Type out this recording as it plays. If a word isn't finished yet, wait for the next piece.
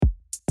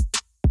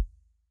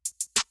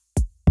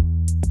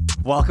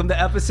Welcome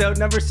to episode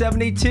number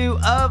 72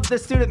 of The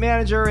Student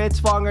Manager.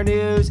 It's Fonger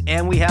News,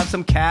 and we have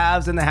some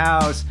Cavs in the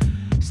house.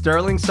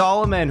 Sterling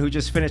Solomon, who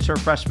just finished her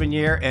freshman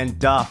year, and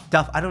Duff.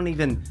 Duff, I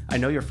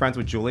know you're friends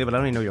with Julia, but I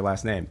don't even know your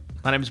last name.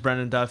 My name is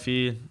Brendan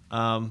Duffy.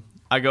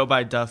 I go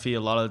by Duffy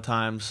a lot of the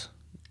times.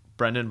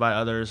 Brendan by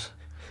others.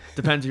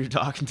 Depends who you're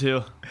talking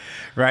to.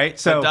 Right?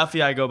 So but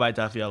Duffy, I go by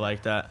Duffy. I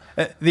like that.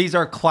 These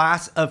are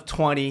class of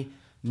 20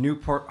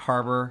 Newport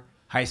Harbor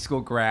high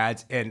school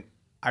grads, and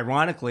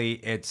ironically,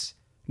 it's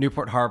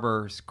Newport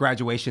Harbor's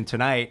graduation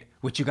tonight,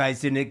 which you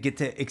guys didn't get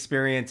to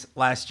experience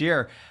last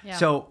year. Yeah.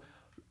 So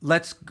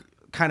let's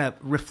kind of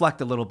reflect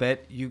a little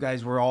bit. You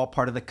guys were all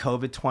part of the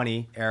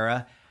COVID-20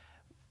 era.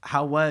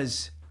 How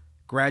was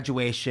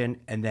graduation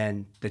and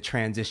then the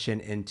transition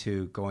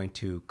into going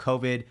to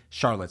COVID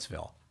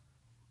Charlottesville?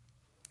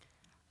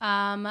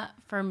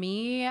 For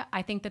me,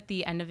 I think that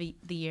the end of the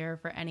year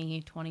for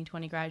any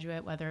 2020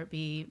 graduate, whether it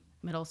be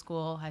middle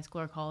school, high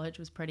school, or college,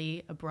 was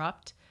pretty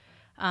abrupt.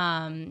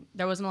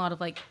 There wasn't a lot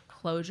of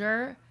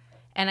closure.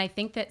 And I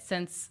think that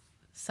since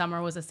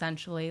summer was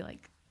essentially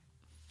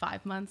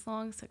 5 months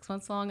long, 6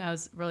 months long, I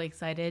was really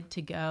excited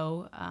to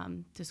go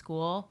to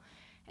school.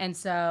 And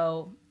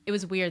so it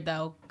was weird,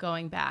 though,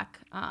 going back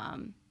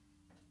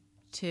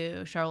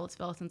to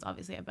Charlottesville, since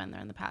obviously I've been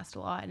there in the past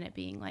a lot, and it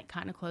being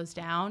kind of closed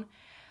down.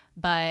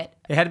 But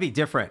it had to be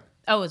different.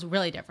 Oh, it was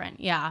really different.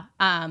 Yeah.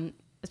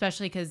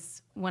 Especially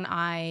because when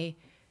I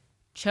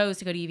chose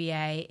to go to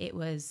UVA, it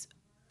was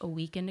a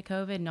week into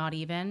COVID, not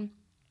even.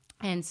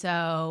 And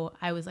so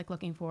I was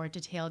looking forward to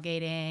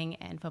tailgating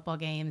and football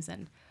games,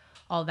 and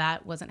all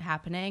that wasn't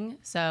happening.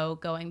 So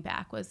going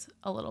back was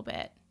a little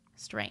bit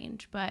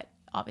strange, but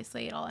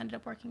obviously it all ended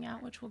up working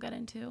out, which we'll get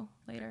into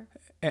later.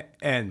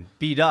 And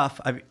B Duff,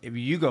 if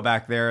you go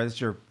back there,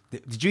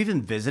 did you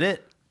even visit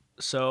it?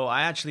 So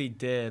I actually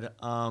did.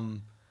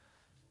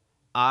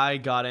 I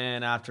got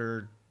in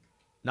after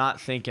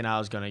not thinking I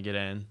was going to get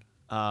in.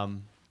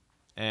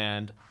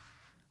 And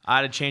I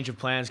had a change of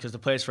plans because the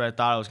place where I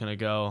thought I was going to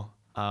go,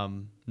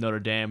 Notre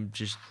Dame,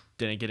 just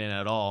didn't get in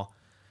at all.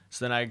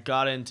 So then I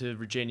got into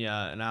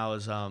Virginia, and I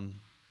was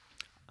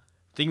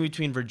thinking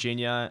between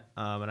Virginia,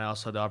 and I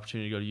also had the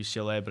opportunity to go to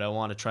UCLA, but I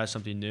wanted to try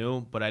something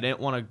new. But I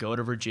didn't want to go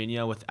to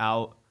Virginia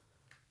without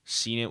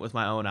seeing it with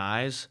my own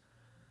eyes.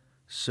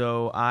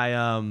 So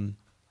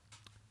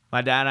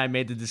my dad and I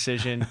made the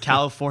decision.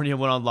 California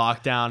went on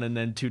lockdown, and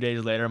then 2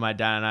 days later, my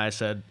dad and I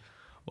said,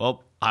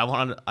 well,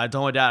 I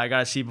told my dad I got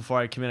to see before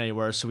I commit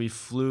anywhere. So we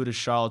flew to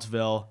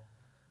Charlottesville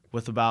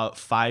with about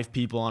 5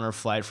 people on our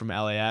flight from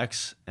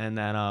LAX, and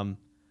then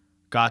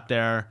got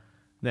there.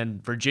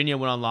 Then Virginia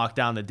went on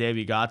lockdown the day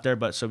we got there,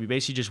 so we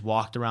basically just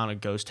walked around a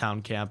ghost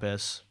town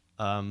campus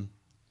to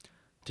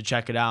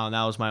check it out, and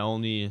that was my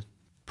only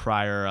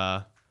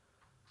prior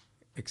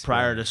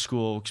to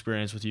school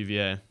experience with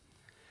UVA.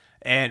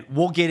 And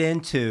we'll get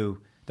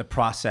into the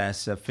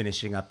process of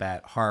finishing up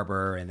at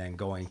Harbor and then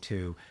going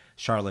to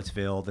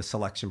Charlottesville, the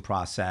selection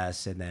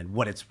process, and then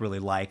what it's really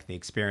like, the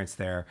experience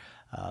there.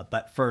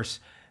 But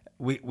first,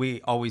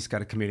 we always got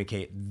to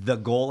communicate. The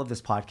goal of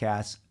this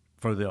podcast,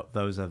 for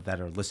those that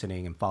are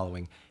listening and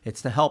following,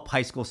 it's to help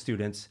high school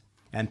students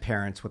and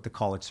parents with the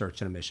college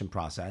search and admission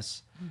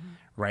process,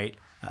 right?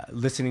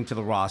 Listening to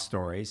the raw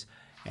stories.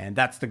 And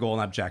that's the goal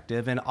and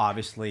objective. And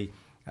obviously,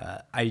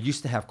 I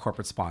used to have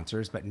corporate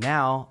sponsors, but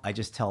now I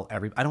just tell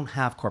I don't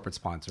have corporate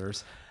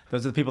sponsors.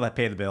 Those are the people that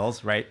pay the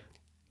bills, right?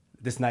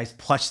 This nice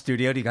plush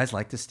studio. Do you guys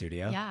like this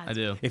studio? Yeah. I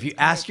do. If you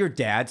ask your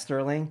dad,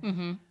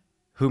 Sterling,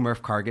 who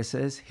Murph Cargus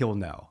is, he'll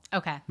know.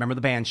 Okay. Remember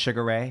the band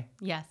Sugar Ray?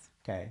 Yes.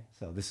 Okay,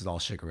 so this is all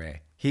Sugar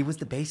Ray. He was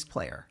the bass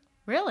player.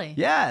 Really?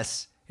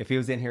 Yes. If he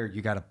was in here,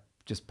 you got to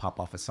just pop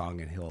off a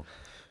song and he'll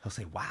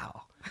say,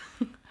 wow.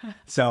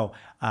 So,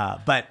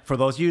 but for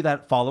those of you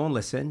that follow and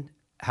listen,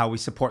 how we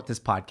support this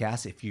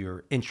podcast, if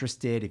you're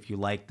interested, if you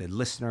like the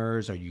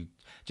listeners, or you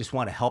just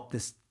want to help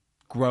this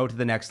grow to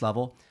the next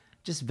level,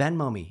 just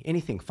Venmo me.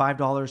 Anything, $5,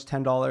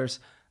 $10.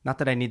 Not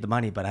that I need the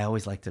money, but I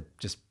always like to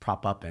just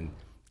prop up and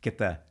get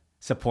the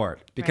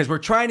support because we're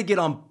trying to get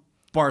on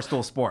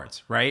Barstool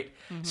Sports, right?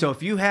 So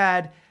if you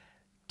had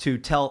to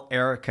tell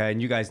Erica,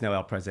 and you guys know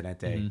El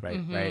Presidente,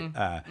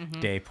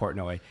 Dave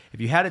Portnoy, if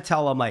you had to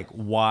tell him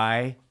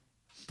why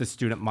the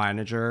student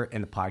manager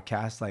in the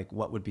podcast,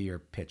 what would be your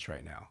pitch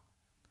right now?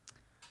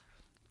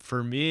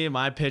 For me,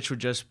 my pitch would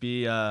just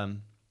be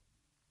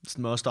it's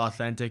the most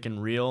authentic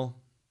and real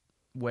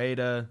way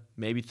to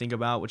maybe think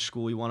about which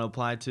school you want to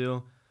apply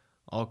to.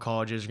 All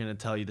colleges are going to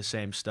tell you the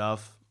same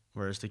stuff,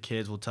 whereas the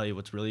kids will tell you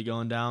what's really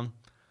going down.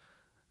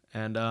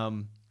 And I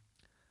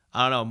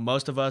don't know,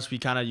 most of us, you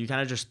kind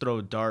of just throw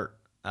a dart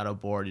at a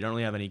board. You don't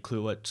really have any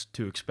clue what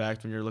to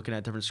expect when you're looking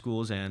at different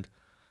schools.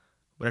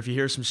 But if you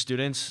hear some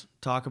students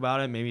talk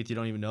about it, maybe if you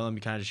don't even know them,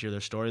 you kind of just hear their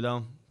story,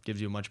 though.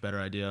 Gives you a much better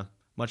idea,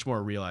 much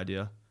more real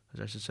idea, as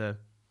I should say.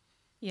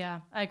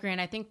 Yeah, I agree.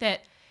 And I think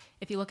that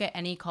if you look at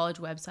any college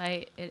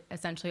website, it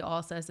essentially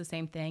all says the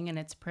same thing, and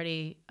it's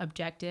pretty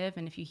objective.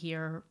 And if you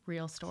hear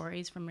real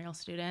stories from real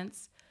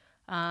students,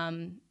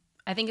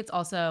 I think it's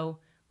also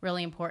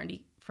really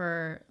important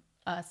for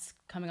us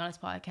coming on this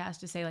podcast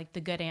to say like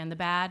the good and the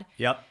bad.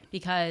 Yep.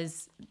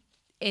 Because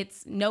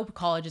no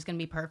college is going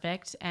to be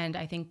perfect. And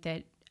I think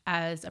that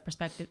as a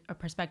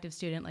prospective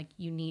student, like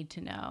you need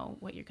to know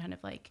what you're kind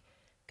of like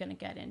going to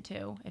get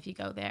into if you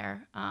go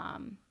there.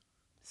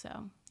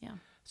 So, yeah.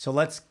 So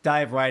let's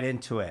dive right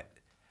into it.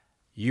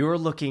 You're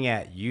looking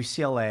at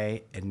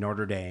UCLA and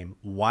Notre Dame.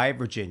 Why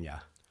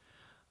Virginia?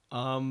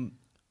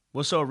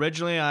 Well, so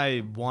originally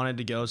I wanted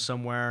to go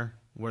somewhere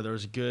where there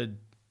was good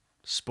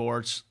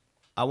sports.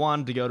 I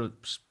wanted to go to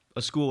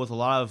a school with a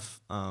lot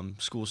of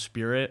school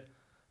spirit,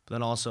 but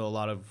then also a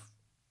lot of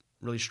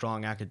really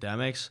strong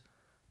academics.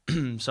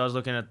 So I was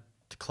looking at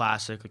the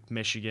classic, like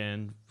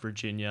Michigan,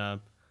 Virginia,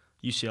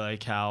 UCLA,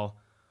 Cal,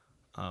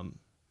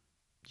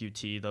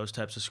 UT, those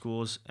types of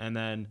schools. And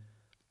then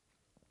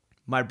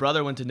my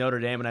brother went to Notre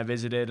Dame and I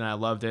visited and I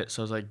loved it.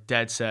 So I was like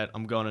dead set,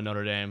 I'm going to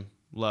Notre Dame.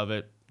 Love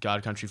it.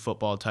 God country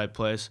football type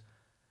place.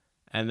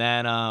 And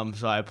then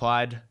so I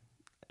applied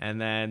and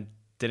then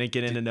didn't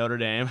get into Notre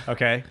Dame.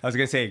 Okay. I was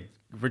going to say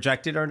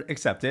rejected or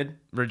accepted?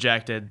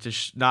 Rejected.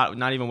 Just not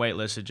even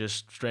waitlisted,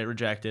 just straight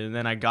rejected. And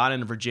then I got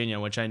into Virginia,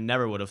 which I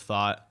never would have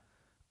thought.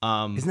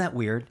 Isn't that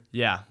weird?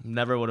 Yeah,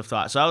 never would have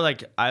thought. So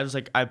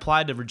I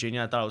applied to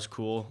Virginia. I thought it was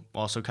cool.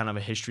 Also kind of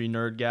a history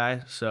nerd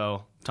guy.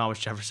 So Thomas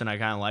Jefferson, I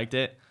kind of liked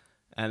it.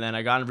 And then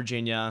I got into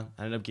Virginia.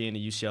 I ended up getting to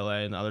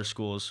UCLA and the other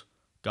schools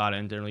got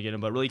in, didn't really get in,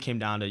 but it really came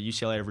down to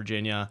UCLA or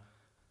Virginia.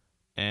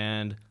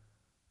 And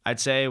I'd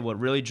say what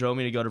really drove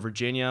me to go to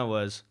Virginia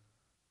was,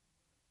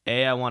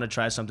 I want to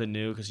try something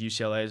new because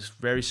UCLA is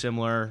very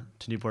similar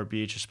to Newport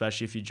Beach,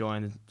 especially if you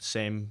join the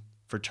same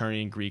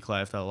fraternity and Greek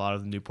life that a lot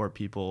of the Newport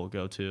people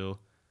go to.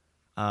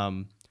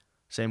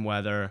 Same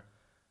weather.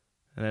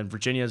 And then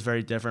Virginia is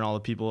very different. All the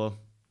people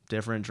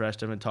different, dress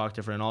different, talk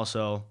different. And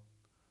also,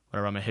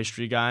 whatever, I'm a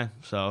history guy.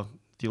 So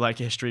if you like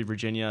history,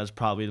 Virginia is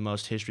probably the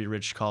most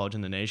history-rich college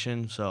in the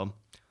nation. So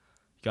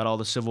you got all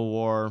the Civil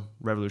War,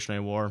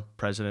 Revolutionary War,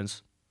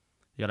 presidents.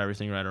 You got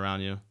everything right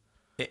around you.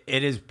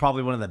 It is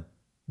probably one of the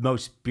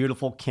most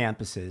beautiful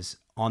campuses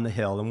on the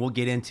Hill. And we'll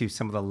get into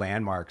some of the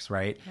landmarks,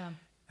 right?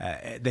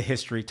 Yeah. The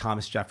history,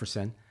 Thomas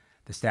Jefferson,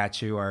 the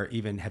statue, or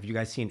even, have you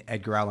guys seen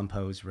Edgar Allan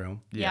Poe's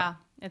room? Yeah,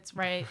 it's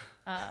right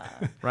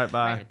right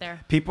by. right there.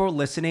 People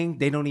listening,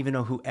 they don't even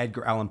know who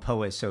Edgar Allan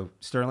Poe is. So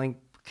Sterling,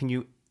 can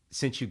you,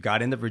 since you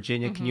got into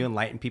Virginia, can you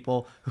enlighten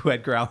people who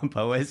Edgar Allan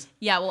Poe is?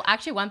 Yeah, well,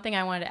 actually, one thing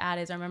I wanted to add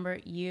is I remember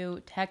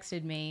you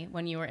texted me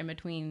when you were in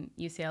between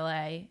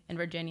UCLA and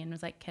Virginia and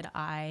was like, could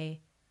I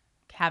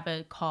have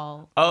a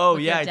call? Oh,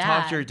 with yeah, your I dad?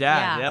 talked to your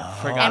dad. Yeah. Yep,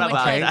 forgot And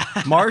about which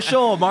that.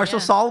 Marshall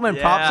Solomon,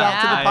 props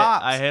out to the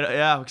pops. I hit,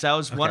 yeah, because I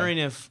was wondering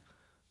if,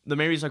 the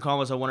main reason I called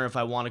was I wonder if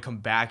I want to come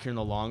back here in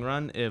the long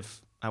run,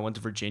 if I went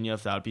to Virginia,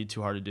 if that would be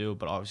too hard to do,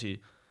 but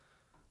obviously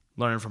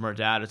learning from her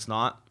dad, it's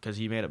not because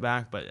he made it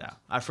back. But yeah,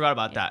 I forgot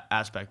about that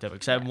aspect of it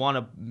because I want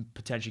to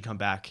potentially come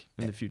back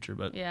in the future.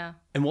 But yeah,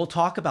 and we'll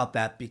talk about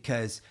that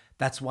because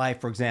that's why,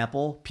 for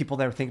example, people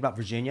that are thinking about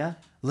Virginia,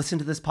 listen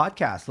to this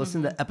podcast.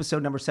 Listen to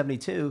episode number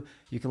 72.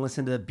 You can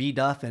listen to B.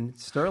 Duff and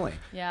Sterling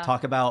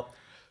talk about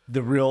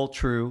the real,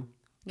 true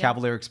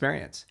Cavalier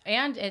experience.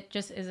 And it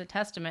just is a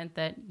testament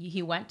that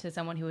he went to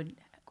someone who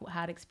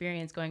had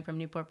experience going from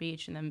Newport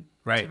Beach and then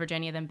to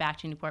Virginia, then back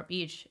to Newport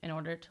Beach in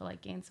order to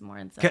like gain some more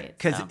insight.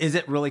 Because is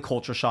it really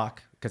culture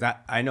shock? Because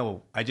I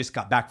know I just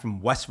got back from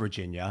West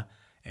Virginia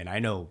and I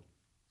know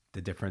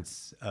the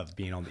difference of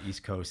being on the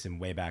East Coast and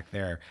way back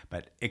there.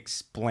 But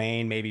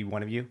explain, maybe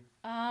one of you.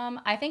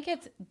 I think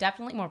it's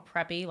definitely more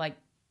preppy, like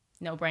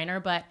no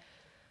brainer, but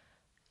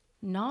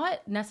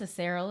not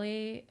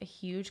necessarily a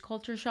huge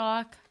culture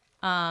shock.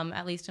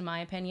 At least in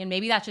my opinion.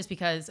 Maybe that's just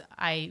because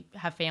I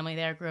have family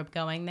there, grew up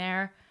going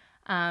there.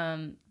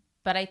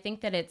 But I think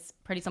that it's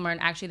pretty similar.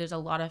 And actually, there's a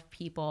lot of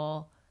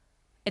people.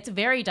 It's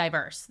very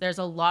diverse. There's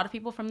a lot of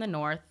people from the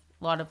north,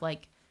 a lot of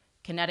like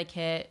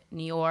Connecticut,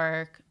 New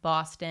York,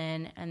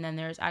 Boston. And then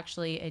there's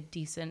actually a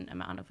decent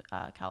amount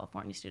of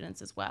California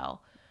students as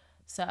well.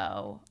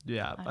 So,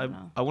 yeah,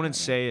 I wouldn't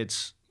say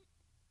it's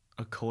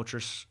a culture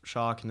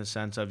shock in the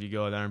sense of you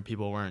go there and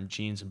people wearing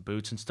jeans and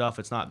boots and stuff.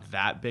 It's not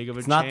that big of a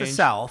change. It's not the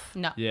South.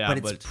 No. Yeah, but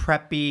it's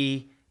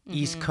preppy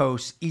East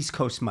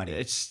Coast money.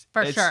 It's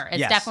for sure.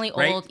 It's definitely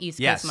right? old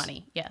East Coast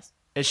money. Yes.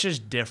 It's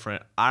just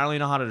different. I don't really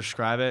know how to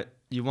describe it.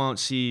 You won't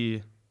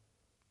see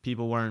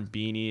people wearing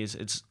beanies.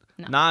 It's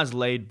not as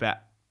laid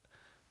back.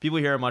 People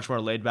here are much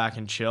more laid back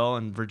and chill.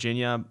 In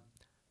Virginia,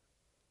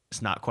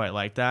 it's not quite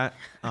like that.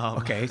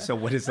 Okay, so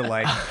what is it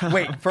like?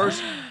 Wait,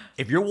 first,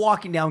 if you're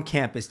walking down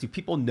campus, do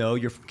people know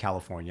you're from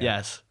California?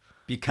 Yes.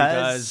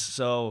 Because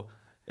so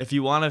if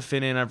you want to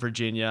fit in at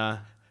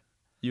Virginia,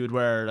 you would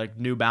wear like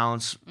New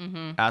Balance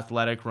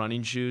athletic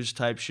running shoes,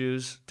 tennis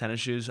shoes.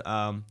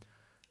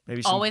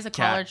 Maybe some always a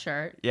collared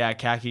shirt. Yeah,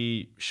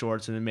 khaki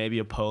shorts, and then maybe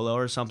a polo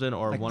or something,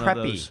 or like one preppy.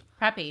 of those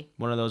preppy.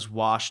 One of those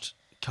washed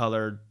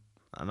colored.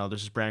 I don't know.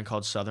 There's this brand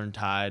called Southern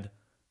Tide,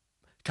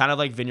 kind of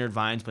like Vineyard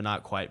Vines, but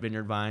not quite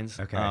Vineyard Vines.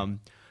 Okay.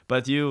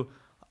 But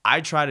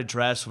I try to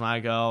dress when I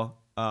go,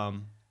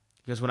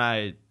 because when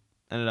I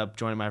ended up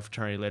joining my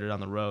fraternity later down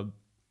the road,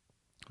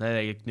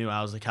 They knew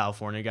I was the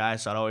California guy,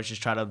 so I'd always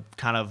just try to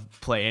kind of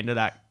play into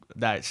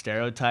that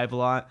stereotype a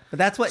lot. But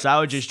that's what. So I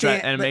would just try,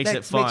 and it makes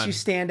it fun. Makes you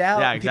stand out.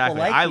 Yeah, and people exactly.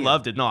 like I you.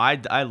 loved it. No,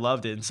 I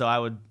loved it, and so I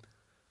would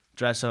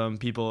dress them.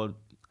 People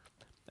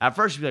at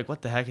first would be like,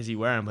 "What the heck is he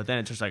wearing?" But then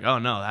it's just like, "Oh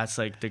no, that's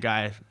like the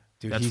guy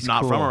Dude, that's he's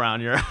not cool. from around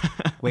here."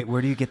 Wait,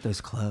 where do you get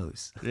those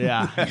clothes?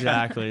 Yeah,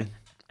 exactly.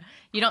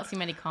 You don't see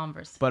many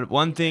Converse. But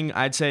one thing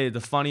I'd say,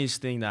 the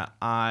funniest thing that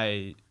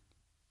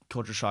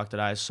culture shock that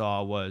I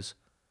saw was,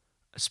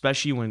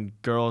 especially when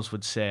girls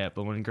would say it,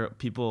 but when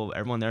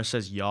everyone there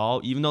says y'all,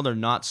 even though they're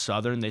not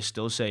Southern, they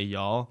still say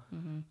y'all.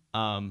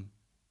 Well,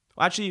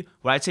 actually,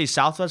 what I'd say,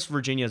 Southwest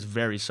Virginia is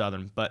very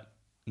Southern, but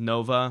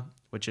Nova,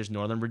 which is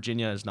Northern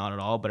Virginia, is not at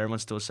all. But everyone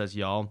still says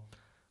y'all,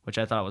 which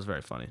I thought was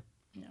very funny.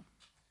 No.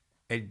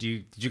 Hey,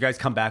 did you guys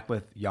come back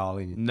with y'all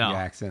in No. your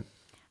accent?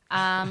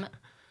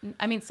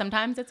 I mean,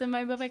 sometimes it's in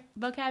my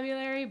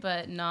vocabulary,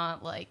 but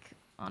not like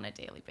on a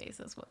daily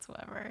basis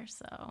whatsoever.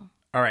 So.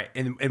 All right,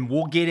 and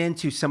we'll get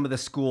into some of the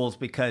schools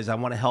because I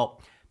want to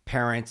help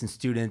parents and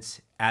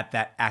students at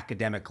that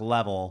academic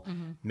level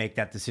make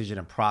that decision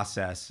and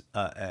process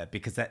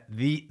because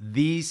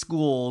these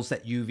schools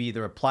that you've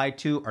either applied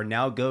to or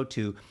now go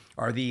to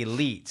are the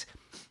elite.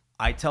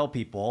 I tell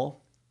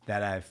people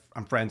that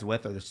I'm friends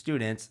with or the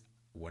students,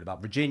 what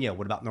about Virginia?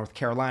 What about North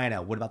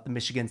Carolina? What about the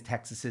Michigans,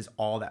 Texases,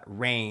 all that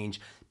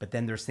range? But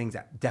then there's things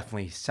that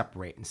definitely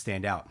separate and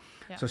stand out.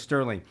 Yeah. So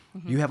Sterling,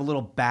 you have a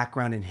little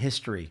background in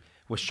history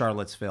with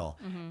Charlottesville.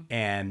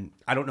 And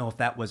I don't know if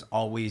that was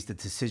always the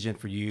decision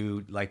for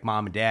you, like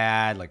mom and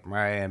dad, like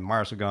Mariah and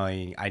Marshall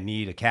going, I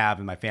need a cab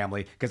in my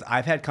family. Because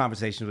I've had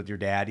conversations with your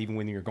dad, even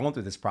when you were going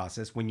through this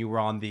process, when you were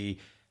on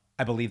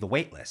I believe, the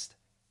wait list.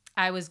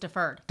 I was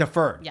deferred.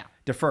 Yeah.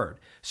 Deferred.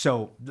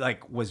 So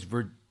like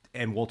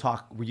and we'll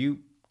talk, were you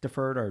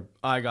deferred or?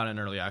 I got in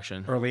early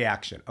action. Early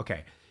action.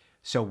 Okay.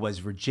 So was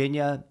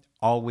Virginia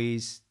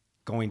always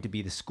going to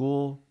be the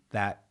school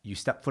that you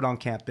stepped foot on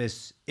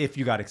campus if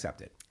you got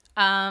accepted?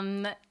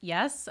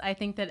 Yes, I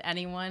think that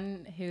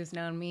anyone who's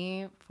known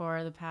me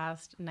for the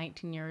past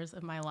 19 years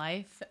of my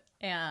life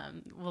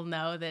will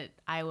know that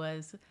I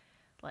was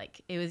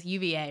like, it was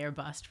UVA or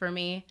bust for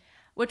me,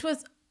 which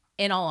was,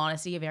 in all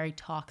honesty, a very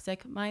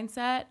toxic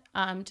mindset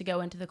to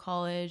go into the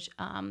college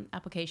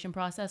application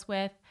process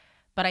with.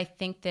 But I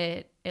think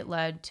that it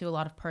led to a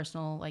lot of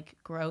personal like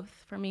growth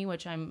for me,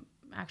 which I'm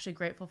actually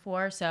grateful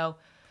for. So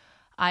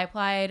I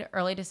applied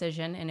early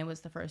decision, and it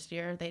was the first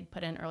year they'd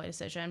put in early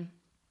decision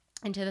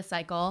into the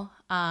cycle,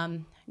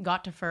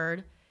 got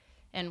deferred,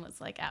 and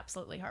was like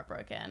absolutely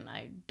heartbroken.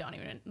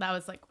 That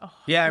was like a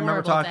I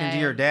remember talking day. to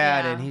your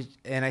dad, Yeah.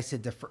 and I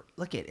said, defer.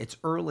 Look, it's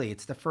early,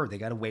 it's deferred. They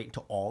got to wait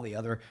until all the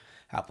other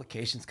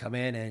applications come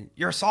in, and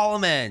you're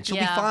Solomon. She'll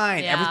be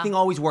fine. Yeah. Everything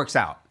always works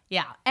out.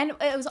 Yeah, and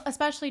it was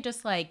especially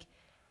just like,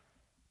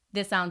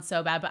 this sounds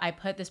so bad, but I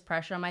put this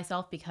pressure on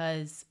myself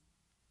because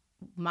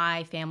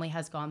my family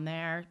has gone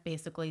there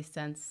basically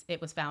since it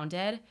was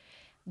founded.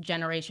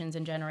 Generations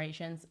and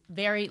generations.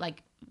 Very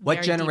like. What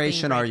very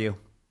generation are you?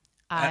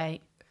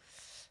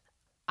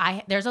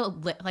 There's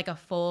a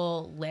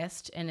full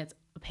list, and it's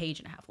a page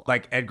and a half long.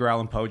 Like Edgar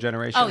Allan Poe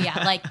generation? Oh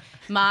yeah, like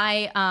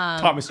my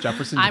Thomas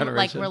Jefferson I'm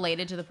generation. like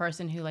related to the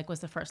person who like was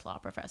the first law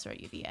professor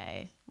at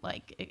UVA.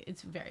 Like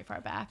it's very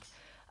far back.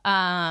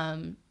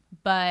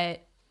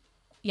 But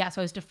yeah,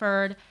 so I was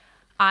deferred.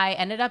 I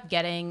ended up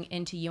getting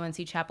into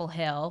UNC Chapel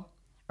Hill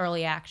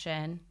early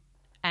action,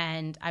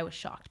 and I was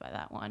shocked by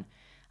that one.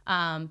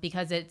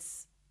 Because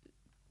it's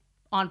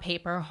on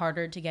paper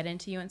harder to get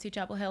into UNC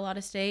Chapel Hill out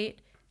of state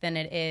than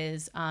it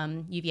is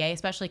UVA,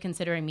 especially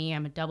considering me,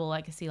 I'm a double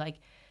legacy. Like,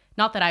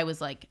 not that I was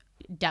like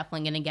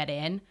definitely going to get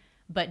in,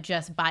 but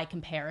just by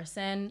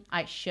comparison,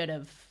 I should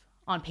have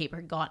on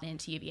paper gotten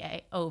into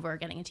UVA over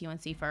getting into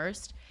UNC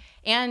first.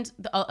 And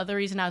the other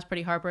reason I was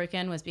pretty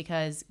heartbroken was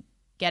because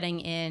getting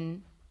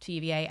in to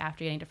UVA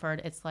after getting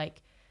deferred, it's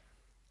like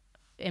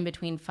in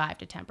between 5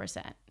 to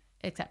 10%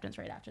 acceptance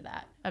rate after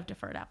that of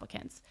deferred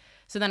applicants.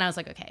 So then I was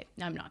like, okay,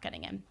 I'm not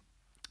getting in.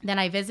 Then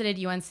I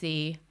visited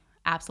UNC,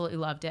 absolutely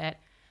loved it.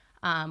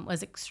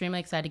 Was extremely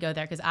excited to go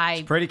there because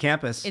It's a pretty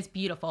campus. It's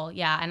beautiful,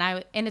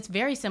 yeah, and it's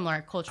very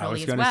similar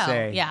culturally as well. I was going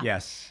to say, yeah.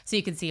 yes. So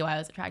you can see why I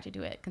was attracted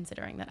to it,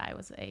 considering that I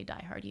was a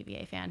diehard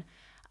UVA fan.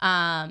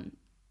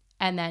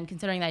 And then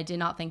considering that I did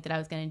not think that I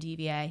was going to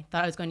UVA,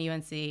 thought I was going to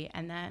UNC,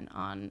 and then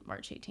on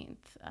March 18th,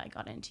 I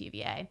got into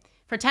UVA.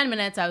 For 10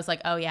 minutes, I was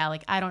like, oh yeah,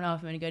 like I don't know if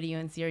I'm going to go to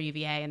UNC or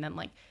UVA, and then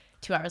like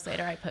 2 hours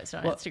later, I posted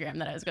on Instagram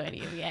that I was going to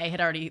UVA. I had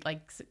already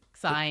like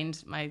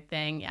signed my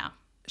thing, yeah.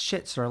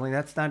 Shit, Sterling,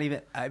 that's not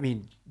even, I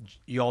mean,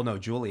 you all know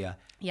Julia.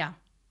 Yeah.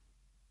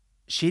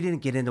 She didn't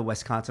get into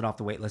Wisconsin off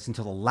the wait list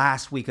until the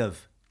last week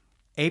of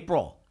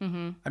April.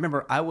 Mm-hmm. I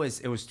remember it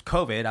was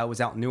COVID. I was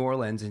out in New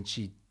Orleans, and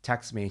she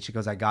texted me and she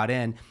goes, I got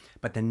in.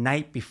 But the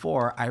night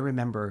before, I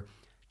remember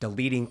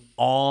deleting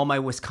all my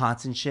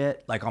Wisconsin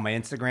shit, like on my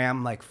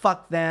Instagram, like,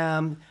 fuck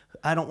them.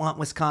 I don't want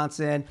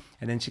Wisconsin.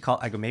 And then she called,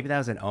 I go, maybe that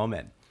was an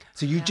omen.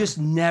 So you just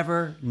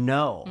never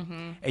know.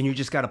 Mm-hmm. And you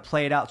just got to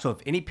play it out. So if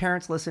any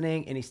parents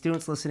listening, any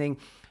students listening,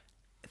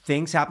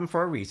 things happen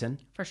for a reason.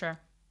 For sure.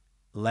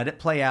 let it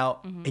play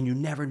out, and you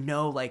never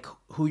know like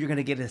who you're going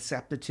to get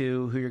accepted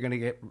to, who you're going to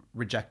get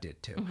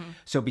rejected to.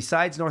 So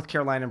besides North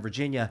Carolina and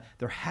Virginia,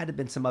 there had to have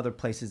been some other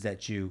places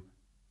that you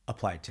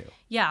applied to.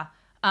 Yeah.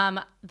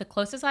 The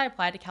closest I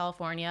applied to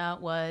California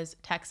was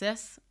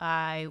Texas.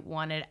 I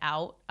wanted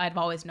out. I've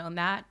always known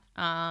that,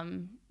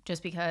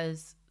 just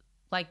because,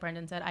 like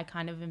Brendan said, I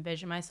kind of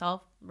envision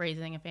myself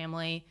raising a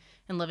family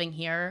and living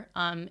here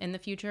in the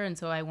future. And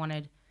so I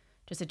wanted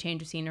just a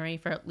change of scenery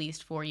for at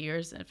least 4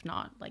 years, if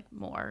not like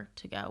more,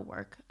 to go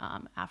work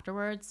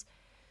afterwards.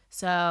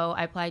 So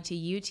I applied to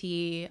UT,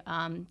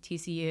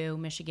 TCU,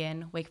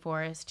 Michigan, Wake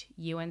Forest,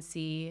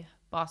 UNC,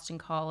 Boston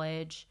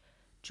College,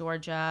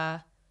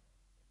 Georgia,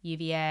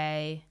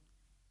 UVA,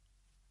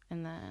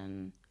 and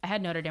then I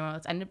had Notre Dame. I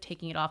ended up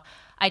taking it off.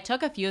 I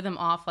took a few of them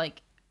off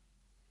like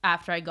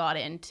after I got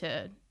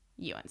into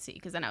UNC,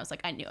 because then I was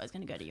like, I knew I was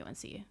going to go to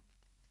UNC.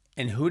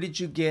 And who did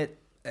you get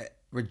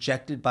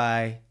rejected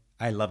by?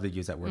 I love to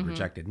use that word,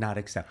 rejected, not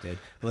accepted.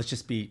 But let's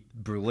just be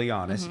brutally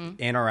honest,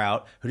 in or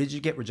out. Who did you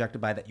get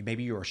rejected by that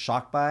maybe you were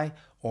shocked by,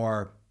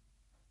 or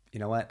you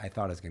know what, I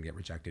thought I was going to get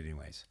rejected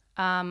anyways?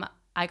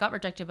 I got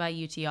rejected by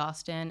UT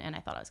Austin, and I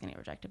thought I was going to get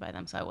rejected by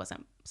them, so I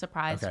wasn't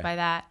surprised by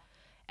that.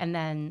 And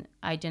then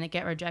I didn't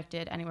get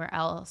rejected anywhere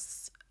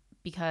else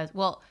because,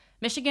 well,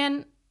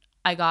 Michigan,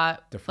 I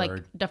got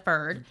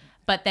deferred,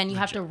 but then you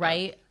have to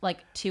write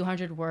like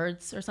 200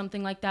 words or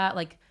something like that,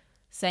 like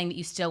saying that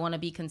you still want to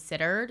be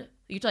considered.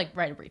 You have to like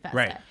write a brief essay.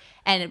 Right.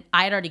 And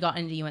I had already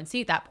gotten into UNC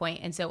at that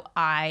point, and so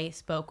I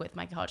spoke with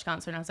my college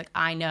counselor, and I was like,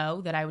 I know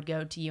that I would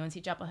go to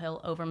UNC Chapel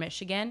Hill over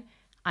Michigan.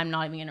 I'm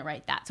not even going to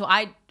write that. So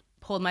I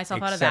pulled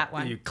myself out of that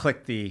one. You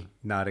click the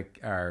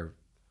or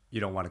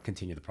you don't want to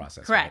continue the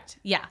process. Correct.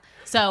 Right? Yeah.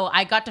 So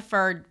I got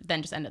deferred,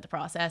 then just ended the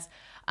process.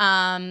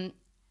 And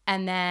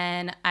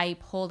then I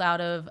pulled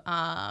out of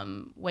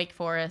Wake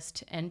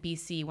Forest and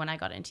BC when I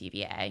got into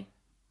UVA,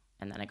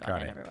 and then I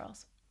got in everywhere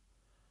else.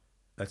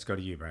 Let's go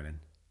to you, Brennan.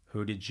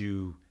 Who did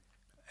you?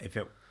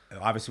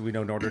 Obviously we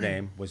know Notre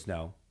Dame was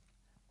no.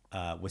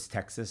 Was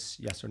Texas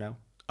yes or no?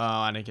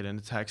 I didn't get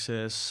into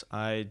Texas.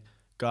 I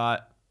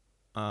got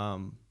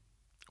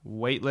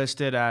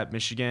waitlisted at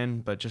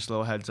Michigan, but just a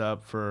little heads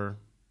up for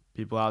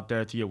people out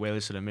there: if you get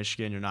waitlisted at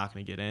Michigan, you're not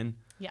going to get in.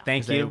 Yeah.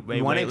 Thank you.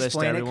 You want to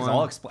explain it?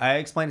 Because I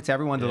explain it to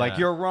everyone. They're like,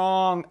 "You're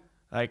wrong."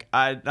 Like,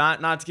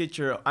 not to get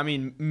your. I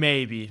mean,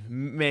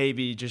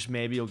 maybe, just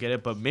maybe you'll get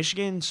it. But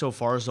Michigan, so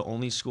far, is the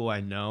only school I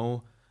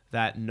know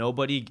that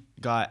nobody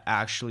got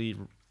actually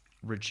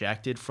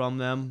rejected from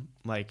them,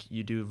 like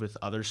you do with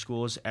other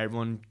schools.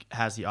 Everyone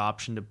has the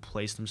option to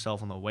place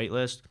themselves on the wait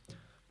list.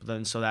 But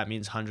then, so that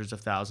means hundreds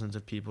of thousands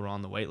of people are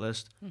on the wait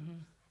list,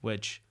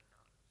 which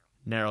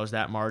narrows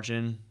that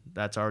margin.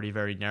 That's already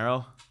very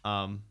narrow.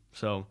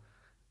 So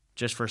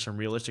just for some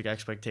realistic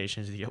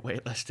expectations, if you get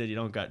waitlisted, you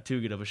don't got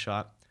too good of a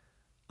shot.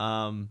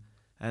 And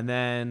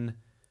then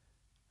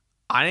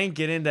I didn't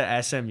get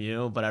into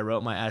SMU, but I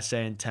wrote my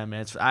essay in 10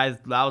 minutes.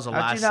 That was the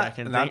last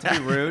second thing. Not to be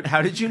rude,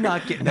 how did you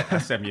not get into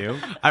SMU?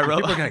 People are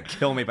going to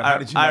kill me, but how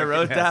did you not I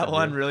wrote get into that SMU?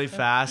 one really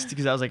fast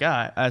because I was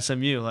like,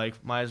 SMU,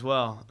 like, might as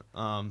well.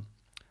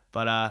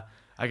 But I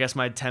guess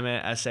my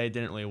 10-minute essay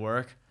didn't really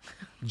work.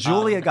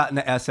 Julia got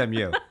into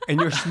SMU, and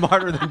you're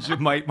smarter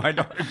than my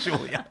daughter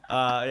Julia.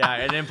 Yeah,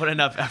 I didn't put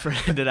enough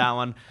effort into that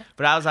one.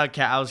 But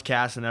I was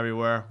casting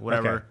everywhere,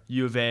 whatever. Okay.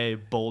 U of A,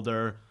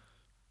 Boulder,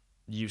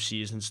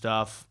 UCs and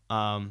stuff.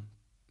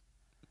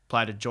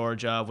 Applied to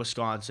Georgia,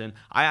 Wisconsin.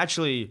 I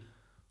actually,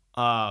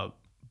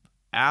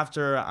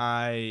 after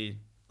I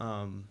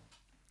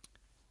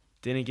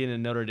didn't get into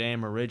Notre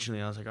Dame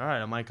originally, I was like, all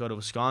right, I might go to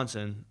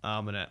Wisconsin.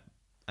 And I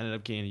ended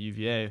up getting to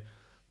UVA.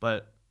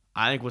 But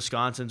I think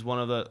Wisconsin's one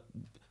of the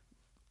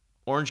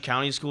Orange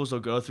County schools. They'll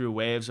go through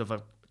waves of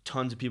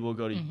tons of people will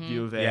go to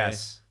U of A.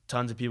 Yes.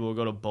 Tons of people will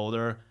go to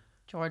Boulder.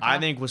 Georgia. I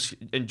think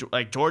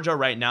Georgia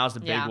right now is the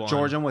big one.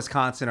 Georgia and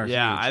Wisconsin are huge.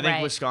 I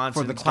think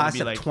Wisconsin for the class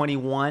of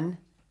 21.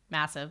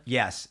 Massive.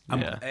 Yes.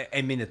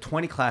 I mean, the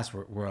 20 class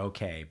were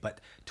okay,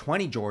 but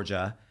 20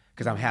 Georgia,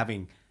 because I'm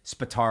having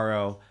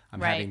Spataro,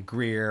 I'm having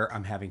Greer,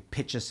 I'm having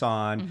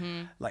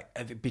Pitchison,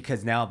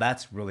 because now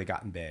that's really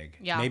gotten big.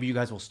 Yeah. Maybe you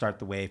guys will start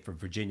the way for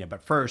Virginia,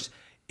 but first,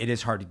 it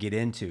is hard to get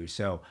into.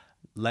 So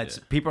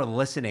people are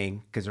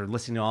listening because they're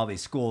listening to all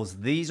these schools.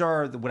 These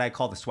are what I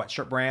call the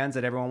sweatshirt brands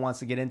that everyone wants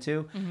to get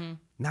into.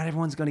 Not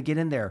everyone's going to get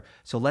in there.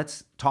 So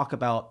let's talk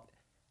about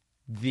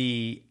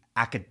the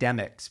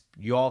academics.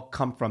 You all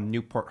come from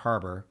Newport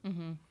Harbor,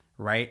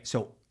 right?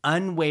 So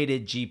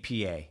unweighted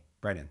GPA,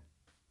 Brennan.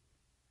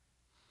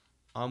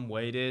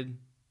 Unweighted,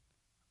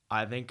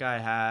 I think I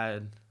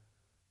had.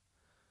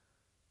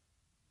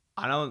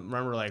 I don't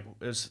remember, like,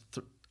 it was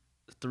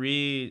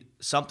three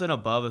something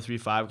above a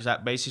 3.5 because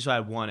that basically, so I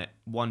had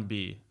one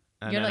B.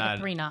 And You're then like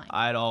a 3.9.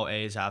 I had all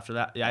A's after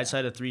that. Yeah, I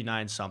said a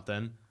 3.9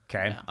 something.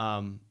 Okay.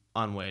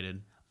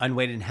 Unweighted.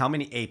 Unweighted. And how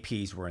many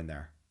APs were in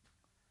there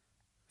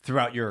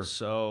throughout your?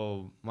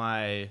 So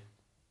my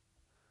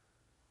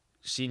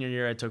senior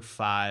year I took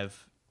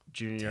 5.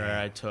 Junior year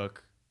I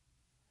took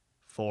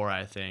 4,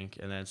 I think,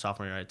 and then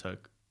sophomore year I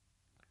took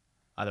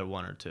either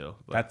one or two.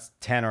 But That's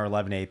 10 or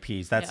 11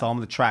 APs. That's on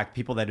the track.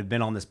 People that have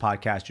been on this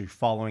podcast, you're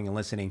following and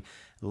listening,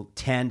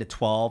 10 to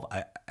 12.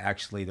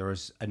 There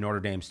was a Notre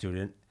Dame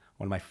student,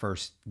 one of my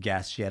first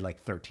guests. She had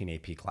like 13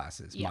 AP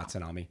classes,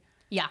 Matsunami.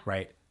 Yeah.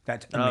 Right?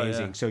 That's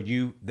amazing. Yeah. So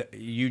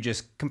you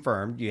just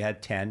confirmed you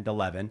had 10 to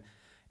 11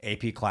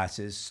 AP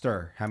classes.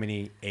 Stir, how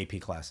many AP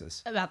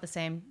classes? About the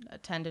same,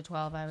 10 to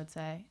 12, I would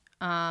say.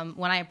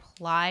 When I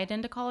applied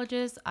into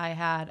colleges, I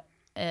had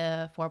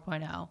a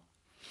 4.0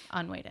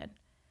 unweighted.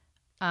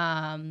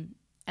 And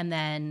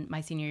then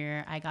my senior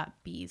year, I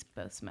got B's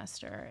both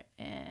semester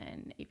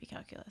in AP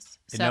Calculus.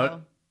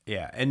 So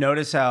And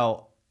notice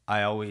how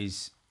I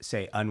always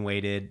say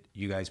unweighted.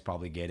 You guys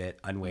probably get it.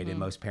 Unweighted.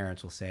 Most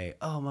parents will say,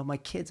 "Oh, my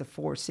kid's a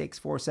 4.6,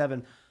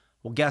 4.7."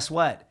 Well, guess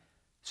what?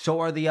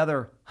 So are the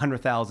other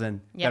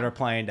 100,000 that are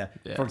applying to,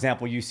 for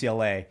example,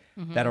 UCLA,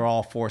 that are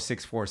all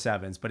 4.6,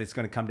 4.7s. But it's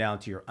going to come down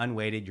to your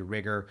unweighted, your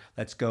rigor.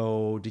 Let's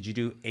go. Did you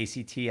do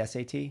ACT,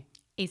 SAT?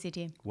 ACT.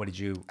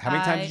 How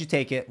many times did you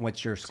take it?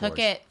 What's your scores? Took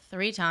it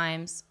 3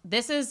 times.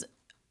 This is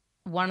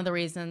one of the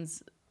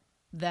reasons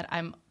that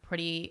I'm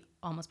pretty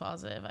almost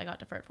positive I got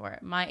deferred for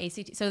it. My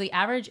ACT. So the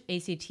average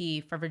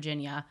ACT for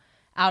Virginia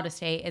out of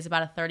state is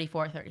about a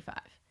 34, 35.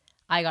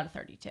 I got a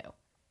 32.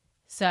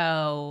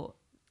 So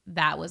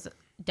that was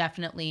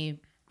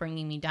definitely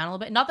bringing me down a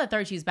little bit. Not that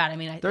 32 is bad. I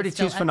mean,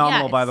 32 is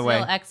phenomenal, by the way.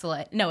 It's still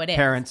excellent. No, it is.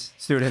 Parents,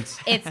 students.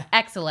 It's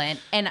excellent.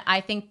 And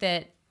I think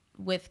that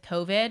with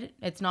COVID,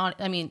 it's not,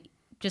 I mean,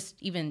 just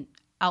even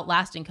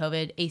outlasting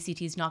COVID,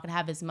 ACT is not going to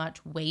have as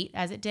much weight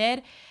as it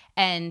did.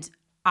 And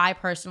I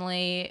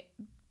personally,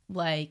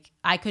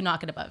 I could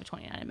not get above a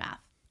 29 in math.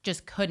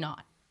 Just could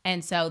not.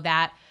 And so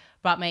that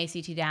brought my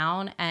ACT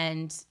down.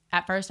 And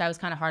at first I was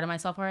kind of hard on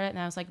myself for it. And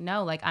I was like,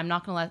 no, I'm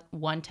not going to let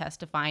one test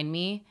define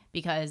me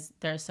because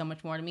there's so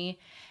much more to me.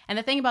 And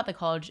the thing about the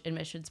college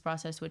admissions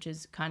process, which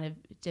is kind of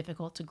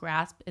difficult to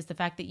grasp, is the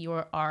fact that you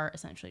are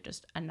essentially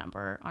just a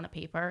number on a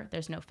paper.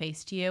 There's no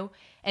face to you.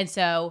 And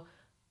so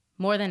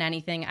more than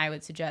anything, I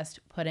would suggest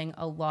putting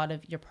a lot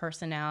of your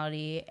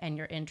personality and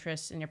your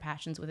interests and your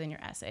passions within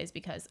your essays,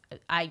 because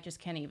I just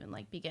can't even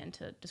begin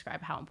to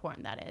describe how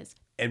important that is.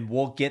 And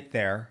we'll get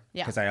there,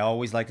 because I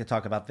always like to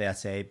talk about the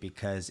essay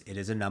because it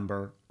is a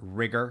number.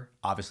 Rigor,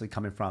 obviously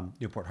coming from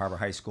Newport Harbor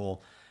High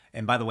School.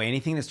 And by the way,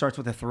 anything that starts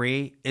with a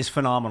 3 is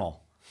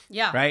phenomenal.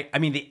 Yeah. Right? I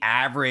mean, the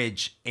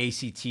average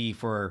ACT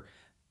for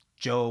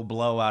Joe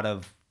Blow out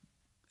of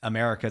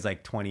America is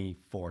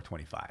 24,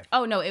 25.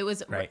 Oh, no, it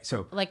was right.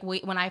 So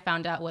when I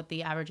found out what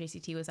the average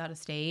ACT was out of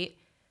state,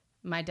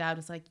 my dad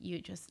was like,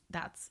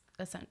 that's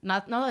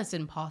not that it's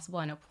impossible.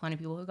 I know plenty of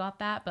people who got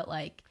that, but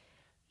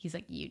he's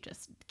like, you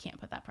just can't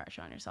put that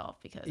pressure on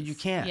yourself because you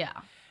can't. Yeah.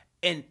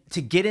 And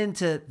to get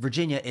into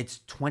Virginia,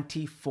 it's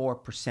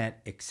 24%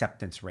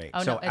 acceptance rate.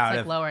 Oh, so no,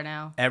 it's lower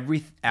now.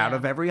 Out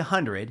of every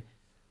 100,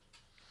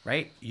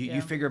 right?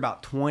 You figure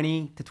about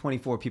 20 to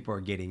 24 people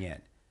are getting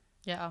in.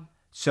 Yeah.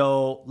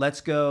 So let's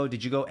go.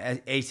 Did you go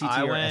ACT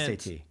or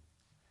SAT?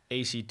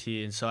 ACT,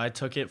 and so I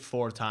took it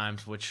 4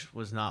 times, which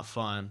was not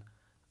fun.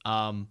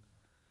 ACT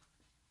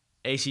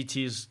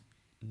is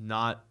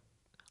not.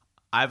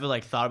 I've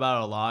thought about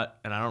it a lot,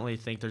 and I don't really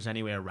think there's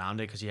any way around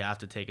it because you have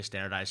to take a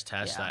standardized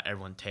test that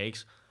everyone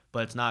takes.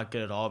 But it's not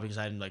good at all because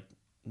I had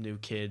new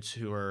kids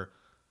who are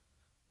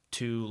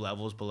 2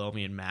 levels below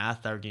me in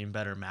math that are getting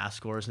better math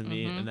scores than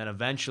me, and then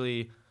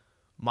eventually,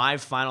 my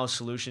final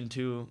solution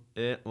to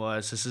it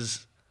was this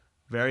is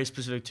very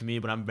specific to me,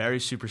 but I'm very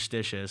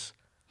superstitious.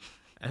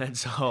 And then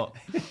so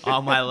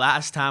on my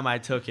last time I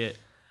took it,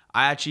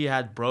 I actually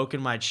had broken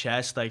my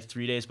chest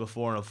 3 days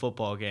before in a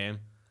football game.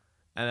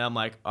 And then I'm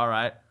like, all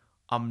right,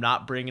 I'm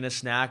not bringing a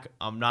snack.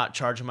 I'm not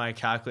charging my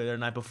calculator the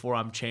night before.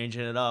 I'm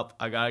changing it up.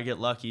 I got to get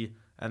lucky.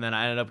 And then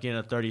I ended up getting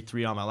a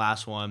 33 on my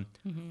last one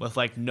with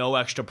no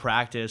extra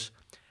practice.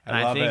 And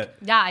I love it.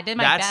 Yeah, I did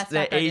my best.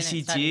 That's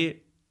the ACT.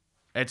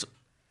 It's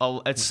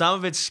some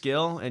of it's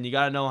skill, and you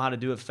got to know how to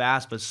do it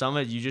fast, but some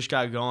of it, you just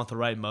got to go on with the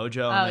right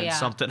mojo, and then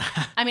something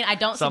I mean, I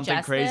don't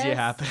something crazy this,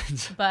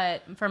 happens.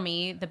 But for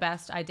me, the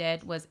best I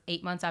did was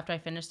 8 months after I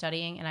finished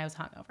studying, and I was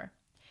hungover.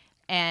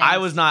 And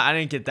I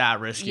didn't get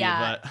that risky.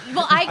 Yeah. But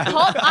Well,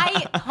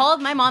 I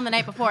called my mom the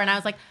night before, and I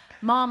was like,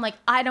 Mom,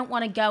 I don't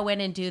want to go in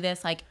and do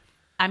this.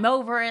 I'm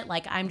over it.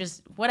 I'm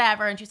just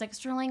whatever. And she's like,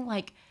 Sterling,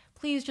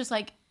 please just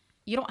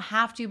you don't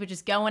have to, but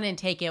just go in and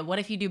take it. What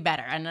if you do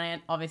better? And I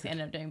obviously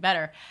ended up doing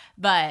better.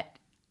 But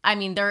I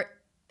mean,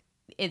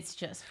 it's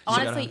just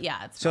honestly,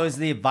 it's so is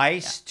the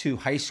advice to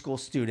high school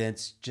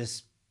students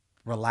just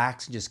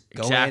relax and just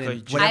go in and I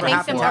whatever think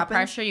happens, the more happens?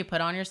 pressure you put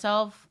on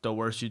yourself, the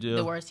worse you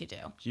do.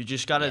 You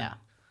just gotta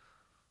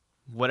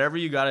whatever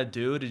you gotta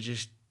do to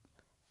just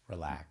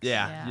relax.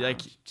 Yeah.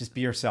 Just be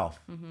yourself.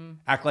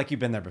 Act like you've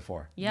been there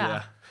before.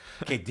 Yeah.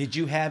 Okay. Did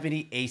you have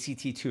any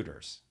ACT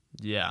tutors?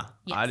 Yeah.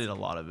 Yes. I did a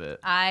lot of it.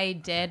 I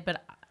did,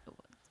 but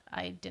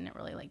I didn't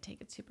really take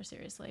it super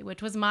seriously,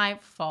 which was my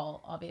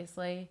fault,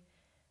 obviously.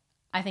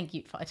 I think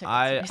you probably took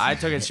it seriously. I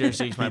took it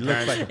seriously because my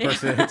parents. Like a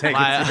person to take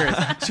it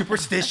serious.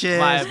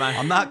 Superstitious.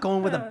 I'm not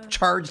going with a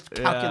charged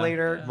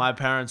calculator. My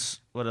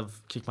parents would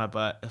have kicked my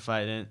butt if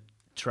I didn't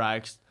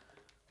try.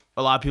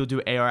 A lot of people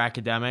do AR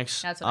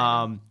academics. That's what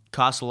I did.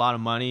 Cost a lot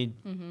of money.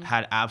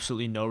 Had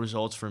absolutely no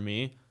results for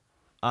me.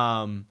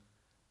 And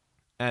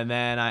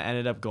then I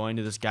ended up going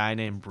to this guy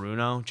named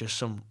Bruno, just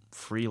some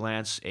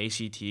freelance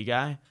ACT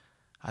guy.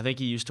 I think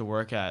he used to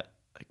work at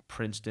like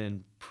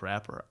Princeton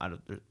Prep or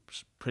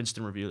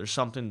Princeton Review or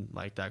something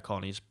like that called,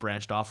 and he's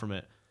branched off from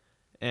it.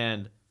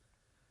 And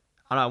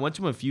I don't know, I went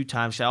to him a few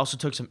times. I also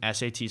took some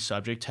SAT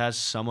subject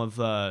tests. Some of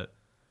the,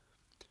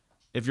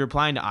 if you're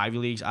applying to Ivy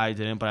Leagues, I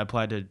didn't, but I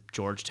applied to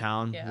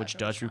Georgetown, which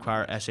does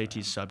require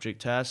SAT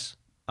subject tests.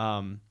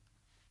 I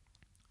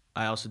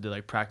also did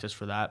like practice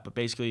for that. But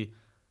basically,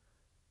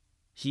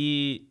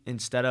 he,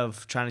 instead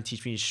of trying to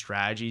teach me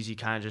strategies, he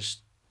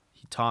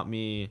taught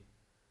me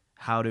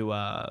how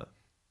to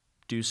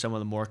do some of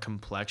the more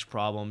complex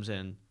problems,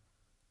 and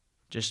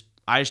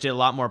I just did a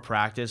lot more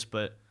practice.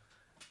 But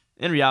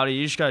in reality,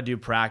 you just got to do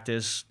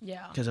practice.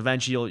 Yeah. Because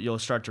eventually you'll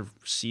start to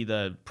see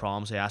the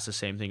problems. They ask the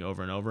same thing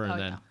over and over, and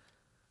then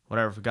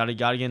whatever. Got to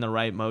get in the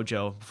right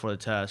mojo before the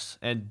test.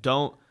 And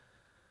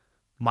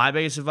my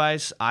biggest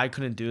advice, I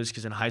couldn't do this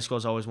because in high school I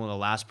was always one of the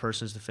last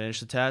persons to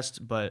finish the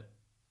test, but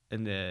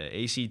in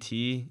the ACT,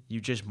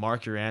 you just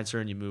mark your answer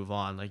and you move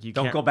on. Like you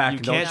don't go back. You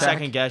can't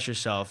second guess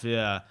yourself.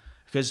 Yeah,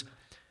 because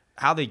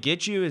how they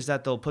get you is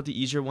that they'll put the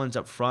easier ones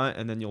up front,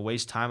 and then you'll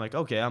waste time. Like,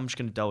 okay, I'm just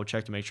gonna double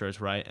check to make sure it's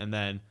right, and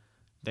then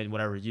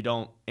whatever, you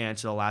don't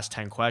answer the last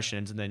 10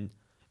 questions, and then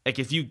like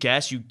if you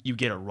guess, you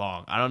get it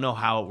wrong. I don't know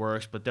how it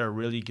works, but they're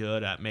really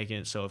good at making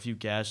it so if you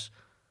guess,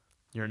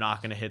 you're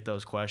not gonna hit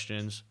those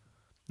questions.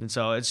 And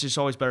so it's just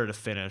always better to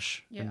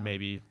finish and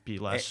maybe be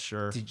less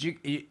sure. Did you?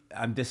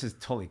 This is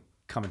totally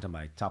coming to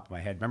my top of my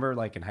head. Remember,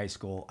 like in high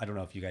school, I don't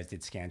know if you guys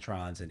did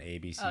Scantrons and A,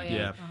 B, C, D.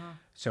 Yeah.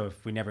 So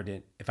if I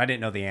didn't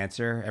know the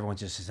answer, everyone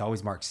just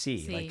always marked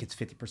C. Like it's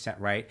 50%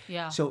 right.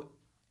 Yeah. So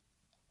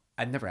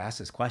I've never asked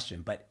this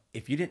question, but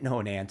if you didn't know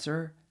an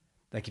answer,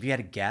 like if you had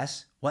to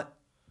guess, what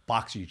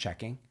box are you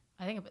checking?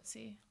 I think I put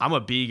C. I'm a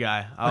B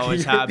guy. I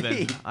always have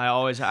been. I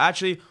always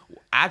actually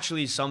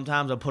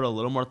sometimes I'll put a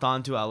little more thought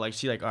into it. I'll like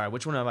see like, all right,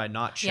 which one have I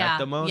not checked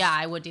the most? Yeah,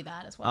 I would do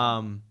that as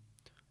well.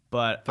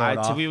 But I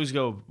typically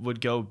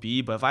would go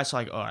B. But if I saw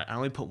like, all right, I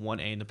only put one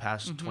A in the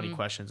past 20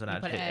 questions, and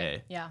I'd hit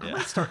A. Yeah. I'm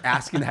gonna start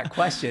asking that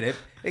question.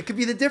 It could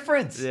be the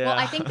difference. Yeah. Well,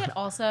 I think that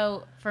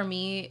also for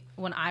me,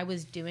 when I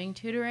was doing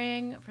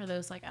tutoring for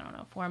those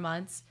 4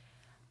 months,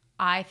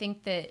 I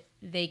think that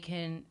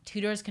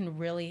tutors can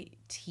really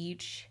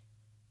teach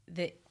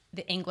the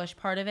English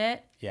part of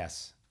it.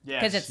 Yes.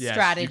 Because it's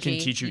strategy. You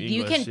can teach you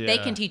English. They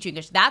can teach you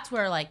English. That's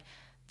where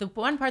the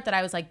one part that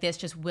I was like, this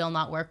just will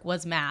not work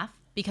was math.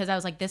 Because I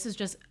was like, this is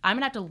just, I'm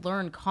going to have to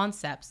learn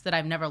concepts that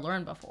I've never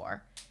learned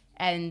before.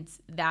 And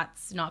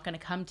that's not going to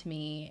come to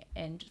me.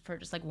 And for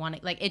just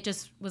it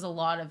just was a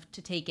lot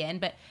to take in.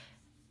 But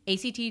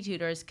ACT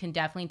tutors can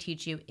definitely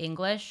teach you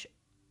English,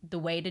 the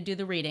way to do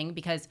the reading.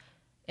 Because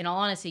in all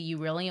honesty, you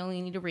really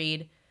only need to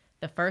read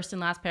the first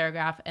and last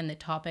paragraph and the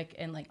topic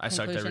and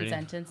conclusion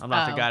sentence. I'm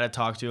not the guy to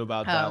talk to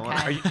about that one.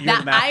 Are you the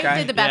math guy? I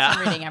did the best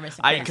in reading every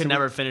single I could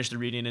never finish the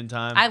reading in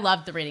time. I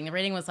loved the reading. The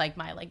reading was like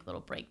my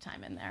little break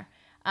time in there.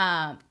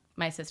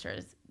 My sister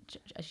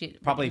she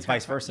probably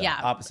vice versa. Yeah,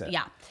 opposite.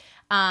 Yeah.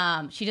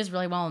 She does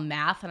really well in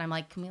math, and I'm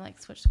like, can we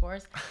switch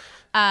scores?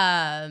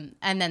 And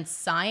then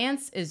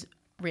science is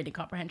reading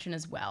comprehension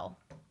as well.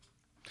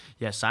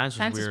 Yeah, science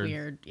is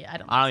weird. Yeah,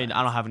 I don't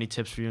have any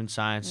tips for you in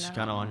science. No.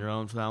 Kind of on your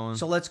own for that one.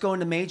 So let's go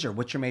into major.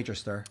 What's your major,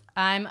 Stir?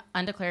 I'm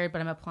undeclared,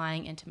 but I'm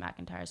applying into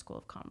McIntyre School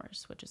of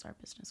Commerce, which is our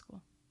business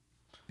school.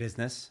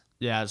 Business?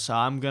 Yeah, so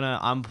I'm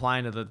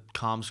applying to the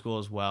comm school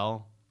as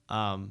well.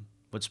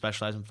 Would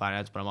specialize in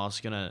finance, but I'm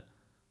also gonna,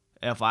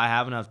 if I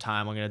have enough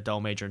time, I'm gonna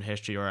double major in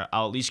history, or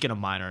I'll at least get a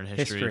minor in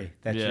history.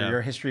 You're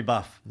a history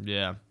buff.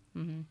 Yeah.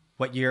 Mm-hmm.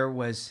 What year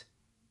was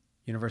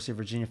University of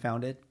Virginia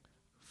founded?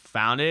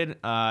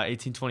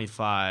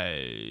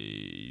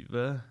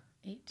 1825.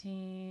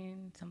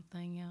 18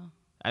 something, yeah.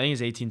 I think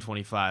it's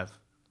 1825.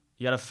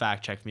 You gotta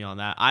fact check me on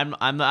that. I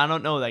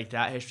don't know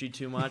that history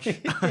too much.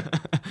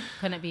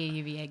 Couldn't it be a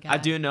UVA guy? I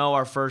do know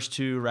our first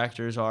two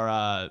rectors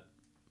are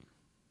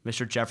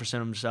Mr.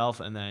 Jefferson himself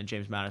and then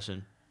James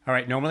Madison. All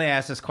right. Normally I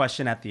ask this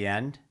question at the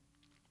end.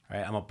 All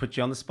right. I'm going to put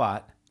you on the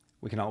spot.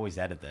 We can always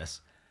edit this.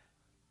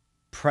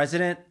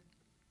 President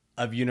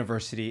of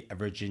University of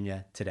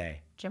Virginia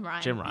today. Jim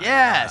Ryan. Jim Ryan.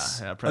 Yes.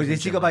 Did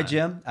he go by Ryan.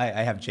 Jim?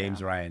 I have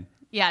James Ryan.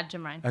 Yeah,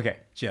 Jim Ryan. Okay.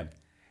 Jim.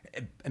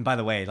 And by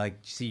the way,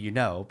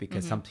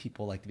 because some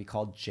people like to be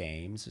called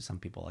James or some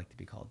people like to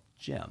be called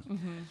Jim.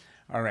 Mm-hmm.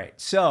 All right.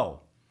 So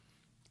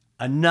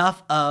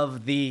enough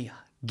of the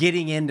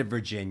getting into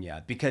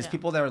Virginia, because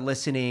people that are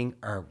listening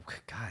are,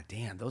 God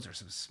damn, those are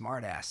some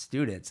smart ass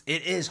students.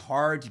 It is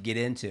hard to get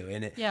into,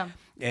 and and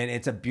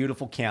it's a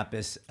beautiful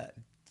campus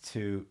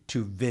to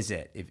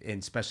visit,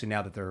 and especially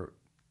now that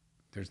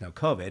there's no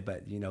COVID,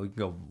 but you can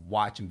go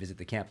watch and visit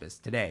the campus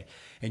today,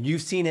 and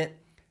you've seen it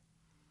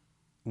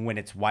when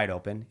it's wide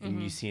open,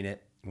 and you've seen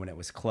it when it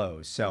was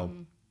closed. So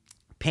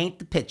paint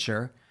the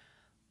picture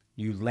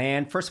You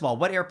land. First of all,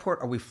 what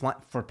airport are we flying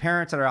for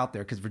parents that are out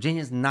there? Because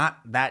Virginia is not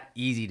that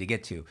easy to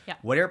get to. Yeah.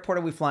 What airport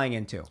are we flying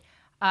into?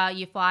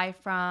 You fly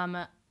from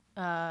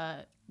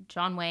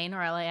John Wayne or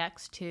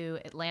LAX to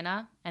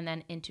Atlanta and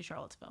then into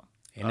Charlottesville.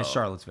 Into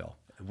Charlottesville.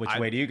 Which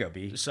way do you go,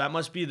 B? So that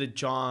must be the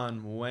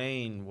John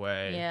Wayne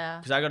way. Yeah.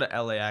 Because I go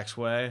to LAX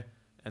way,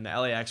 and the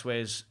LAX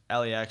way is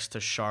LAX to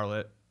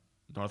Charlotte,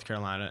 North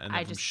Carolina, and then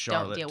I from just don't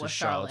Charlotte deal to with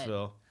Charlotte.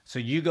 Charlottesville. So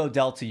you go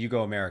Delta, you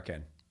go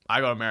American. I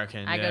go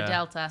American. I yeah. go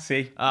Delta.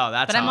 See? Oh,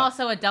 that's. But I'm how-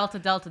 also a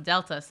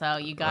Delta, so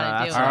you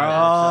got to do that's it. all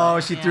right. Oh,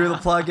 she threw the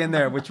plug in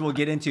there, which we'll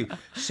get into.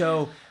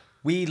 So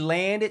we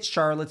land at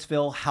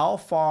Charlottesville. How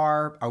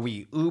far are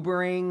we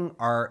Ubering?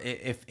 Or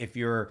if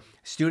you're a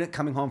student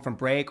coming home from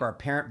break or a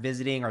parent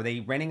visiting, are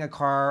they renting a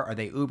car? Are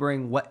they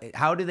Ubering?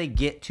 How do they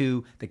get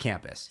to the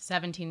campus?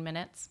 17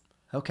 minutes.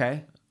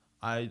 Okay.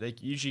 I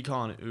usually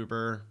call an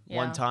Uber. Yeah.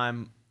 One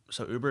time,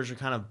 so Ubers are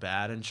kind of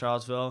bad in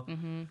Charlottesville.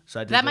 Mm-hmm. So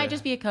I did That might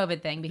just be a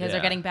COVID thing because they're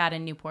Yeah. getting bad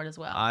in Newport as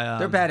well.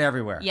 They're bad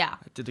everywhere. Yeah.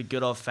 I did the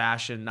good old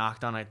fashioned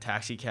knocked on a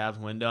taxi cab's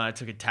window. And I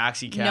took a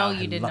taxi cab. No,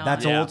 you did not.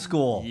 That's Yeah. old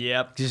school.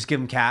 Yep. Just give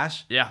them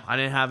cash. Yeah, I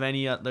didn't have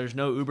any. There's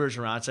no Ubers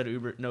around. It said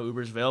no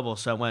Ubers available.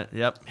 So I went,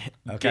 yep,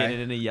 Okay. getting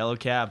in a yellow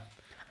cab.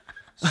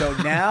 So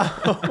now,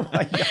 oh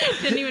my God.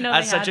 Didn't even know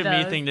That's they had such a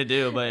me those. thing to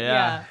do, but Yeah.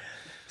 yeah.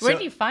 Where So-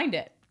 did you find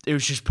it? It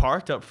was just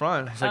parked up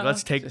front. I was like,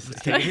 let's take a He's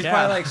cab.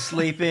 probably like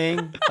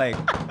sleeping. Like,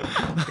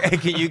 hey,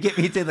 can you get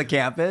me to the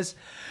campus?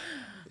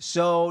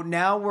 So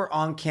now we're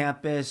on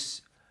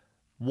campus.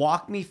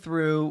 Walk me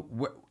through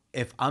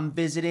if I'm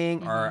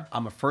visiting or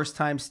I'm a first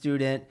time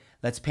student.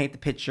 Let's paint the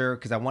picture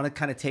because I want to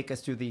kind of take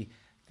us through the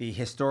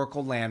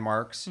historical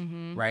landmarks,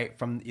 right?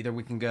 From either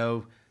we can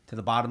go to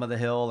the bottom of the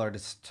hill or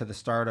to the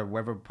start or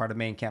wherever part of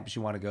main campus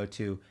you want to go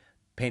to.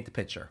 Paint the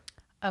picture.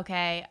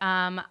 Okay.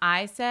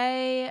 I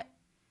say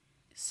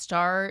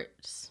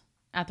start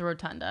at the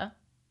rotunda.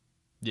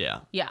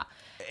 Yeah. Yeah.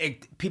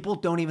 People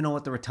don't even know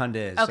what the rotunda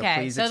is. Okay.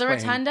 So, please So the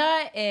explain.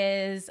 rotunda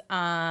is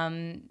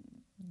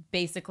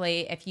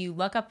basically if you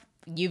look up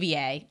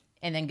UVA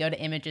and then go to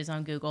images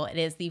on Google, it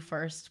is the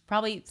first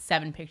probably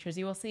 7 pictures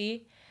you will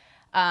see.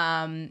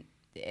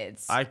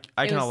 It's I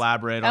can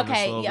elaborate on this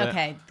a little bit.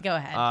 Okay. Go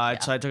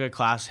ahead. So I took a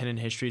class, Hidden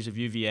Histories of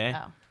UVA.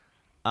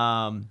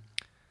 Oh.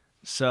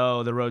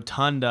 So the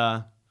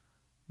rotunda,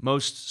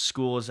 most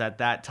schools at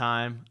that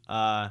time,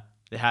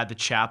 they had the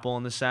chapel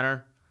in the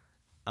center,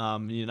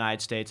 in the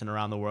United States and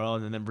around the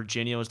world. And then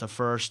Virginia was the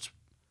first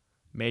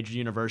major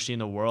university in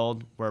the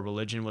world where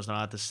religion was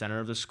not at the center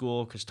of the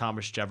school because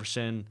Thomas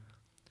Jefferson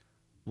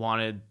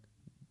wanted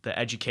the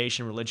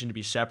education and religion to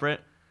be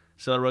separate.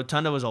 So the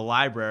rotunda was a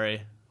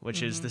library,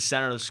 which is the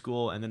center of the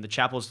school, and then the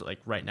chapel's like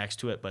right next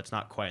to it, but it's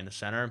not quite in the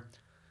center.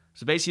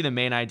 So basically the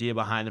main idea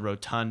behind the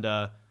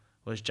rotunda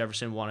was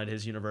Jefferson wanted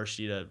his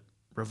university to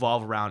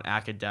revolve around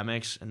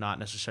academics and not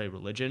necessarily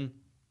religion.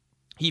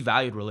 He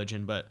valued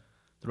religion, but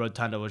the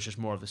rotunda was just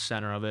more of the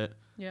center of it.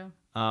 Yeah.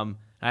 And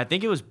I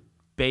think it was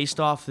based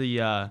off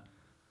the, I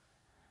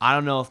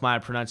don't know if my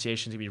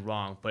pronunciation is going to be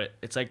wrong, but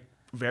it's like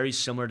very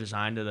similar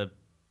design to the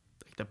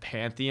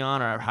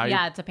Pantheon or how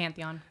Yeah, it's a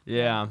pantheon.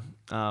 yeah.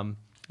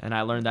 And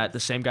I learned that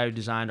the same guy who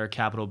designed our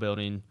Capitol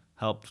building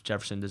helped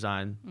Jefferson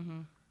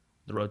design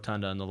the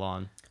rotunda and the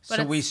lawn. But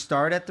So we it's-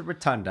 start at the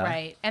rotunda.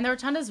 Right. And the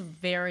rotunda is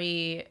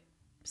very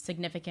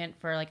significant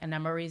for like a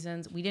number of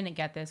reasons. We didn't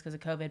get this because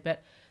of COVID,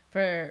 but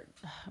for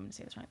I'm gonna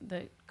say this wrong.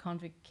 The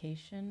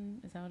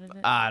convocation, is that what it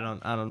is? I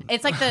don't.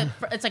 It's like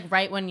it's like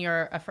right when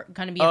you're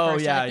going to be a Oh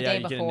first yeah, like the day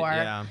you can- before.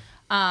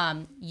 yeah.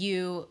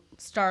 You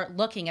start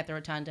looking at the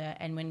rotunda,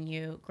 and when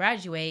you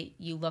graduate,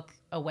 you look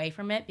away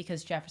from it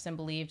because Jefferson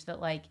believed that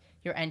like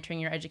you're entering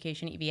your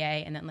education at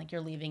UVA and then like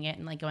you're leaving it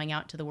and like going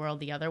out to the world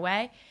the other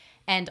way.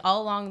 And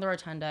all along the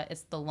rotunda,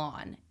 it's the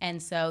lawn,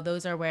 and so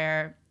those are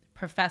where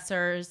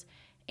professors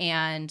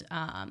and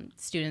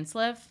students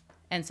live.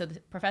 And so the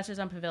professors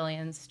on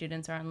pavilions,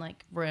 students are in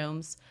like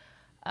rooms.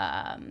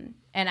 And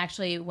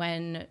actually,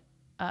 when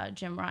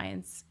Jim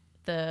Ryan's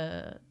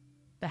the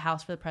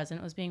house for the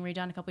president was being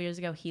redone a couple years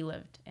ago, he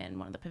lived in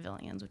one of the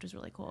pavilions, which was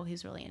really cool.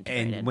 He's really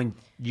integrated. And when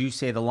you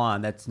say the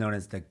lawn, that's known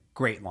as the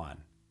Great Lawn,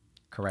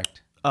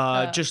 correct?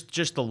 Just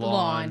the the lawn.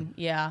 lawn,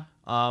 yeah.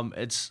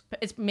 It's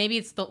It's maybe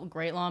it's the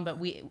Great Lawn, but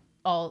we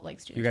all like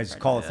students. You guys refer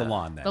to call it. it the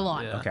lawn then? The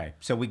lawn. Yeah. Okay.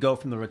 So we go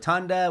from the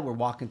rotunda, we're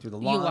walking through the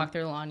lawn. You walk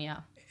through the lawn, yeah.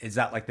 Is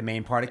that like the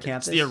main part of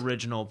campus? the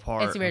original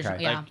part. It's the original,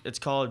 Okay. yeah. Like it's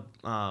called.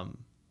 I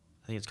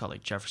think it's called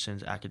like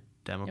Jefferson's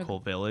Academical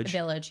Village.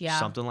 Village, yeah.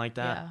 Something like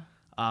that.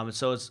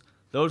 So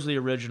those are the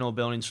original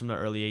buildings from the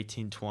early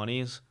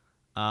 1820s.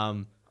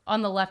 On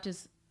the left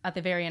is at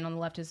the very end. On the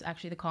left is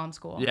actually the Comm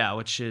School. Yeah,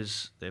 which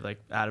is they like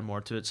added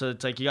more to it. So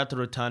it's like you got the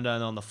rotunda,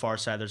 and on the far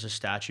side there's a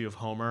statue of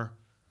Homer,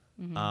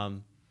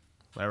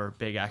 whatever,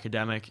 big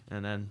academic,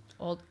 and then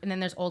And then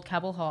there's Old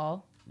Cabell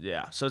Hall.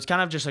 yeah. So it's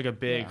kind of just like a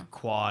big Yeah.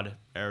 quad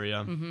area.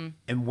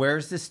 And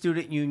where's the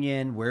student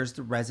union? Where's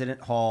the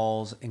resident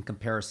halls in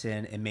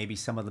comparison? And maybe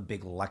some of the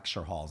big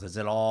lecture halls? Is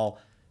it all?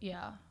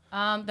 Yeah.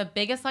 The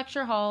biggest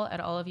lecture hall at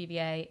all of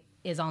UVA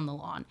is on the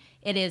lawn.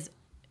 It is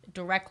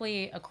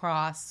directly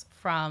across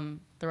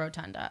from the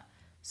rotunda.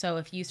 So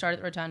if you start at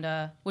the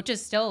rotunda, which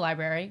is still a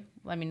library,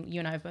 I mean, you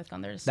and I have both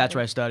gone there. That's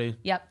where I studied.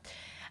 Yep.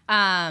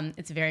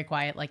 It's very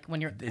quiet. Like when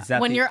you're you're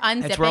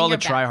unzipping. It's where all the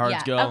tryhards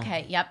yeah, go.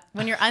 Okay. Yep.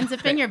 When you're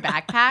unzipping your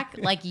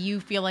backpack, like you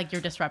feel like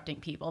you're disrupting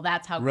people.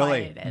 That's how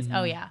quiet it is.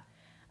 Oh yeah.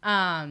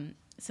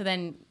 So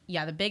then,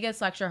 the biggest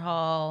lecture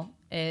hall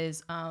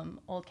is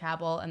Old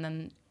Cabell, and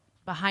then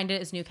behind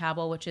it is New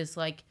Cabell, which is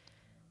like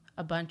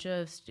a bunch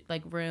of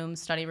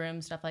rooms, study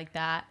rooms, stuff like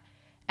that.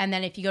 And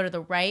then if you go to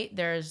the right,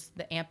 there's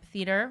the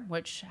amphitheater,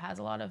 which has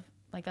a lot of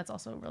that's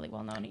also really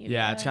well known at UVA.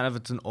 Yeah,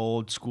 it's an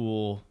old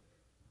school.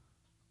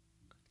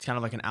 It's kind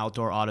of like an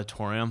outdoor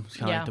auditorium. It's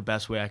kind of like the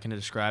best way I can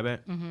describe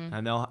it. Mm-hmm.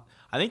 And I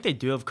think they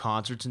do have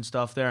concerts and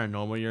stuff there in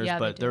normal years,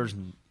 but there's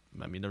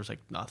like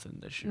nothing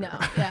this year. No,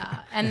 yeah.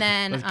 And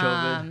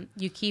then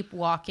you keep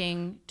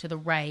walking to the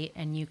right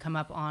and you come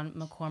up on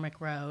McCormick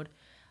Road.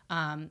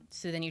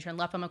 So then you turn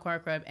left on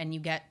McCormick Road and you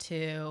get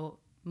to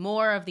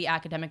more of the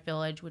academic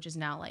village, which is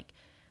now like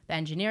the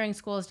engineering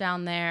schools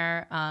down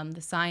there,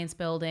 the science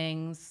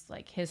buildings,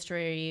 like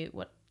history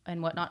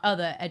and whatnot. Oh,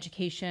 the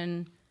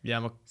education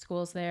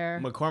schools there.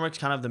 McCormick's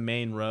kind of the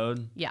main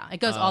road. Yeah, it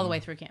goes all the way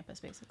through campus,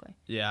 basically.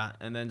 Yeah,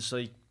 and then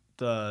so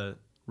the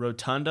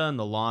rotunda and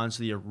the lawn's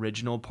the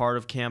original part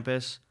of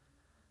campus.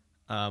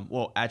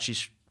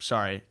 Excuse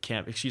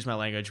my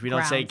language. We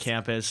don't say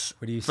campus.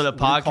 For the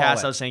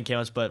podcast, I was saying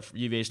campus, but for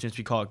UVA students,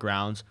 we call it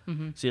grounds.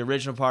 Mm-hmm. So the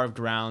original part of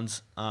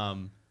grounds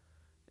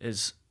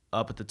is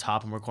up at the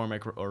top of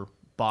McCormick or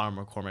bottom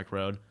of McCormick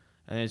Road.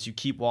 And as you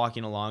keep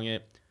walking along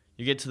it,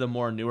 you get to the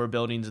more newer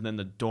buildings and then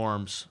the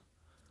dorms.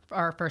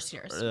 Our first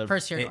year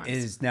dorms. It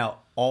is now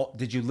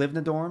did you live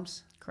in the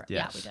dorms? Correct.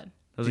 Yes. Yeah, we did.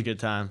 It was a good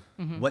time.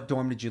 Mm-hmm. What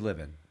dorm did you live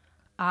in?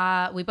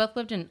 We both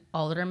lived in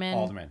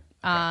Alderman.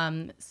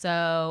 Okay.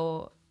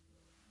 So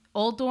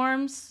old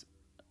dorms,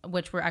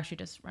 which were actually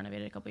just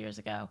renovated a couple years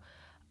ago.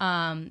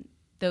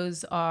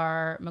 Those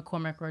are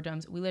McCormick Road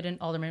dorms. We lived in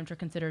Alderman, which are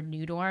considered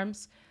new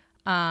dorms.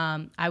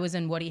 I was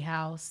in Woody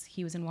House.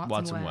 He was in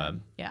Watson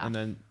Webb. Yeah. And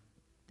then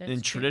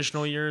in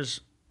traditional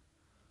years,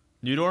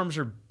 new dorms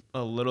are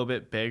a little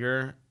bit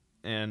bigger,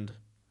 and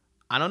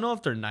I don't know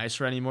if they're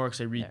nicer anymore because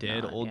they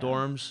redid old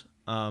dorms,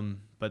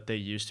 but they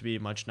used to be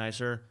much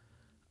nicer.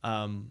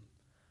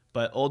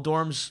 But old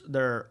dorms,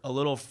 they're a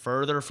little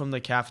further from the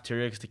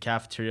cafeteria because the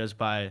cafeteria is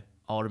by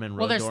Alderman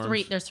Road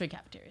dorms. There's three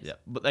cafeterias. Yeah,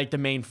 but like the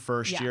main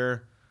first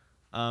year.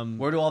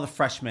 Where do all the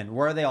freshmen,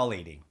 where are they all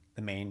eating?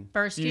 The main?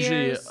 First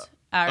years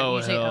are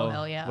usually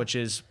O-Hill, yeah. Which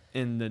is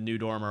in the new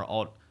dorm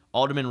or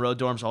Alderman Road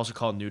dorms, also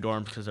called new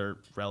dorms because they're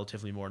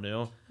relatively more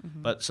new.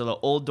 Mm-hmm. But so the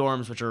old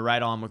dorms, which are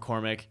right on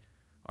McCormick,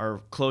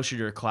 are closer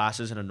to your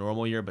classes in a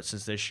normal year. But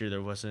since this year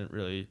there wasn't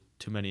really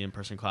too many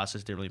in-person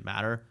classes, it didn't really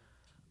matter.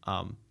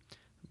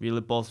 We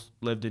both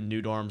lived in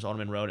new dorms,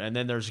 Alderman Road. And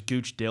then there's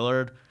Gooch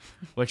Dillard,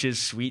 which is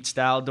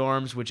suite-style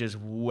dorms, which is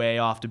way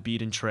off the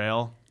beaten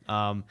trail.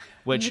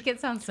 Which you make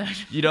it sound so...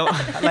 You know...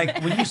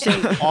 Like, when you say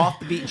off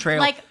the beaten trail...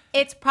 Like,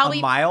 it's probably...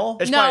 A mile?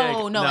 It's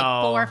no, like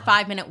 4 or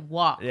 5 minute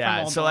walk from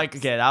old so dorms. like,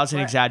 again, that was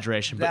an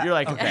exaggeration. But you're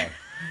like... Okay.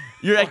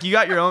 You're like, you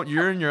got your own...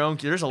 You're in your own...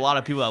 There's a lot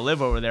of people that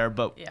live over there,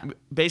 but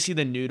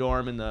basically the new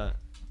dorm and the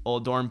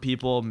old dorm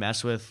people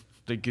mess with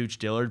the Gooch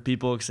Dillard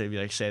people because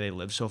they say they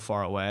live so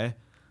far away.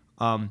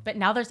 But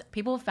now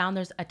people have found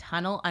there's a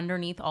tunnel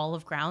underneath all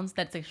of grounds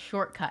that's a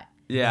shortcut.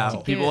 Yeah,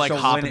 people like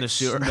hop in the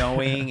sewer.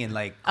 Snowing and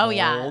like cold. Oh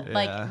yeah,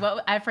 like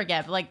I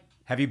forget, but like.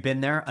 Have you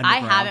been there? I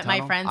haven't.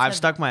 My friends. I've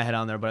stuck my head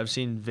on there, but I've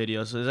seen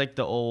videos. So there's like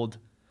the old,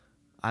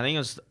 I think it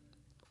was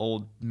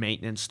old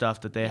maintenance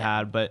stuff that they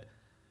had. But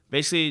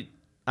basically,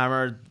 I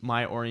remember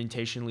my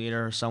orientation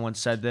leader or someone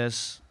said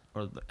this,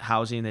 or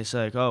housing. They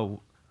said like,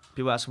 oh,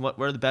 people ask them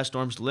where are the best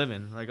dorms to live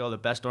in? Like, oh, the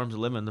best dorms to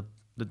live in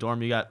the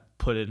dorm you got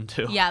put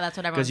into. Yeah, that's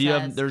what everyone says.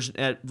 Because there's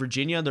at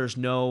Virginia,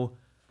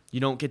 you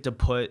don't get to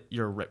put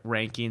your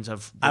rankings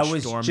of which dorm you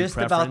preference. I was just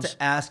about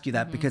to ask you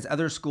that because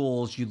other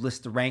schools, you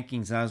list the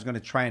rankings, and I was going to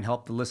try and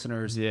help the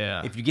listeners.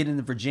 Yeah. If you get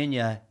into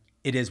Virginia,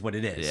 it is what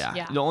it is.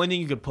 Yeah. The only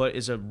thing you could put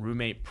is a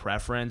roommate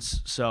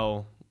preference.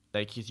 So,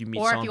 like, if you meet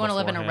someone or if you want to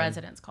live in a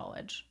residence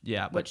college.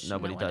 Yeah, but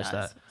nobody does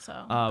that.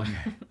 So,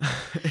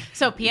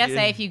 so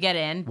PSA, if you get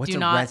in, what's a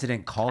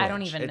resident college? I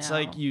don't even know. It's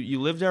like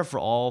you live there for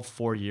all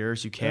 4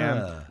 years. You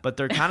can, but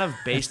they're kind of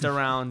based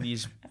around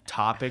these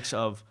topics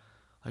of,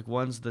 like,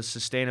 one's the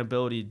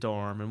sustainability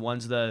dorm and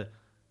one's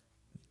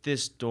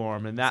this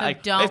dorm and that. So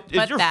like, don't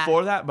if you're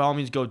for that, by all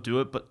means go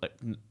do it. But like,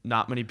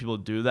 not many people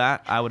do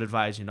that. I would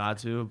advise you not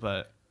to.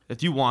 But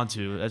if you want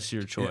to, that's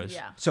your choice.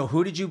 Yeah. So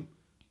who did you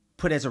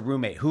put as a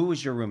roommate? Who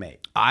was your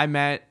roommate? I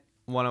met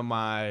one of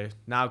my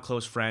now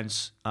close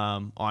friends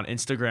on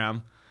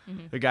Instagram.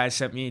 Mm-hmm. The guy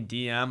sent me a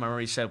DM. I remember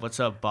he said, "What's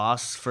up,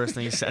 boss?" First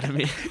thing he said to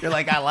me. You're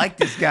like, I like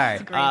this guy.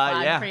 It's a great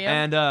vibe for you.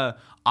 And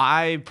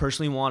I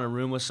personally want a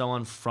room with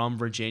someone from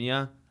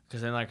Virginia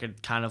because then I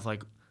could kind of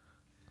like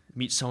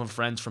meet some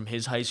friends from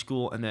his high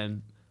school and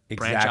then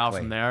branch out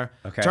from there.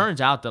 Okay. Turns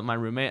out that my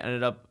roommate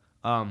ended up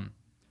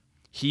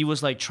he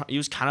was like he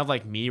was kind of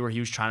like me, where he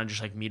was trying to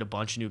just like meet a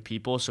bunch of new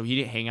people, so he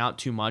didn't hang out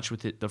too much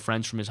with the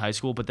friends from his high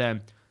school. But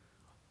then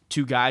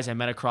 2 guys I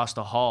met across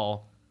the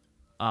hall,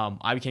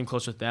 I became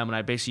close with them, and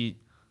I basically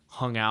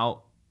hung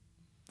out.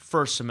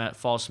 Fall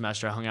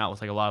semester, I hung out with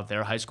like a lot of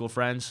their high school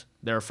friends.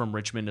 They're from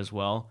Richmond as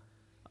well.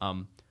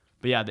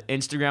 But yeah, the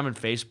Instagram and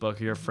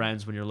Facebook are your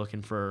friends when you're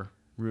looking for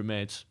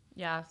roommates.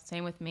 Yeah,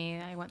 same with me.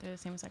 I went through the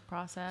same exact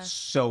process.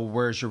 So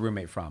where's your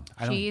roommate from?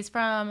 She's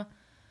from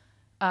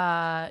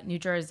New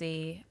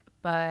Jersey,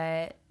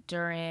 but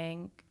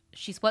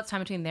she splits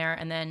time between there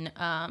and then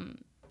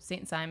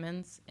St.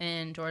 Simon's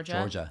in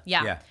Georgia.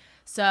 Yeah.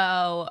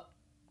 So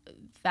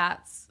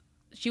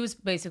she was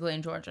basically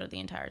in Georgia the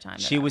entire time.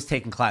 She was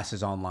taking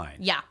classes online.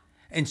 Yeah.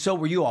 And so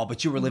were you all,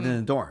 but you were living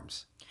in the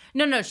dorms.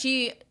 No.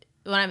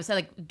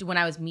 When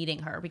I was meeting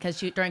her, because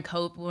during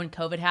COVID, when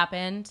COVID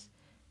happened,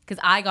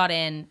 because I got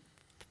in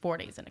 4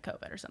 days into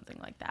COVID or something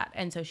like that,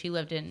 and so she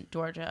lived in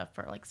Georgia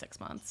for like 6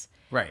 months.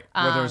 Right,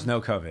 where there was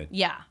no COVID.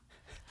 Yeah,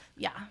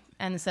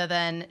 and so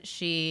then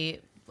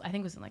I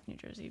think was in like New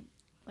Jersey,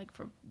 like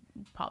for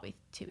probably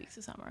 2 weeks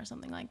of summer or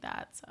something like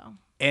that. So.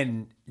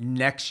 And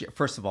next year,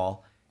 first of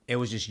all, it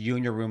was just you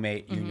and your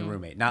roommate,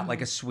 not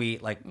like a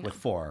suite like with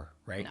 4,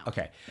 right? No.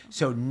 Okay,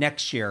 so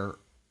next year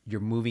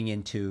you're moving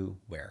into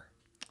where?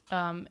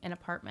 An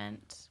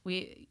apartment.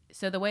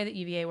 So the way that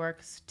UVA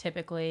works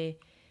typically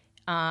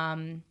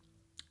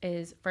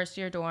is first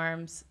year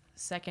dorms,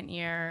 second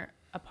year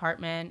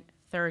apartment,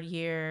 third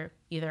year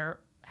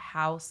either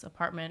house,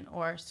 apartment,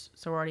 or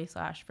sorority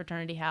 /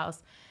 fraternity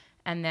house,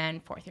 and then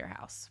fourth year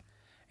house.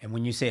 And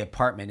when you say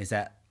apartment, is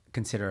that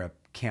considered a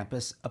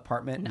campus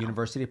apartment,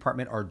 university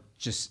apartment, or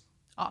just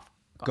off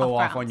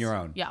on your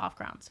own? Yeah, off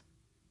grounds.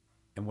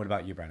 And what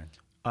about you, Brennan?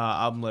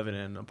 I'm living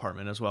in an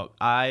apartment as well.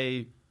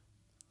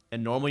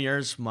 In normal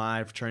years,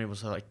 my fraternity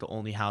was like the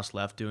only house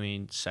left.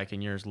 Doing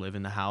second years live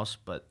in the house,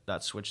 but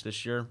that switched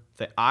this year.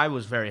 I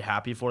was very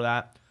happy for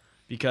that,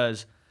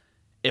 because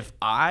if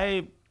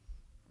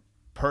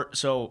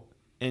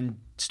in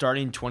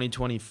starting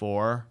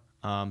 2024,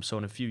 so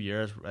in a few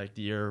years, like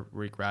the year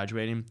we're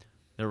graduating,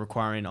 they're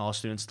requiring all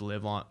students to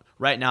live on.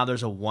 Right now,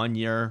 there's a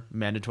 1-year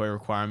mandatory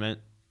requirement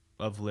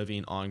of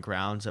living on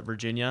grounds at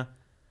Virginia.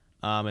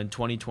 In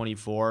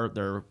 2024,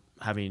 they're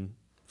having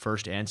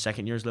first and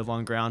second years live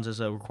on grounds as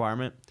a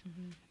requirement.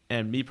 Mm-hmm.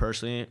 And me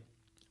personally,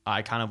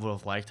 I kind of would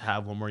have liked to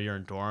have 1 more year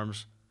in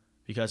dorms,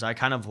 because I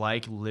kind of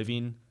like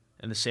living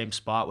in the same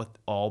spot with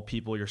all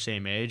people your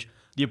same age.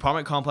 The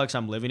apartment complex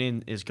I'm living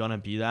in is gonna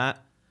be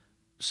that.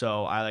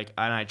 So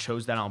I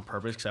chose that on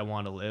purpose because I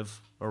wanted to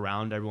live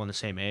around everyone the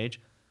same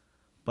age.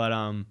 But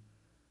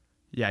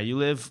yeah, you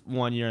live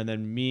 1 year, and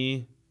then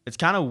it's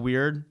kind of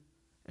weird,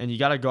 and you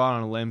got to go out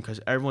on a limb because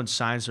everyone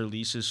signs their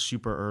leases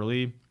super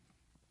early.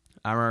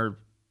 I remember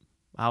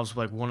I was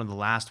like one of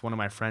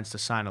my friends to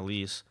sign a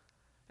lease,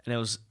 and it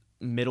was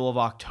middle of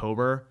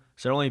October.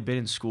 So I'd only been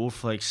in school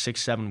for like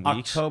 6-7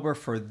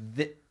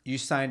 weeks. You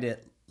signed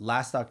it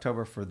last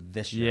October for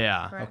this year.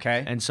 Yeah. Correct.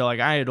 Okay. And so like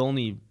I had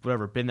only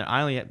been there.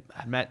 I only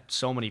had met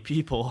so many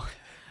people.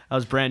 I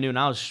was brand new, and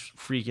I was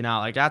freaking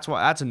out. Like that's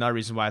another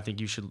reason why I think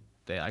you should.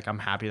 I'm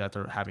happy that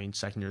they're having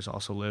second years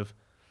also live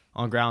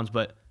on grounds,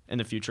 but in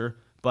the future.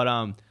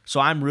 But so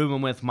I'm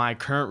rooming with my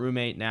current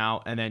roommate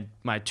now, and then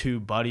my 2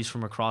 buddies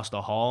from across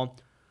the hall,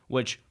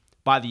 which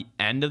by the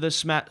end of the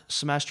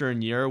semester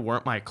and year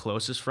weren't my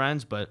closest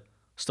friends, but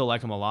still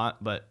like them a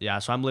lot. But yeah,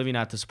 so I'm living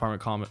at this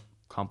apartment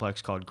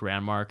complex called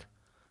Grandmark,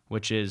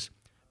 which is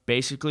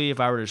basically, if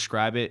I were to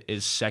describe it,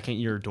 is second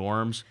year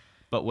dorms,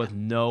 but with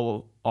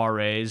no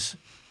RAs,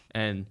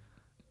 and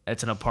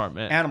it's an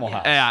apartment. Animal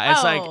house. Yeah,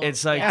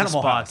 it's like the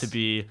spot house to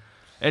be.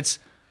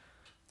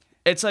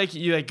 It's like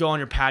you like go on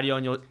your patio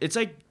and it's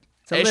just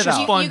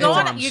fun. You go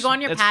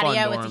on your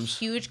patio. It's a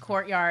huge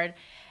courtyard,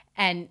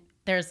 and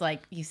there's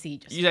like you see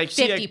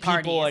 50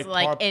 parties. People,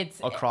 like it's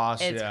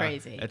across. It's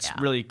crazy. It's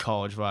really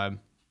college vibe.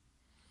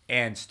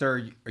 And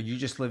Stir, are you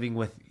just living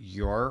with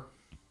your?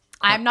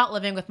 I'm not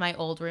living with my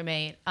old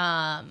roommate.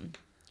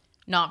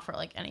 Not for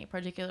like any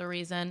particular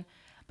reason,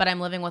 but I'm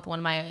living with one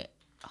of my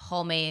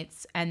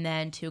hallmates and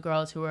then 2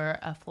 girls who are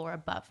a floor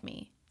above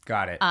me.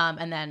 Got it.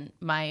 And then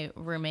my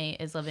roommate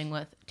is living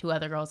with 2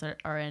 other girls that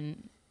are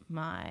in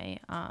my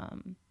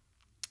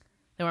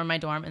they were in my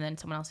dorm, and then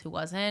someone else who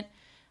wasn't.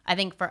 I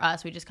think for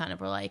us, we just kind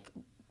of were like,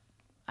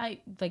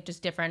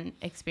 just different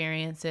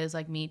experiences,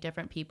 like meet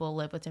different people,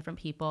 live with different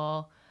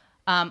people.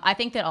 I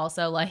think that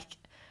also like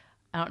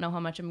I don't know how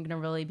much I'm gonna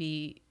really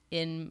be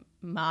in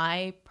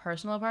my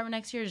personal apartment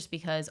next year, just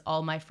because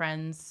all my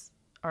friends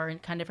are in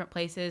kind of different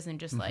places, and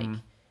just like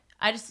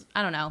I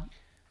don't know.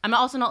 I'm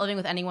also not living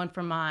with anyone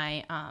from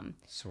my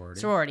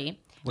sorority,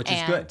 which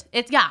is good.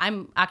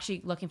 I'm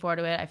actually looking forward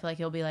to it. I feel like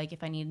it'll be like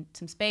if I need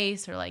some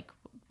space or like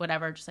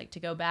whatever, just like to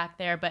go back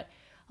there. But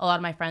a lot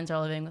of my friends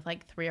are living with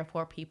like 3 or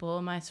 4 people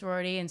in my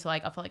sorority, and so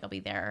like I feel like I'll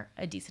be there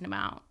a decent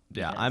amount.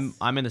 Yeah,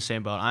 I'm in the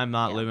same boat. I'm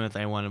not living with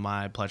anyone in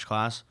my pledge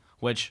class,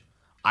 which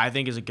I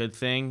think is a good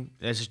thing.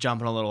 This is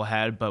jumping a little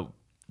ahead, but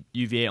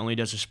UVA only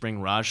does a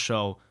spring rush,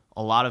 so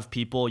a lot of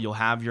people, you'll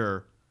have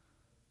your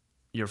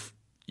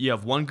you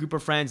have one group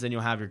of friends, then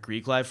you'll have your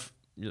Greek life,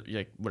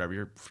 like whatever,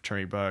 your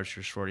fraternity brothers,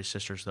 your sorority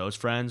sisters, those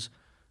friends,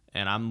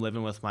 and I'm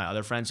living with my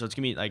other friends. So it's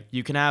gonna be like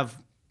you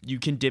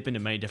can dip into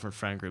many different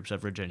friend groups at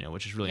Virginia,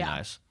 which is really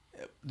nice.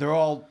 They're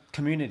all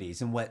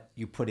communities and what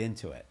you put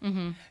into it.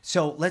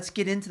 So let's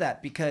get into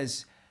that,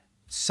 because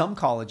some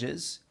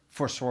colleges,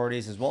 for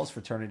sororities as well as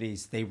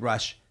fraternities, they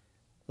rush.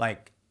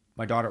 Like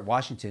my daughter at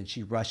Washington,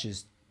 she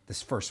rushes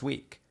this first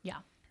week. Yeah.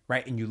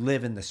 Right. And you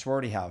live in the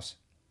sorority house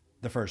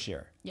the first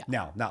year. Yeah.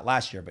 No, not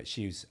last year, but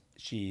she's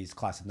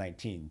class of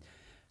 19.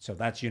 So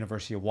that's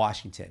University of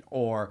Washington.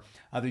 Or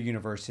other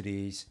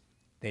universities,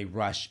 they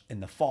rush in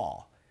the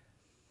fall.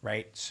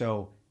 Right.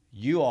 So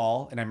you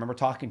all, and I remember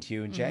talking to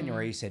you in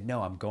January, you said,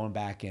 no, I'm going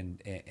back in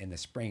the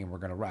spring and we're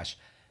going to rush.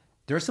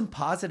 There's some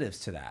positives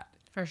to that.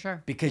 For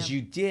sure. Because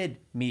you did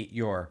meet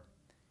your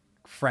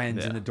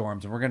friends in the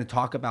dorms, and we're going to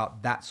talk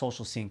about that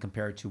social scene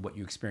compared to what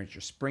you experienced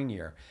your spring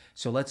year.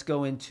 So let's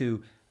go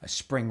into a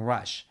spring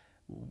rush.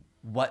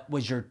 What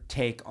was your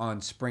take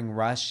on spring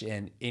rush,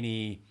 and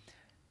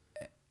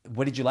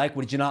what did you like?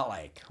 What did you not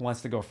like? Who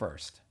wants to go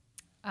first?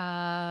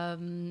 For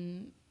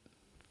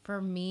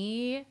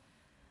me,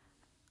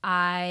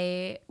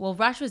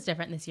 rush was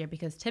different this year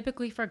because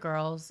typically for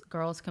girls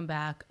come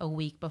back a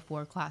week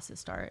before classes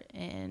start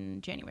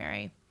in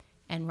January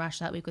and rush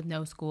that week with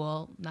no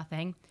school,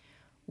 nothing.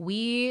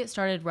 We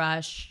started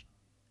rush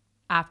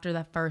after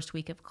the first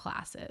week of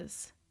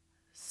classes.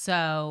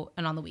 So,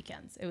 and on the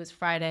weekends. It was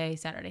Friday,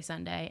 Saturday,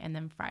 Sunday, and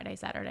then Friday,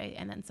 Saturday,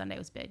 and then Sunday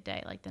was big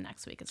day, like the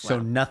next week as well.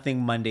 So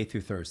nothing Monday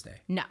through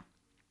Thursday? No.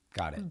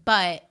 Got it.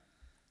 But,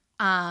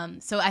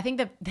 so I think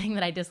the thing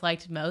that I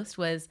disliked most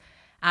was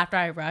after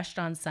I rushed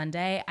on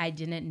Sunday, I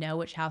didn't know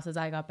which houses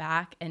I got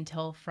back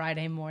until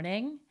Friday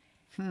morning.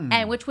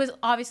 And which was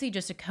obviously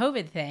just a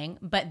COVID thing,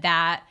 but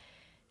I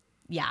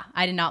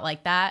did not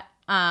like that.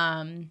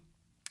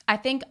 I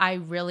think I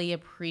really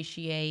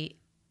appreciate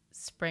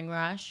spring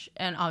rush,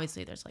 and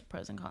obviously there's like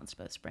pros and cons to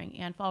both spring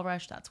and fall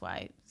rush. That's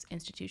why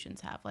institutions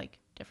have like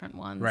different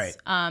ones. Right.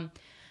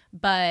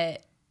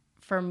 But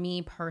for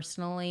me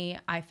personally,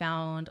 I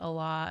found a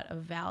lot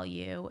of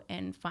value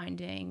in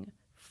finding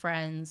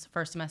friends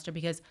first semester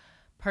because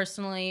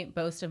personally,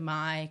 most of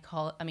my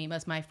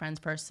friends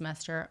first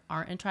semester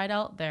aren't in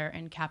Tri-Delt. They're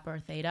in Kappa or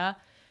Theta,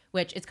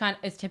 which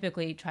it's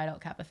typically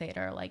Tri-Delt, Kappa, Theta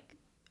are like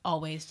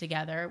always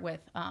together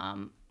with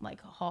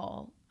like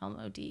Hall,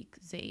 Elmo, Deke,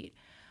 Zate,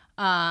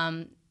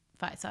 Phi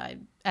Psi,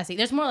 SE.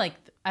 There's more like,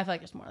 I feel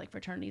like there's more like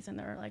fraternities and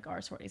there are like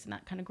our sororities in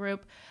that kind of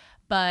group.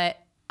 But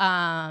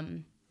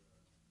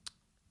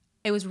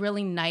it was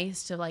really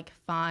nice to like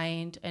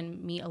find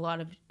and meet a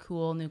lot of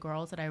cool new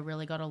girls that I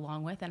really got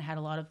along with and had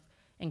a lot of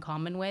in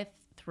common with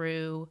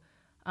through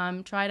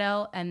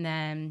Tri-Delt. And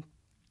then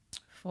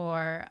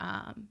for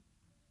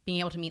being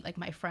able to meet like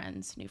my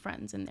friends, new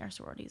friends in their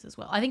sororities as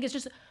well. I think it's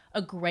just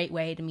a great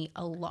way to meet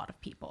a lot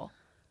of people.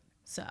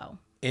 So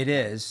it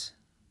is.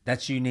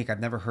 That's unique.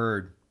 I've never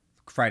heard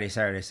Friday,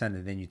 Saturday,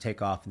 Sunday. Then you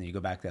take off and then you go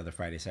back the other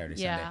Friday, Saturday,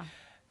 Sunday.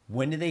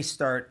 When did they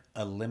start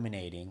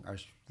eliminating, or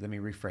let me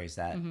rephrase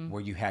that,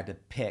 where you had to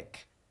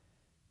pick,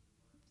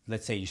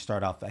 let's say you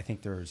start off, I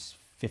think there's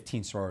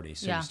 15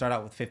 sororities. So you start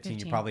out with 15,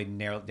 you probably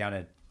narrow it down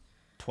to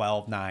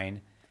 12,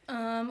 9,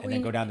 and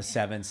then go down to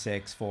 7,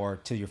 6, 4,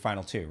 to your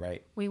final 2,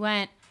 right? We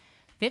went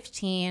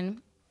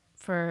 15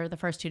 for the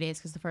first 2 days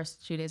because the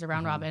first 2 days are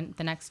round robin.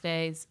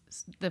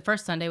 The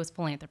first Sunday was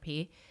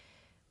philanthropy,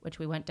 which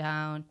we went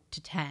down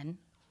to 10.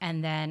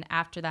 And then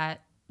after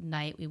that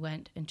night, we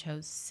went and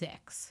chose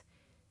 6.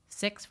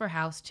 6 for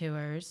house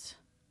tours.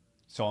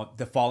 So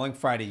the following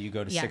Friday, you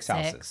go to 6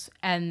 houses.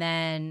 And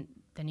then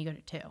you go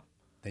to 2.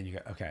 Then you go,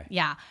 okay.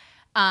 Yeah.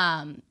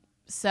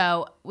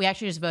 So we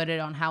actually just voted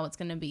on how it's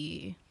going to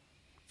be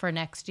for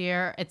next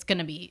year. It's going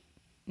to be,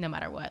 no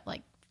matter what,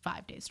 like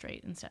 5 days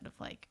straight instead of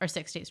or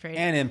 6 days straight.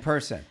 And in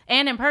person.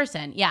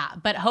 Yeah.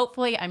 But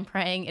hopefully I'm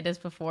praying it is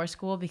before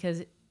school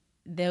because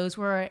those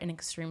were an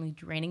extremely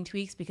draining 2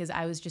 weeks because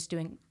I was just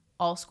doing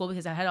all school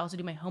because I had to also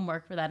do my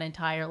homework for that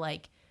entire,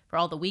 for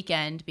all the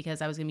weekend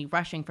because I was going to be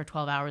rushing for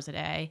 12 hours a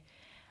day.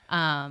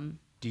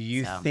 Do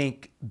you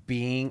think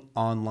being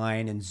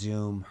online and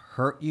Zoom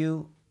hurt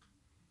you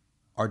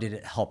or did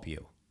it help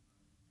you?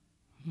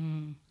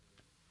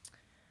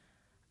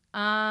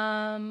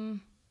 I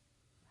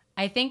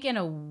think in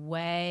a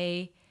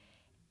way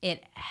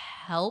it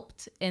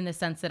helped in the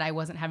sense that I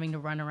wasn't having to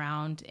run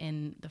around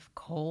in the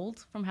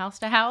cold from house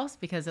to house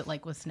because it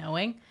was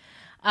snowing.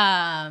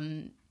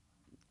 And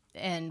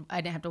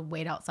I didn't have to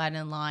wait outside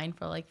in line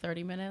for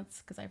 30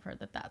 minutes because I've heard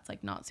that that's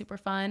not super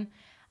fun.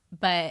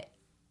 But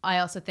I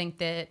also think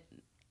that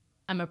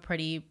I'm a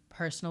pretty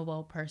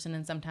personable person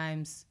and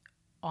sometimes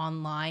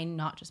online,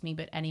 not just me,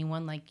 but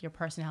anyone, your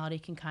personality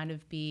can kind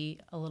of be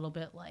a little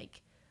bit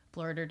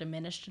blurred or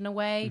diminished in a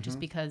way just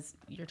because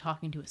you're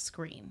talking to a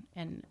screen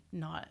and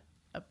not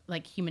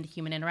human to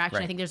human interaction.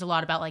 Right. I think there's a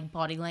lot about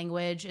body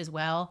language as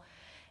well.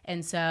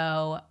 And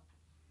so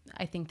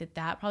I think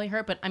that probably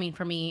hurt. But I mean,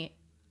 for me,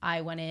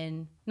 I went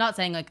in not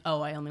saying I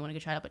only want to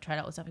get Tri-Delt, but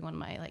Tri-Delt was definitely one of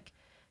my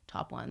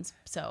top ones.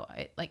 So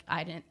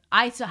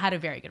I still had a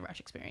very good rush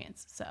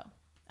experience. So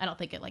I don't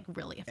think it like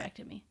really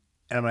affected me.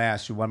 And I'm going to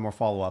ask you one more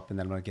follow-up, and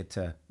then I'm going to get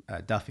to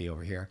Duffy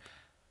over here.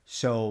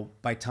 So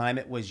by time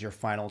it was your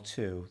final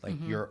two, like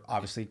you're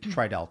obviously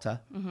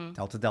Tri-Delta,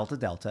 Delta, Delta,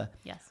 Delta.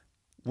 Yes.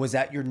 Was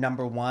that your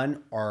number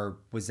one, or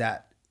was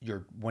that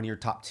one of your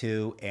top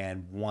two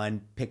and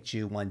one picked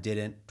you, one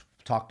didn't?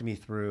 Talk to me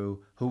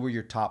through who were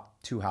your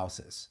top two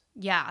houses.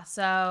 Yeah.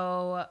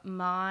 So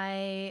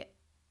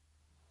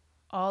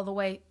all the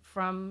way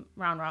from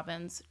round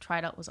robins,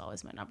 Tri-Delt was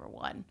always my number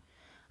one.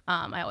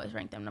 I always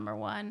ranked them number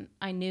one.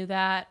 I knew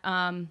that.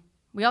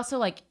 We also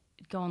like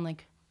go on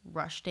like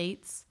rush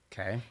dates.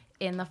 Okay.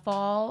 In the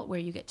fall where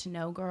you get to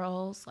know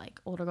girls,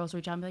 like older girls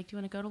reach out and be like, do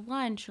you want to go to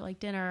lunch or like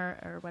dinner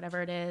or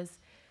whatever it is?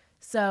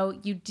 So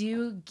you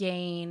do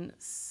gain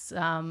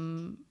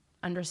some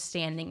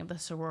understanding of the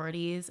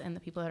sororities and the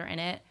people that are in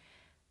it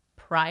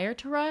prior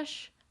to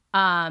rush.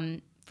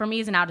 For me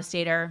as an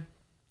out-of-stater,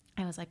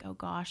 I was like, oh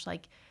gosh,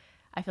 like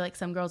I feel like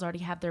some girls already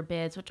have their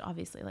bids, which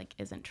obviously like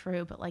isn't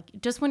true, but like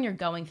just when you're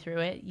going through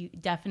it, you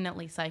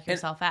definitely psych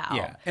yourself out.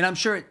 Yeah. And I'm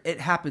sure it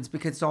happens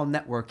because it's all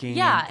networking.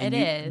 Yeah, and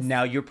it is.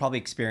 Now you're probably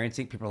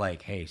experiencing people are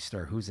like, hey,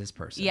 Stir, who's this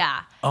person?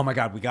 Yeah. Oh my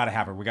God, we got to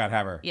have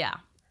her. Yeah.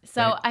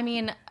 So, Right. I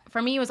mean,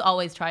 for me, it was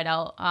always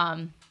Tri-Delt.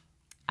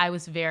 I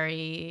was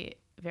very,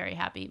 very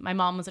happy. My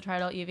mom was a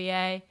Tri-Delt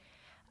UVA.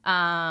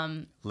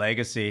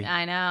 Legacy.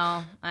 I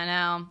know.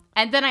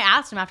 And then I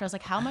asked him after, I was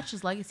like, how much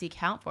does legacy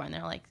count for? And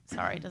they're like,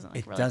 sorry, it doesn't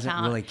like really count. It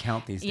doesn't really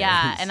count these days.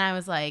 Yeah. And I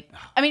was like,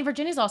 I mean,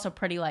 Virginia's also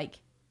pretty like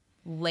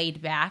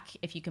laid back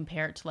if you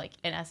compare it to like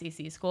an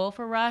SEC school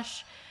for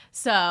rush.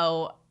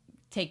 So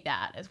take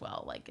that as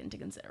well, like into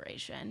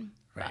consideration.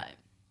 Right. But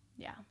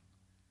yeah.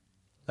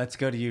 Let's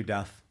go to you,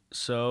 Duff.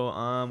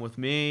 So with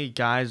me,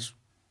 guys,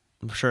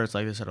 I'm sure it's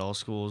like this at all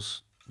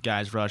schools.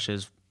 Guys rush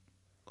is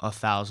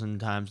 1,000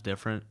 times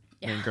different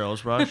than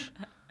girls rush.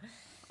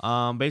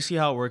 Basically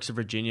how it works in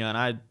Virginia,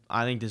 and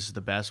I think this is the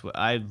best.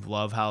 I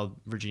love how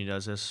Virginia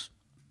does this,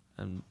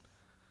 and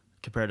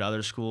compared to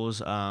other schools.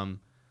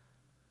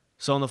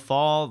 So in the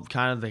fall,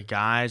 kind of the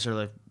guys are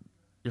like,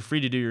 you're free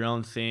to do your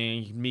own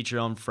thing, you can meet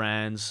your own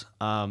friends,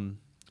 do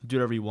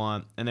whatever you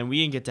want, and then we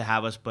didn't get to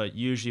have us. But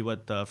usually,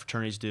 what the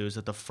fraternities do is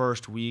that the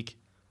first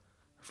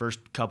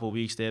couple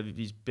weeks, they have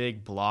these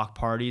big block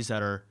parties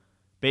that are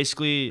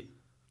basically,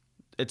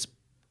 it's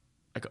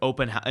like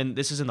and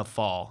this is in the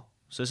fall,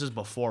 so this is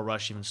before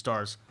rush even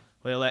starts.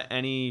 They let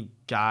any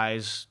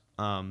guys,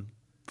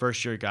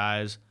 first year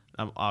guys,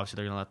 obviously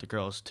they're gonna let the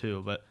girls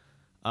too, but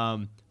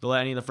they'll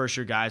let any of the first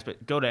year guys,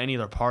 but go to any of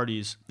their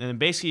parties. And then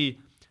basically,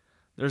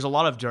 there's a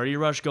lot of dirty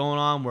rush going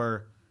on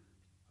where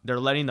they're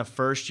letting the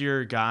first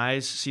year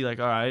guys see like,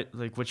 all right,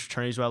 like which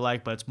fraternities do I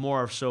like, but it's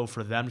more so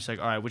for them just like,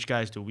 all right, which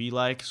guys do we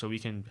like, so we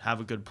can have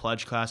a good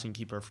pledge class and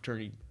keep our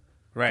fraternity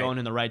going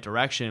in the right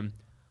direction.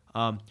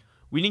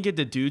 We didn't get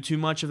to do too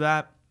much of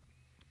that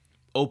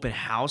open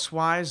house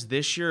wise.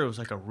 This year it was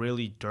like a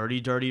really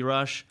dirty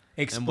rush.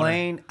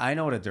 Explain. I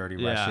know what a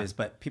dirty rush is,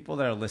 but people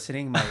that are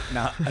listening might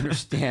not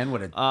understand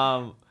what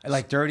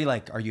like dirty.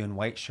 Like, are you in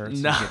white shirts?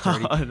 No, and you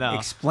get dirty? no.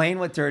 Explain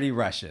what dirty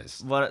rush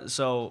is.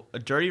 So a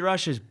dirty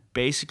rush is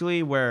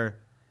basically where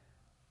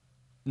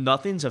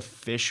nothing's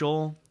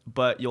official,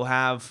 but you'll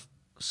have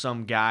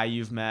some guy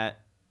you've met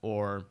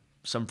or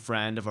some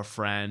friend of a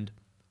friend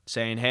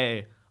saying,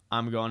 "Hey,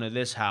 I'm going to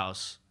this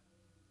house.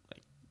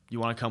 Like, you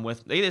want to come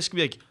with?" Like, this could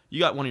be like you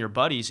got one of your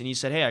buddies, and he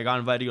said, "Hey, I got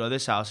invited to go to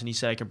this house," and he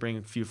said I could bring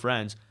a few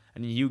friends,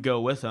 and you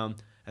go with them,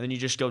 and then you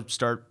just go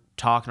start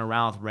talking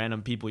around with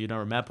random people you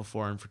never met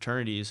before in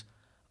fraternities.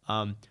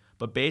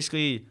 But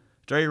basically,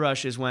 dirty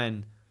rush is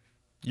when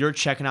you're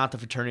checking out the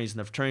fraternities, and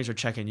the fraternities are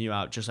checking you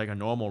out, just like a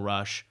normal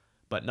rush,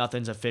 but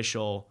nothing's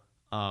official.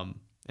 And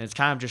it's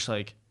kind of just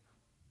like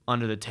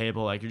under the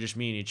table, like you're just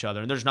meeting each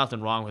other, and there's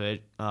nothing wrong with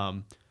it.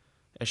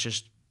 It's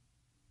just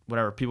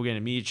whatever, people getting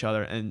to meet each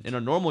other. And in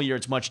a normal year,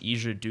 it's much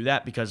easier to do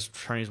that because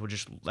fraternities will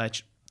just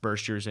let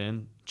first years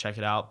in, check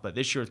it out. But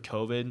this year with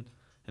COVID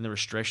and the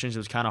restrictions, it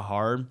was kind of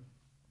hard.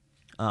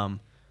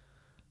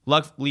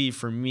 Luckily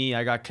for me,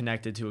 I got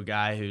connected to a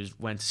guy who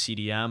went to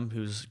CDM,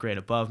 who's a grade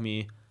above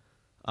me.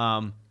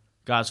 Got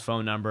his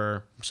phone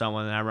number from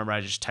someone, and I remember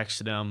I just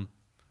texted him.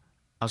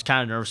 I was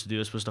kind of nervous to do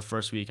this. It was the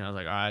first week, and I was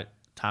like, all right,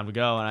 time to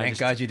go. And Thank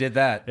God you did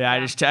that. Yeah, I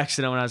just texted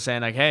him, and I was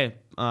saying, like, hey,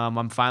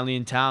 I'm finally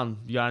in town.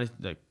 You got any,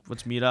 like,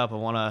 let's meet up. I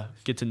want to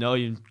get to know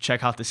you and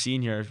check out the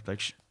scene here.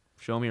 Like,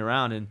 show me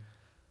around. And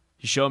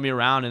he showed me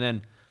around, and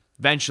then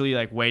eventually,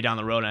 like, way down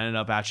the road, I ended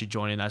up actually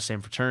joining that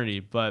same fraternity.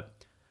 But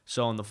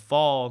so in the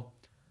fall,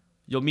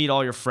 you'll meet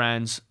all your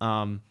friends.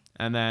 And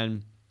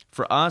then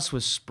for us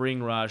with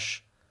Spring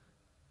Rush,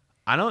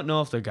 I don't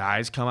know if the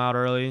guys come out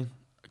early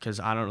because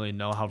I don't really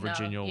know how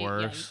Virginia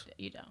works. Yeah,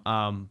 you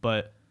don't.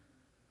 But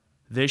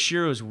this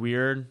year was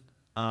weird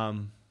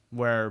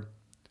where,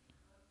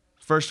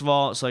 first of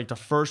all, it's like the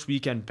first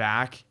weekend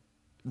back,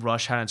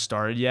 Rush hadn't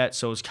started yet.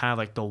 So it was kind of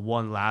like the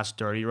one last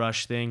dirty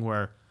rush thing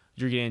where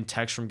you're getting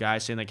texts from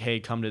guys saying like, hey,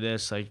 come to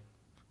this, like,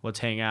 let's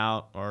hang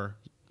out or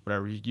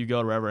whatever. You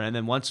go wherever. And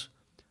then once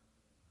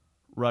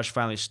Rush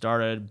finally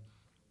started,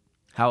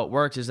 how it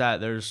worked is that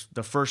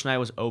the first night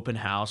was open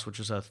house, which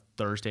was a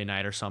Thursday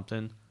night or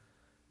something.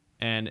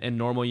 And in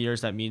normal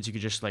years, that means you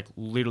could just like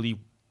literally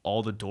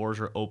all the doors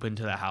are open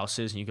to the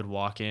houses and you could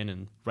walk in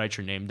and write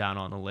your name down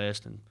on the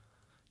list and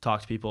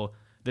talk to people.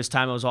 This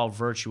time it was all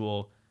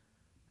virtual.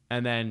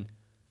 And then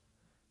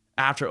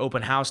after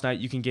open house night,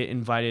 you can get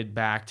invited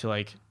back to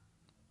a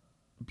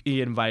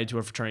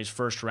fraternity's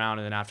first round.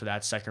 And then after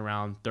that, second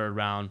round, third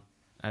round.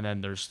 And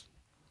then there's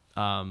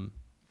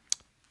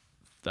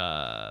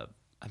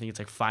I think it's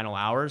like final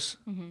hours,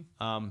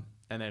 and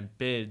then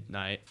bid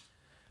night.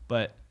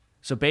 But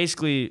so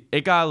basically,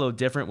 it got a little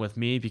different with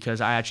me because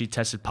I actually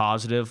tested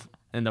positive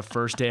in the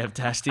first day of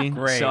testing.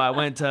 Great. So I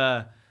went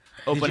to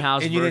open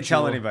house. And you didn't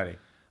tell anybody?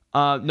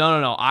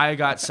 No. I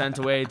got sent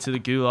away to the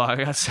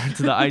gulag. I got sent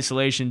to the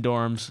isolation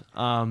dorms.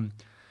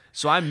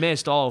 So I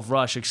missed all of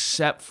Rush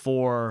except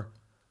for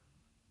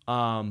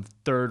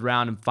third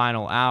round and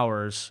final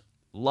hours.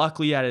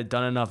 Luckily, I had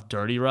done enough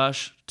dirty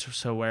Rush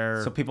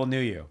so people knew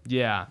you.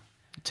 Yeah.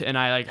 And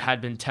I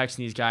had been texting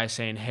these guys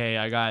saying, hey,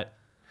 I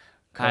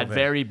had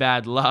very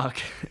bad luck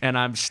and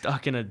I'm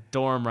stuck in a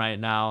dorm right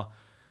now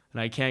and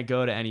I can't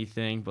go to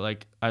anything,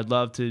 but I'd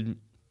love to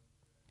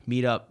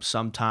meet up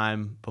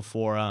sometime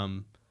before.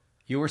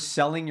 You were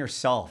selling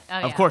yourself. Oh,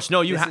 yeah. Of course.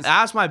 No,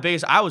 that's my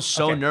biggest. I was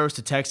so nervous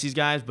to text these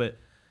guys, but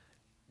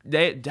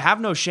they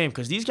have no shame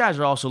because these guys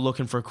are also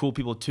looking for cool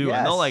people too.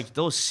 Yes. And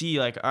they'll see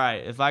all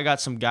right, if I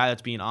got some guy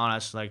that's being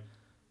honest,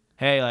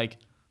 hey,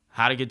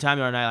 had a good time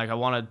the other night. I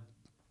want to,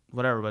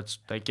 whatever, but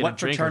get a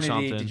drink or something. What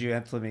fraternity did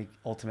you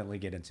ultimately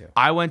get into?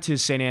 I went to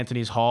St.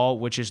 Anthony's Hall,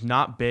 which is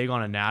not big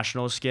on a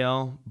national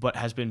scale, but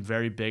has been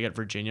very big at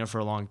Virginia for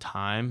a long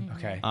time.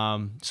 Okay.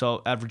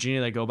 So at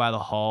Virginia, they go by the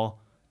Hall,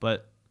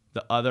 but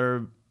the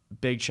other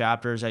big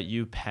chapters at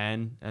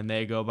UPenn, and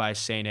they go by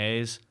St.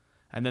 A's.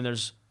 And then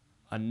there's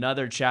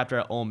another chapter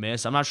at Ole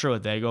Miss. I'm not sure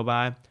what they go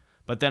by,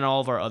 but then all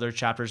of our other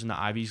chapters in the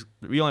Ivies,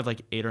 we only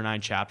have 8 or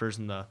 9 chapters,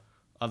 and the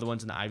other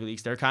ones in the Ivy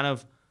Leagues, they're kind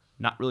of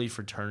not really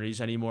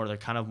fraternities anymore. They're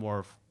kind of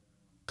more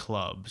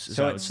clubs.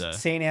 So it's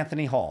St.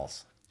 Anthony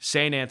Halls.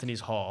 St.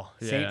 Anthony's Hall.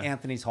 Yeah. St.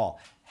 Anthony's Hall.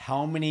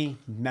 How many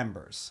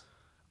members?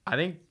 I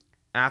think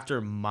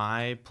after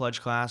my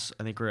pledge class,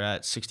 I think we're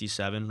at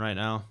 67 right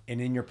now. And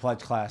in your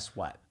pledge class,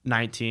 what?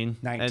 19.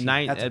 19.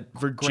 And That's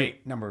a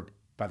great number,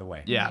 by the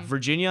way. Yeah,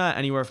 Virginia,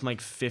 anywhere from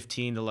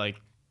 15 to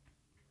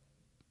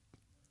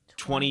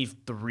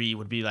 23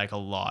 would be a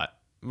lot.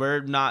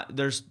 We're not,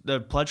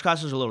 the pledge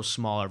classes are a little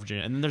smaller,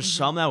 Virginia. And then there's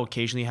some that will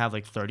occasionally have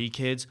 30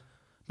 kids,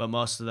 but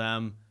most of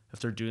them, if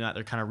they're doing that,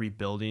 they're kind of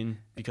rebuilding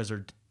because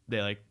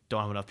they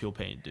don't have enough people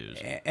paying dues.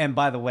 And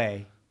by the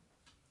way,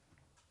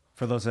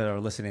 for those that are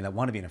listening that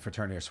want to be in a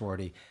fraternity or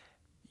sorority,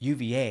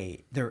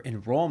 UVA, their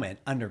enrollment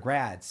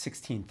undergrad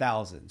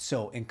 16,000.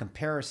 So in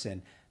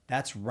comparison,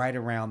 that's right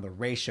around the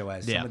ratio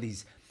as some of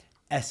these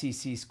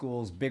SEC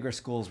schools, bigger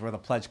schools where the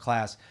pledge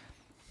class.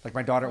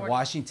 My daughter at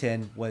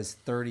Washington was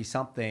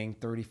 30-something,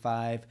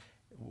 35.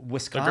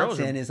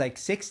 Wisconsin is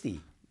 60.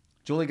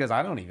 Julie goes,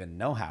 I don't even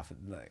know half of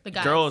the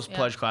guys. Girls'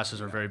 pledge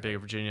classes are very big in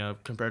Virginia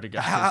compared to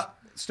guys.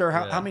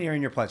 How many are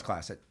in your pledge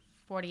class?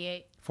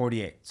 48.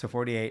 48. So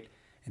 48.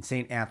 And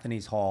St.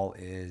 Anthony's Hall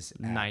is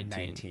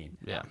 19.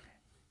 Yeah.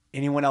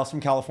 Anyone else from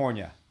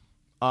California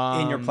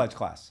in your pledge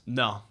class?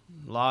 No.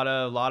 A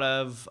lot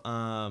of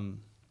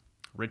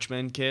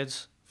Richmond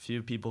kids. A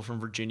few people from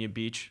Virginia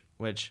Beach,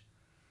 which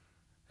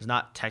is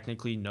not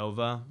technically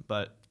Nova,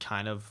 but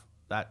kind of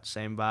that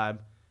same vibe.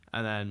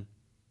 And then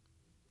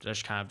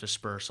just kind of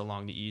disperse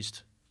along the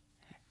east.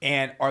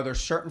 And are there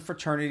certain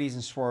fraternities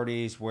and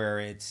sororities where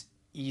it's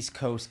East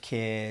Coast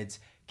kids,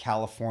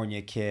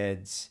 California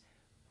kids,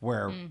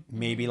 where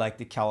maybe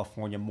the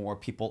California more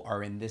people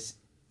are in this?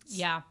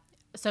 Yeah.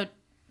 So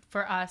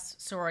for us,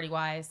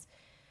 sorority-wise,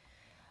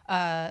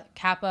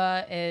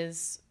 Kappa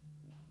is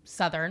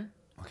Southern.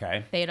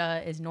 Okay.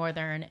 Theta is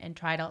Northern, and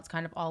Tri Delta's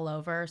kind of all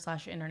over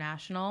 /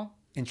 international.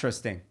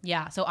 Interesting.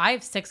 Yeah. So I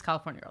have 6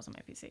 California girls on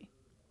my PC.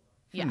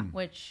 Yeah,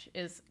 which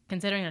is,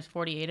 considering there's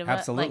 48 of us,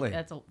 absolutely,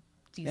 that's a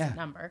decent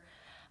number.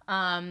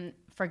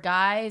 For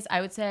guys,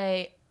 I would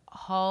say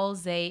Hall,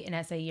 Zate,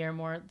 and SAE are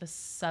more the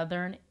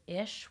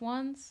Southern-ish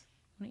ones.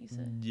 What do you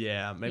say?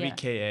 Yeah, maybe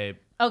KA.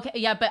 Okay,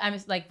 yeah, but I'm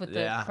with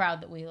the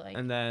crowd that we like.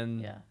 And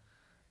then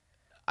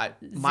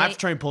my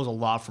fraternity pulls a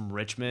lot from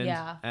Richmond.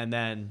 Yeah. And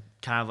then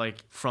kind of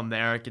from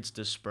there it gets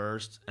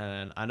dispersed.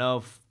 And I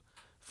know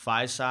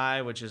Phi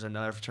Psi, which is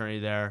another fraternity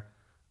there,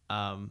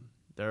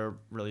 they're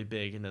really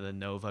big into the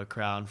Nova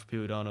crowd. For people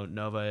who don't know what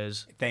Nova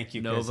is. Thank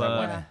you,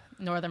 Nova.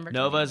 Northern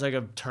Virginia. Nova is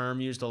a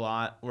term used a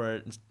lot where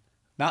it's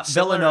not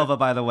Villanova,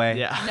 by the way.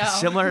 Yeah. No.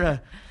 Similar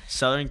to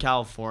Southern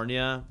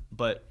California,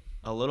 but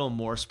a little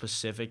more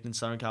specific than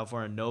Southern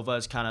California. Nova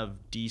is kind of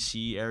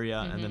DC area,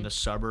 and then the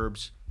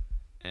suburbs,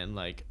 and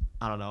I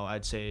don't know,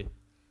 I'd say,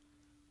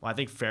 I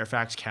think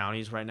Fairfax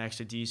County is right next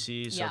to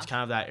DC, so it's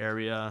kind of that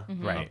area,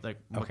 right?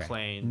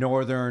 McLean,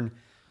 Northern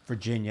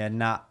Virginia,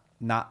 not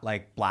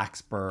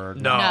Blacksburg.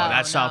 No,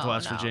 that's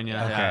Southwest no. Virginia.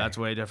 Okay. Yeah, that's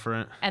way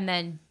different. And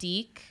then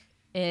Deke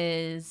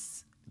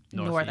is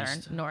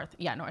Northeast.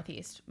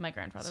 Northeast. My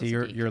grandfather. So was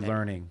a you're DQ.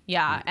 learning.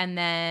 Yeah, and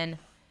then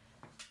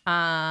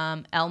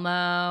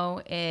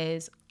Elmo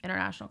is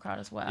international crowd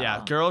as well.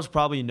 Yeah, girls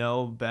probably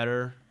know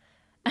better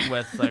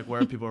with like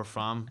where people are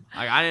from.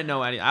 Like I didn't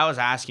know any. I was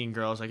asking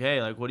girls like,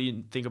 hey, like what do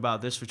you think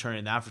about this fraternity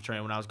and that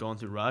fraternity when I was going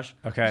through Rush.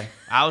 Okay.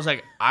 I was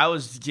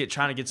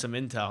trying to get some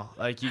intel.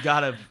 Like you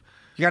gotta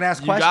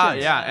ask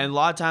questions. and a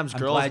lot of times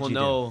girls glad will you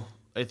know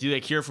if you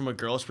like hear from a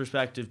girl's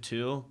perspective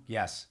too.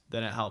 Yes.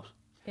 Then it helps.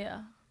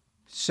 Yeah.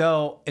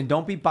 So, and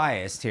don't be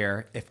biased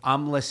here. If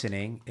I'm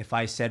listening, if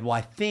I said, well,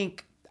 I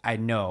think I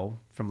know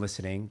from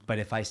listening, but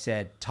if I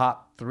said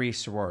top 3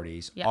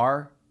 sororities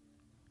are?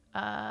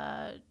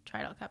 Tri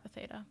Del Kappa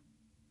Theta.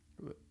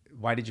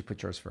 Why did you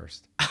put yours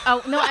first?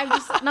 Oh no,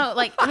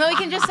 we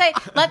can just say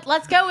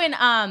let's go in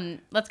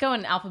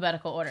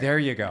alphabetical order. There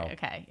you go.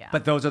 Okay, yeah.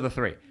 But those are the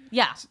 3.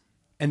 Yeah.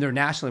 And they're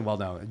nationally well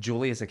known.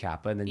 Julie is a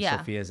Kappa, and then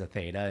Sophia is a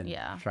Theta,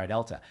 and Tri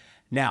Delta.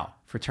 Now,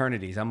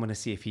 fraternities. I'm going to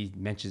see if he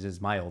mentions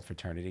as my old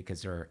fraternity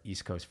because they're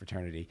East Coast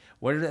fraternity.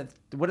 What are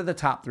the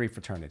top 3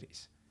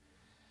 fraternities?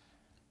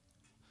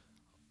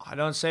 I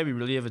don't say we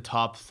really have a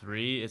top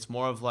 3. It's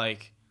more of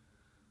like,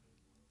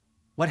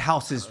 what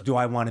houses do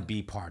I want to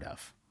be part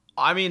of?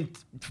 I mean,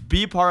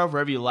 be part of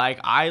wherever you like.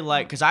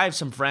 Because I have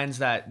some friends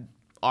that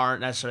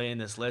aren't necessarily in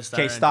this list.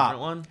 Okay, a stop.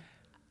 different one.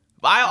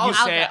 But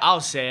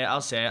I'll say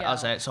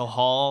it. So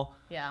Hall,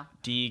 Yeah.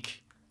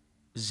 Deke,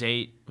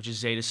 Zate, which is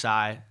Zeta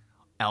Psi,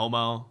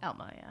 Elmo, Yeah.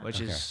 which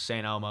is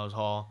St. Elmo's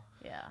Hall.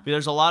 Yeah. But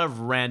there's a lot of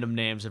random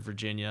names in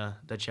Virginia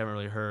that you haven't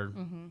really heard.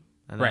 Mm-hmm.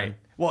 And Right.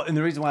 Well, and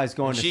the reason why I was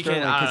going to She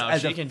Sterling, can- I don't because know,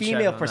 as she a can female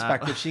check on that.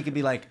 perspective, she could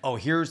be like, oh,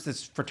 here's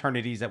this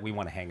fraternities that we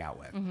want to hang out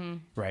with. Mm-hmm.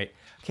 Right?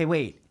 Okay,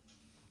 wait.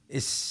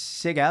 Is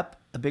Sig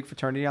Ep a big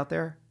fraternity out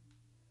there?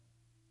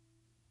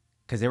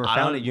 Because they were I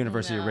founded don't at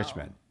University of know.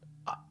 Richmond.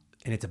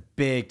 And it's a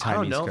big time I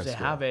don't East know Coast if they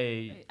school. have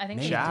a I think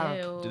they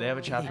chapter. do. Do they have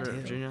a chapter They in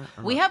do. Virginia?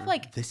 I'm We not have sure.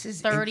 like This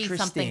is 30 interesting.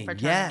 something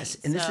fraternities. Yes,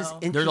 and this is so-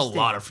 interesting. There's a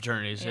lot of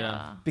fraternities,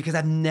 yeah. Because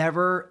I've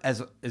never,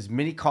 as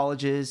many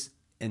colleges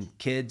and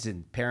kids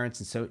and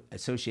parents and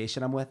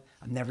association I'm with,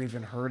 I've never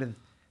even heard of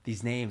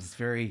these names. It's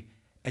very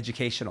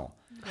educational.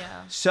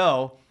 Yeah.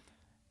 So,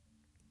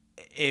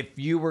 if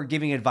you were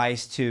giving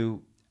advice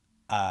to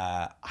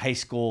a high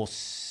school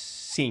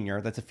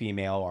senior that's a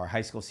female or a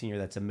high school senior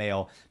that's a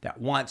male that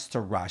wants to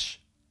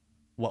rush,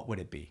 what would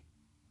it be?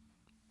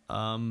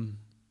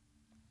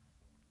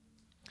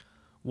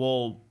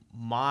 Well,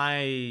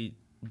 my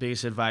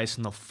biggest advice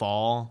in the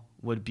fall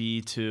would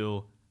be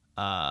to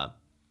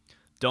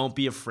don't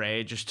be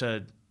afraid just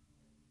to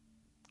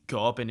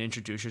go up and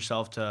introduce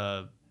yourself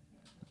to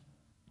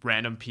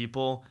random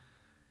people.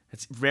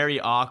 It's very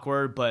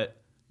awkward, but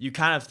you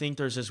kind of think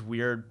there's this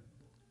weird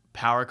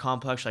power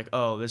complex, like,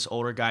 oh, this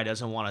older guy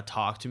doesn't want to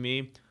talk to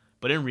me.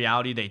 But in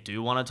reality, they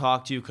do want to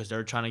talk to you because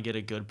they're trying to get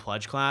a good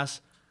pledge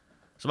class.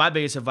 So my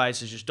biggest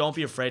advice is just don't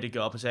be afraid to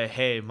go up and say,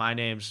 hey, my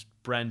name's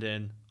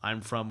Brendan. I'm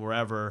from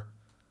wherever.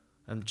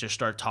 And just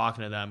start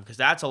talking to them because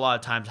that's a lot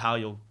of times how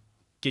you'll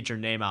get your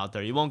name out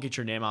there. You won't get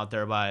your name out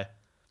there by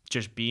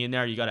just being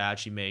there. You got to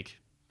actually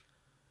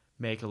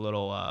make a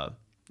little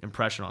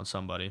impression on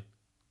somebody.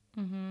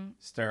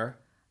 Stir?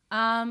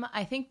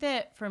 I think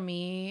that for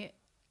me,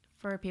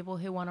 for people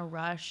who want to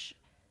rush,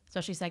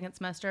 especially second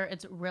semester,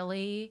 it's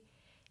really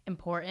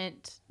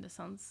important. This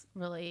sounds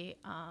really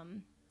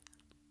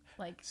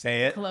like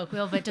Say it.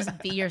 colloquial, but just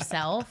be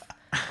yourself,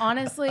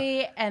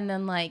 honestly, and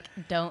then like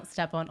don't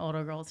step on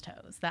older girls'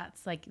 toes.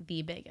 That's like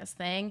the biggest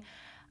thing.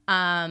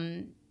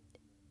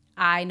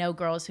 I know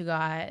girls who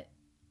got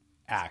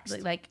Axed.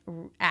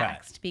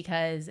 axed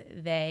because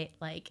they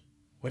like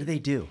What do they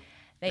do?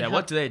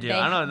 What do they do?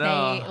 I don't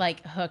know. They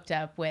like hooked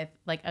up with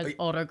like an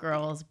older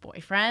girl's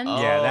boyfriend.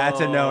 Yeah, that's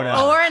a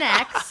no-no. Or an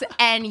ex,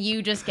 and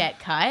you just get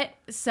cut.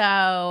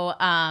 So,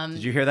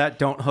 Did you hear that?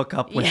 Don't hook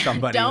up with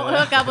somebody. don't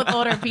hook up with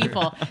older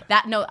people.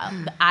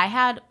 I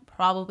had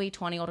probably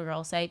 20 older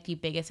girls say the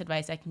biggest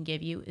advice I can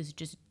give you is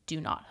just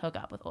do not hook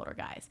up with older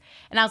guys.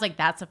 And I was like,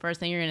 that's the first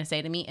thing you're gonna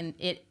say to me. And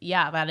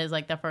that is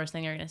like the first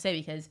thing you're gonna say,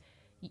 because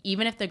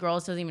even if the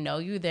girls doesn't even know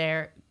you,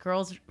 they're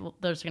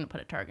just gonna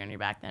put a target on your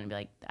back then and be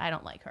like, I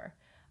don't like her.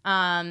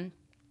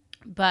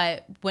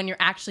 But when you're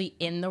actually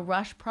in the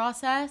rush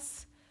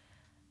process,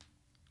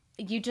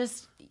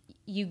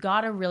 you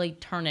gotta really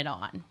turn it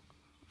on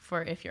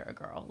for if you're a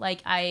girl.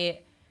 Like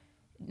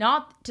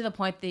not to the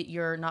point that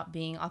you're not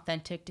being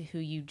authentic to who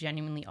you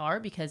genuinely are,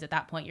 because at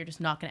that point you're just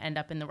not gonna end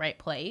up in the right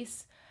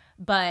place.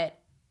 But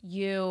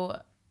you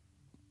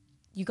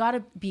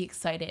gotta be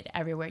excited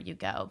everywhere you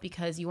go,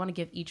 because you want to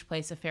give each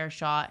place a fair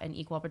shot and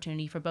equal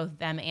opportunity for both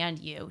them and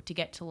you to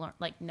get to learn,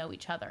 like, know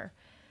each other.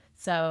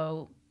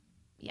 So,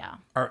 yeah.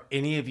 Are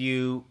any of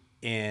you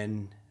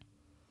in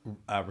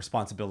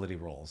responsibility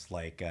roles,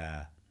 like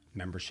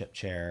membership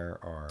chair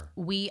or?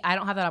 I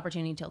don't have that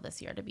opportunity until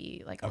this year to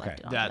be like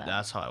elected. Okay. Onto that.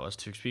 That's how I was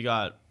too. 'Cause we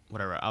got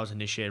whatever. I was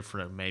initiated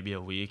for maybe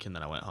a week and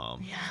then I went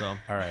home. Yeah. So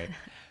All right.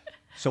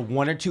 So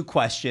 1 or 2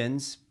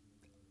 questions.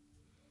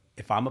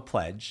 If I'm a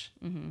pledge,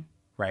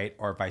 right,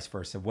 or vice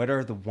versa, what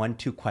are the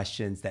 1-2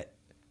 questions that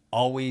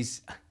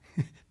always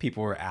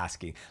people were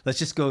asking. Let's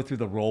just go through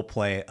the role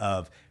play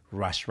of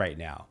Rush right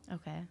now.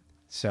 Okay.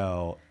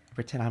 So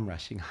pretend I'm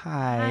rushing.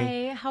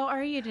 Hi. Hi, how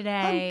are you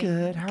today? I'm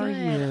good. How are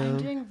you? I'm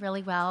doing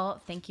really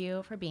well. Thank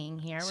you for being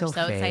here. So We're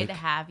so excited fake. to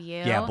have you.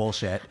 Yeah,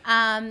 bullshit.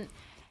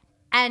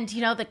 And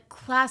you know, the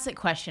classic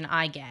question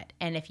I get,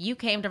 and if you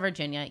came to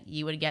Virginia,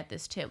 you would get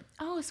this too.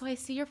 Oh, so I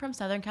see you're from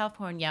Southern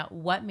California.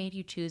 What made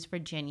you choose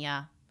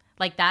Virginia?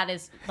 Like that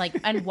is like,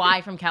 and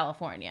why from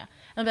California? And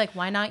I'll be like,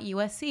 why not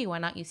USC? Why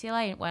not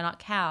UCLA? Why not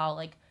Cal?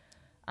 Like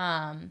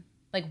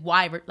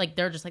why? Like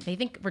they're just like, they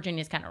think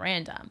Virginia's kind of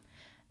random.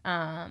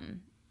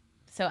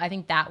 So I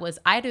think I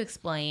had to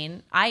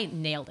explain. I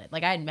nailed it.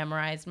 Like I had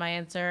memorized my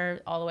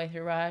answer all the way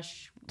through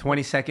Rush.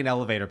 20-second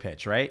elevator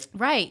pitch, right?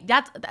 Right.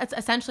 That's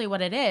essentially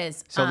what it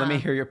is. So let me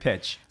hear your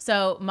pitch.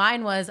 So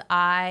mine was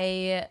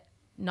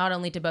not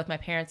only did both my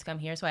parents come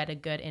here, so I had a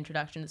good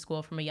introduction to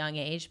school from a young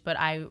age, but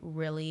I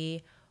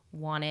really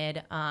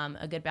wanted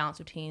a good balance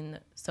between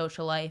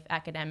social life,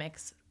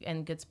 academics,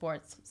 and good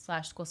sports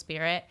 / school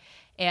spirit.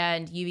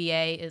 And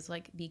UVA is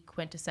like the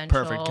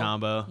quintessential. Perfect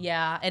combo.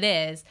 Yeah, it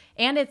is.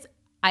 And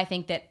I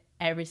think that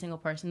every single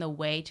person, the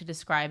way to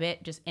describe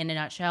it, just in a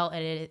nutshell,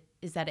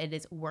 is that it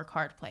is work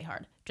hard, play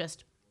hard.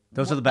 Just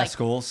those are the best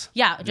schools.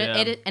 Yeah,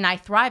 and I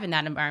thrive in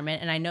that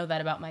environment, and I know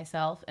that about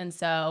myself. And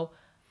so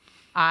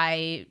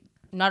I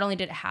not only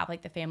did it have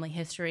like the family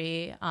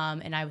history,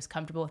 and I was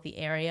comfortable with the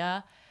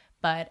area,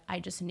 but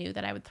I just knew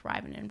that I would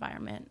thrive in an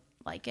environment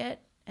like it,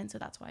 and so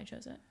that's why I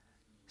chose it.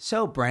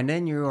 So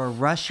Brendan, you are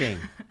rushing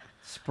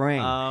spring.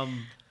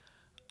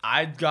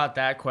 I got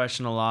that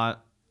question a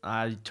lot.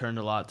 I turned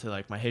a lot to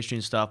like my history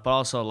and stuff, but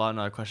also a lot of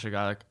other questions I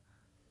got like,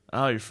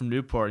 oh, you're from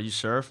Newport, you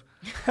surf?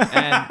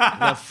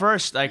 And the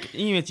first, like,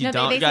 even if you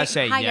don't, you gotta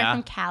say, hi, yeah. You're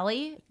from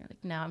Cali? You're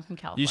like, no, I'm from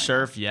California. You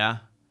surf, yeah.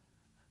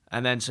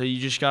 And then so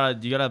you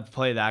gotta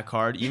play that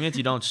card. Even if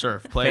you don't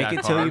surf, play Fake that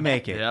it card. till you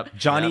make it. Yep.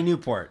 Johnny Yep.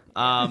 Newport.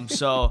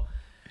 So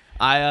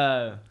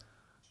I'm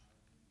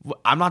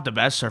not the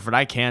best surfer.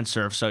 I can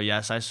surf, so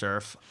yes, I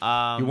surf.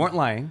 You weren't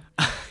lying.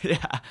 Yeah.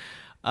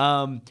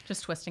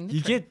 Just twisting the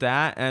You truth. get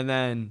that, and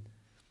then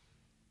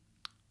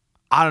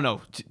I don't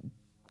know.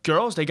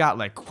 Girls, they got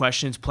like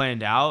questions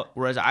planned out.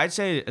 Whereas I'd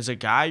say as a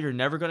guy, you're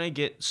never gonna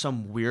get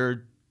some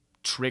weird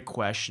trick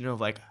question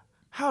of like,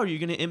 how are you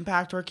gonna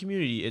impact our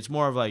community? It's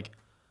more of like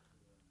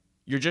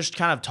you're just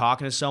kind of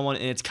talking to someone,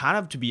 and it's kind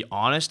of, to be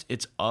honest,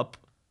 it's up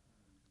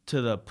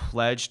to the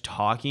pledge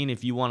talking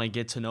if you want to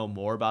get to know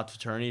more about the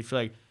fraternity. If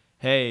you're like,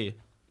 hey,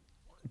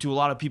 do a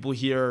lot of people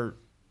here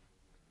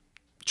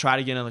try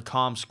to get into the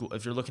comm school?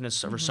 If you're looking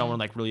for someone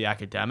like really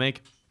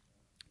academic,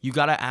 you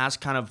gotta ask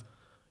kind of.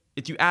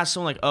 If you ask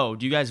someone like, "Oh,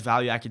 do you guys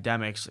value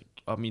academics?" Like,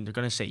 I mean, they're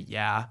gonna say,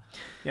 "Yeah."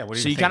 Yeah. What do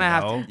you So you say, kind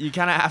of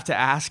no? have to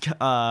ask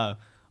a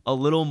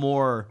little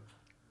more.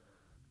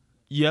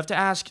 You have to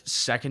ask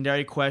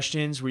secondary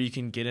questions where you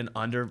can get an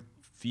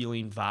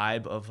feeling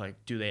vibe of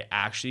like, do they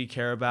actually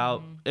care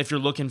about? If you're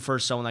looking for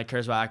someone that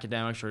cares about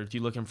academics, or if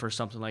you're looking for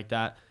something like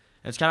that,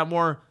 and it's kind of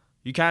more.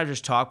 You kind of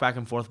just talk back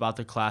and forth about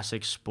the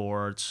classic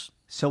sports.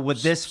 So would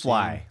this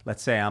fly?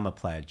 Let's say I'm a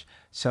pledge.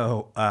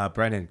 So,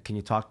 Brendan, can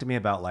you talk to me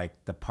about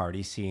like the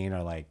party scene,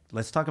 or like,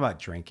 let's talk about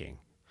drinking?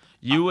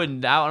 You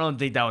wouldn't. I don't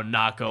think that would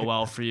not go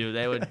well for you.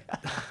 They would.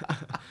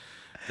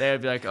 They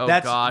would be like, "Oh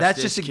That's gosh,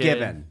 just this a kid."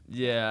 given.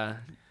 Yeah,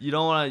 you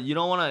don't want to. You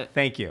don't want to.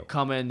 Thank you.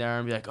 Come in there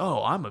and be like,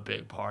 "Oh, I'm a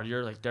big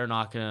partier." Like they're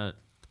not gonna.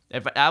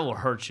 If that will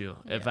hurt you,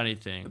 if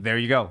anything. There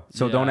you go.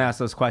 So Yeah. don't ask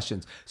those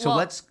questions. So Well,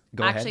 let's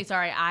go actually, ahead.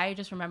 sorry, I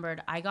just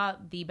remembered I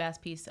got the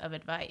best piece of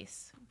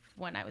advice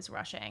when I was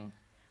rushing.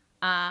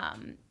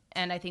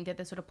 And I think that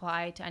this would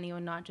apply to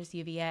anyone, not just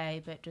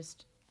UVA, but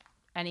just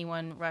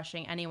anyone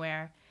rushing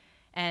anywhere.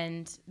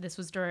 And this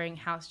was during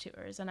house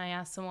tours. And I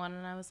asked someone,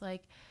 and I was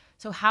like,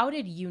 so how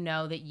did you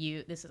know that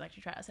this is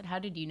actually I said, how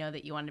did you know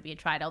that you wanted to be a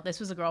tri-adult? This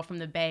was a girl from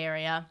the Bay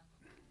Area.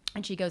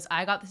 And she goes,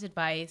 I got this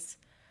advice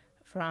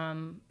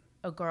from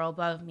a girl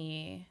above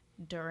me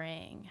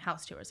during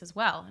house tours as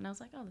well. And I was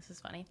like, oh, this is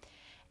funny.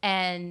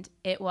 And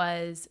it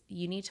was,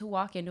 you need to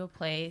walk into a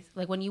place,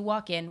 like when you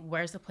walk in,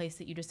 where's the place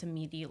that you just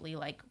immediately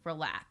like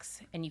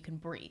relax and you can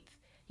breathe?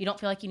 You don't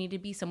feel like you need to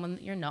be someone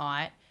that you're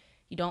not.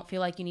 You don't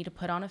feel like you need to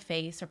put on a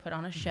face or put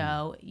on a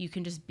show. You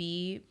can just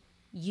be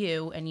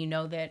you, and you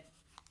know that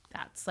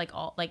that's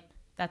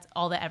that's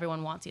all that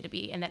everyone wants you to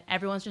be, and that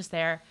everyone's just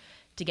there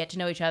to get to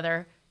know each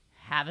other,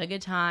 have a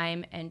good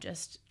time, and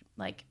just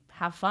like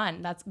have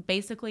fun. That's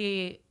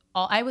basically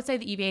all. I would say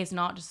the EVA is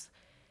not just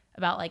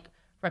about like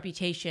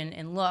reputation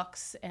and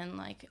looks, and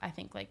like I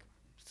think like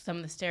some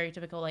of the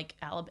stereotypical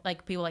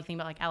like people like think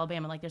about like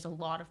Alabama, like there's a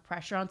lot of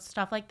pressure on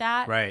stuff like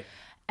that. Right.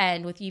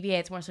 And with UVA,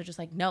 it's more so just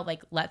like, no,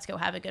 like let's go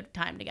have a good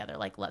time together.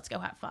 Like let's go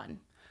have fun.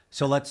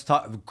 So let's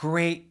talk.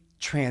 Great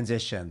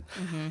transition.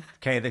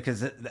 Okay,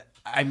 because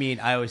I mean,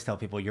 I always tell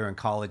people you're in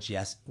college.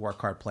 Yes,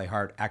 work hard, play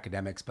hard,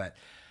 academics, but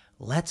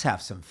let's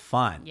have some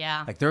fun.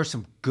 Yeah. Like there are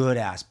some good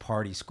ass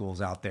party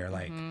schools out there.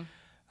 Like,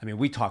 I mean,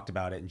 we talked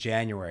about it in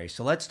January.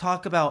 So let's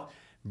talk about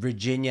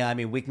Virginia. I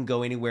mean, we can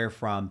go anywhere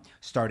from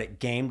start at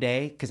game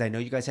day, because I know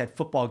you guys had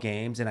football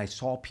games, and I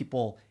saw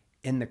people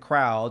in the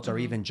crowds, or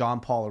even John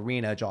Paul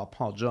Arena, John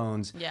Paul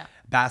Jones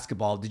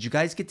basketball. Did you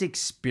guys get to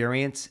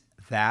experience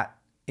that?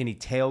 Any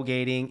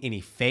tailgating,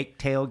 any fake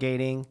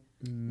tailgating?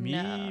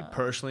 Me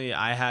personally,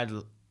 I had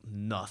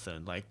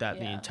nothing like that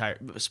the entire,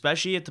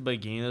 especially at the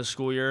beginning of the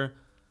school year.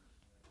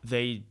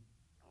 They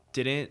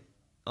didn't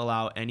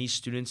allow any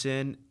students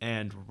in,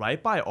 and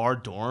right by our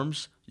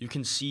dorms, you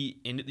can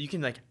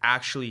like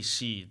actually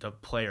see the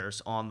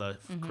players on the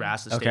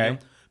grass of the stadium.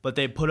 But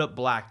they put up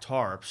black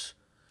tarps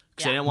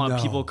because they didn't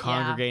want people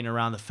congregating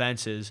around the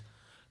fences.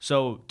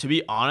 So to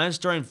be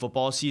honest, during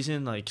football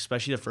season, like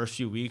especially the first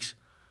few weeks,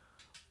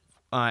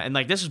 and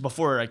like this is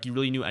before like you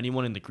really knew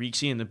anyone in the Greek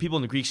scene, and the people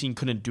in the Greek scene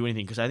couldn't do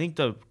anything because I think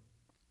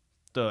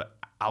the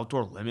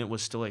outdoor limit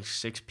was still like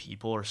 6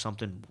 people or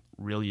something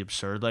really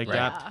absurd like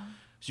that.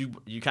 So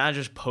you kind of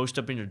just post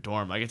up in your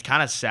dorm. Like it's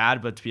kind of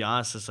sad, but to be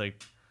honest, it's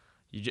like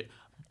you just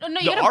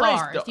you go to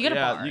bars. You go to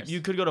bars.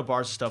 You could go to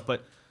bars and stuff,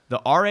 but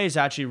the RAs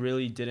actually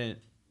really didn't.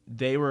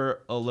 They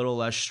were a little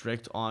less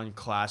strict on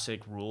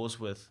classic rules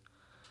with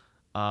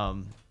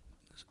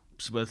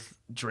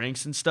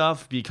drinks and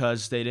stuff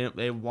because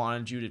they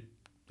wanted you to.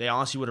 They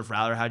honestly would have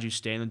rather had you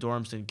stay in the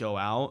dorms than go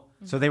out.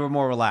 So they were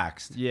more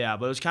relaxed. Yeah,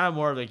 but it was kind of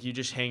more of like you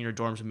just hang in your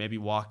dorms and maybe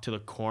walk to the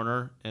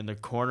corner, and the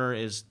corner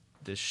is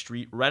the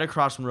street right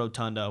across from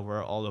Rotunda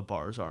where all the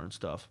bars are and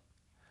stuff.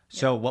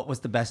 So what was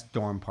the best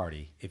dorm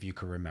party, if you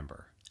could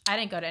remember? I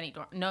didn't go to any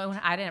dorm. No,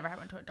 I never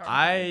went to a dorm.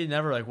 I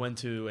never like went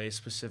to a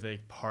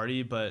specific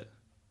party, but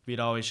we'd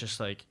always just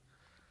like,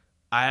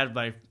 I had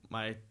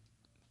my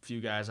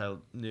few guys I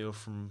knew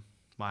from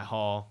my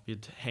hall.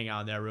 We'd hang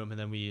out in their room, and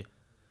then we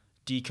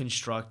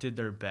deconstructed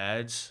their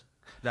beds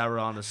that were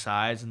on the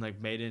sides and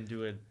like made it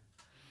into a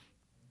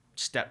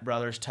Step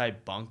Brothers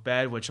type bunk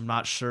bed, which I'm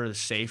not sure the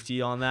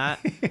safety on that.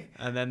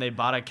 And then they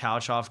bought a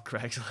couch off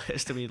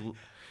Craigslist, and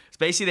it's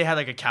basically they had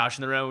like a couch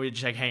in the room. We'd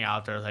just like hang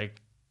out there,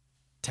 like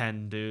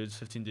 10 dudes,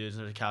 15 dudes,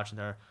 and there's a couch in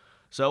there.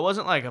 So it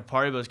wasn't like a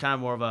party, but it was kind of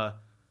more of a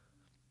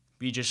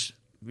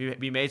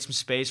we made some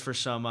space for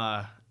some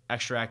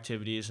extra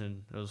activities,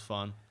 and it was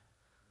fun.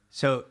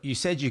 So you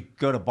said you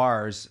go to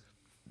bars.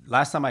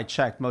 Last time I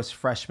checked, most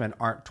freshmen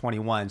aren't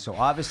 21. So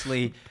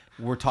obviously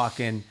we're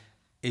talking,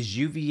 is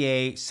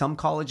UVA, some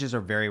colleges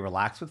are very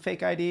relaxed with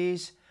fake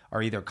IDs,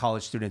 or either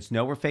college students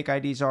know where fake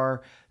IDs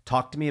are.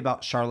 Talk to me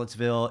about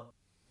Charlottesville.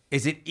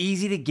 Is it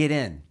easy to get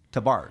in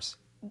to bars?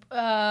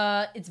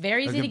 It's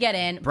very easy to get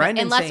in,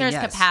 unless there's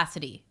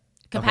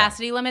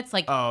capacity limits.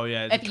 Like, oh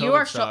yeah, if you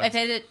are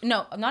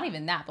no, not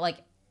even that, but like,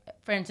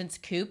 for instance,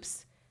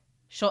 Coops,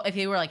 if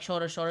you were like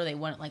shoulder to shoulder, they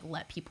wouldn't like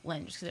let people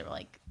in just because they were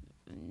like,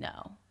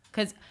 no,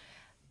 because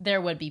there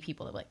would be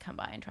people that would like come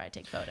by and try to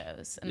take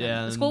photos, and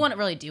the school wouldn't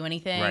really do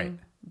anything. Right.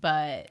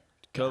 But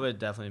COVID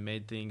definitely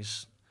made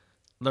things.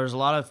 There's a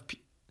lot of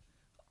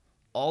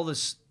all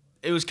this.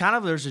 It was kind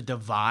of, there's a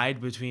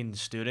divide between the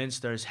students.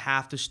 There's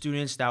half the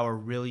students that were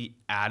really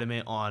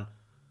adamant on,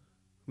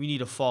 we need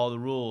to follow the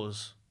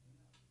rules,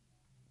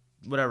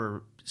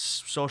 whatever,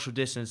 social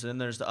distance. And then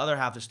there's the other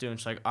half of the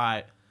students like, all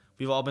right,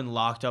 we've all been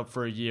locked up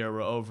for a year.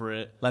 We're over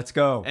it. Let's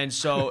go. And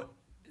so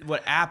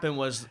what happened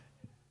was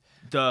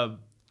the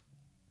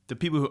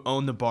people who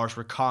owned the bars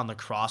were caught in the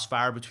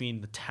crossfire between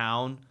the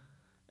town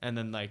and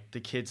then like the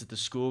kids at the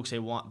school, because they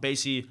want,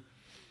 basically,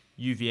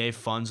 UVA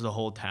funds the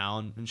whole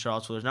town in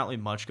Charlottesville. There's not really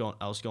much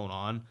else going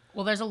on.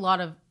 Well, there's a lot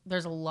of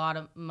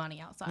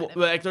money outside of it.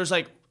 Like there's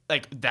like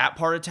that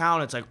part of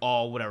town, it's like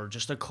all whatever,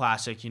 just a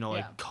classic,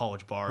 like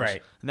college bars.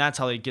 Right. And that's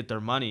how they get their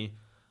money,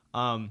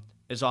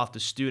 is off the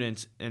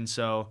students. And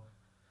so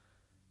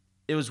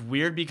it was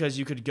weird because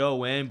you could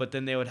go in, but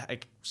then they would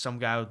like some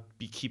guy would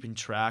be keeping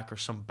track, or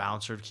some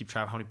bouncer to keep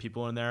track of how many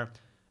people are in there.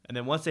 And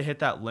then once they hit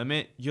that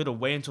limit, you had to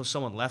wait until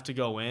someone left to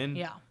go in.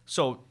 Yeah.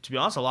 So to be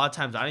honest, a lot of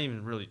times I didn't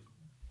even really.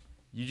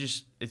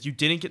 If you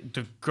didn't get,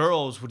 the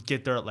girls would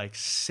get there at like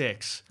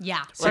 6.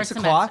 Yeah. 6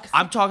 o'clock?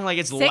 I'm talking like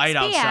it's light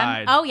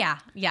outside. Oh yeah.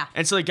 Yeah.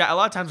 And so a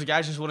lot of times the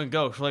guys just wouldn't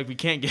go. So like we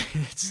can't get,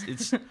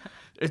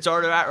 it's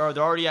already or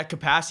they're already at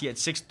capacity at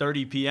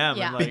 6:30 p.m.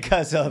 Yeah. And like,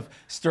 because of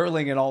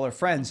Sterling and all her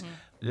friends.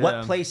 Mm-hmm.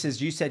 What places,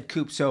 you said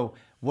Coop, so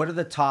what are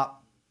the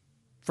top,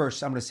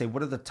 first I'm going to say,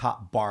 what are the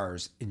top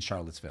bars in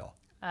Charlottesville?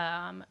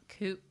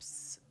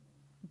 Coops,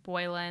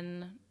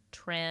 Boylan,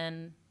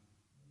 Trin,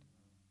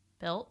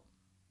 Built.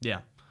 Yeah.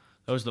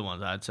 Those are the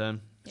ones I'd say.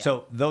 Yeah.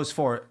 So those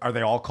 4, are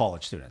they all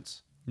college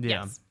students?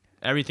 Yeah. Yes.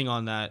 Everything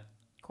on that,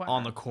 Corner.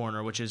 on the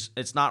corner, which is,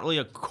 it's not really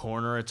a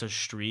corner, it's a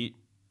street,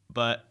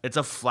 but it's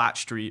a flat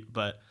street,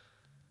 but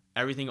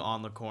everything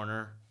on the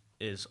corner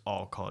is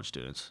all college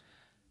students.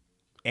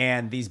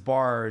 And these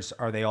bars,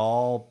 are they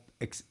all,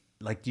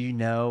 like, do you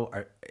know,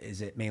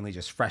 is it mainly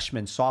just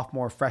freshmen,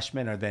 sophomore,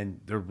 freshmen, or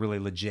then they're really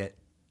legit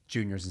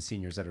juniors and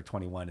seniors that are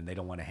 21 and they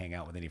don't want to hang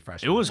out with any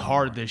freshmen? It was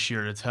hard this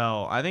year to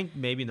tell. I think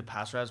maybe in the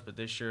past rounds, but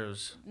this year it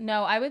was.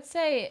 No, I would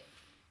say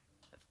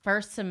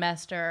first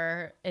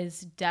semester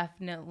is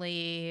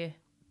definitely,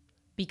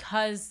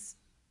 because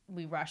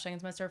we rushed second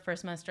semester,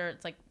 first semester,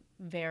 it's like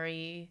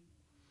very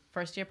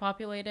first year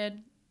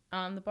populated.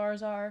 The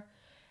bars are,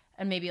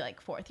 and maybe like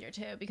fourth year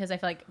too, because I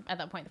feel like at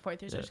that point the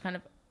fourth years are just kind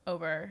of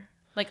over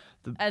like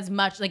as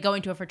much like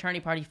going to a fraternity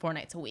party 4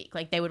 nights a week.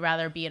 Like they would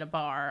rather be at a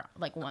bar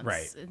like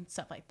once and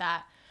stuff like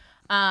that.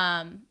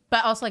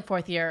 But also like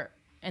 4th year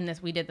in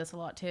this, we did this a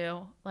lot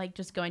too. Like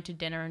just going to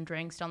dinner and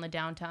drinks down the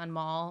downtown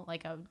mall.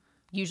 Like I would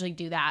usually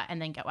do that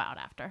and then go out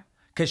after.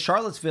 Because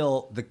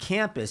Charlottesville, the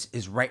campus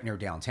is right near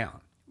downtown.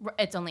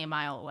 It's only a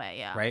mile away.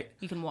 Yeah. Right.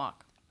 You can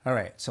walk. All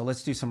right. So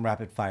let's do some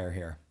rapid fire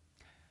here.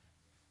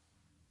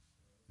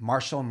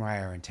 Marshall and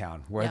Mariah are in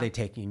town. Where are they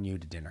taking you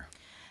to dinner?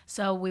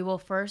 So we will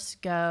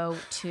first go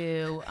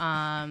to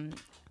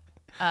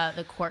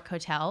the Cork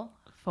Hotel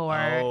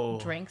for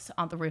drinks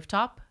on the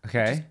rooftop.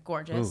 Okay. Which is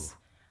gorgeous.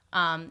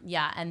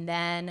 And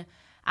then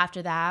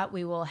after that,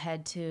 we will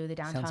head to the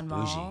downtown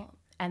mall.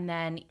 And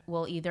then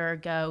we'll either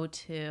go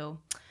to,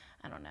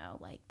 I don't know,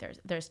 like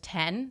there's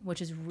 10,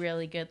 which is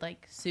really good,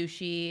 like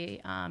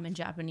sushi and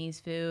Japanese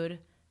food.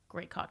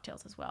 Great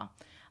cocktails as well.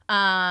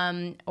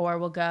 Or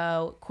we'll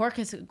go, Cork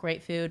is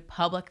great food.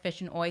 Public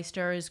Fish and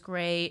Oyster is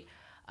great.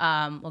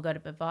 We'll go to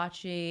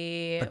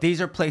Bavachi. But these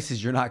are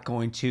places you're not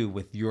going to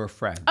with your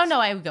friends. Oh,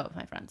 no, I would go with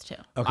my friends too.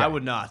 Okay. I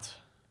would not.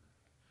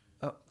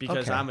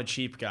 Because I'm a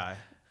cheap guy.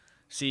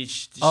 See,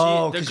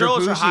 the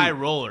girls are high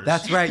rollers.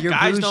 That's right, you're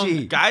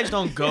bougie. Guys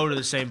don't go to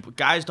the same.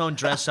 Guys don't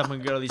dress up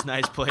and go to these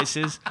nice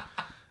places.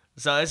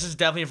 So this is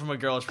definitely from a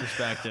girl's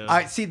perspective. All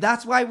right, see,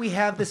 that's why we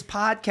have this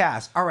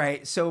podcast. All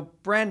right, so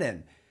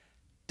Brandon,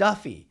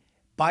 Duffy,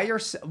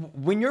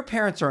 when your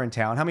parents are in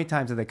town, how many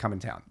times do they come in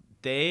town?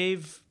 They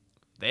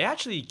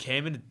actually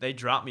came and they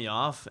dropped me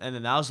off, and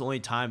then that was the only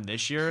time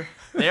this year.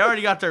 They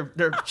already got their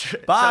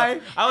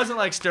bye. So I wasn't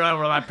like stirring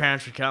where my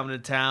parents were coming to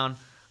town,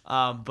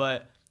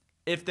 but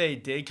if they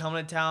did come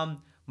to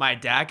town, my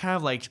dad kind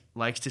of like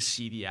likes to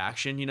see the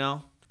action, you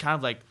know, kind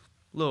of like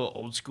a little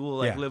old school,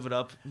 like live it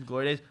up in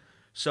glory days.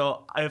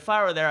 So if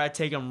I were there, I'd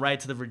take him right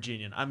to the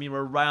Virginian. I mean,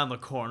 we're right on the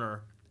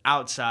corner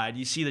outside.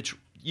 You see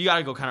you got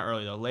to go kind of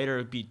early though. Later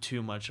it'd be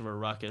too much of a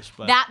ruckus.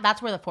 But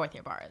that's where the 4th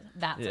year bar is.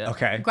 That's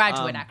okay.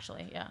 Graduate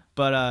actually, yeah.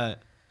 But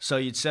so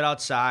you'd sit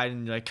outside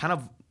and like kind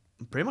of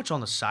pretty much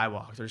on the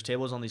sidewalk. There's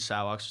tables on these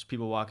sidewalks. There's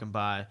people walking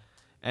by,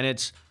 and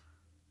it's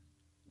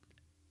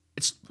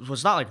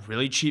not like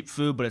really cheap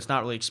food, but it's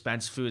not really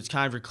expensive food. It's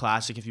kind of your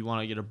classic. If you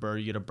want to get a burger,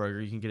 you get a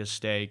burger. You can get a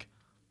steak.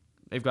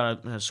 They've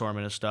got an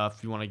assortment of stuff.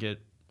 If you want to get,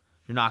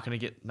 you're not gonna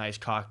get nice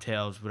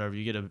cocktails, whatever.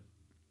 You get a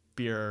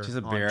beer. Just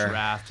a beer.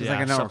 Draft. Just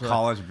like another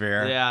college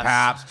beer. Yeah,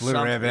 Pabst, Blue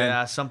Ribbon.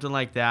 Yeah, something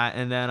like that.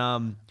 And then I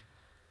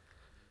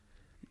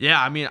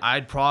mean,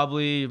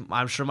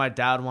 I'm sure my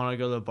dad would want to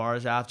go to the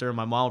bars after.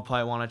 My mom would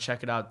probably want to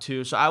check it out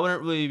too. So I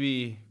wouldn't really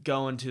be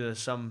going to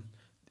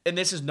and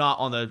this is not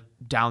on the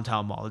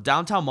downtown mall. The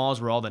downtown mall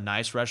is where all the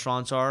nice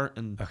restaurants are,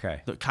 and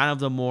kind of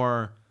the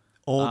more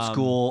old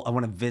school. I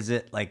want to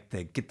visit, like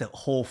get the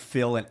whole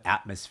feel and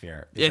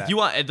atmosphere. You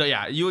want,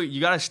 you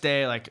gotta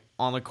stay like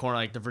on the corner,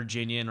 like the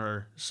Virginian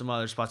or some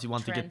other spots. You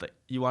want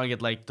to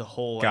get like the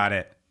whole. Got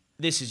it.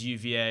 This is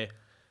UVA,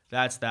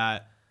 that's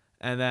that,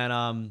 and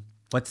then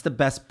what's the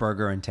best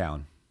burger in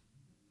town?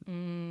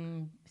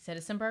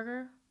 Citizen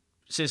Burger.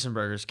 Citizen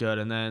Burger's good,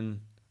 and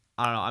then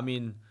I don't know. I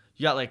mean,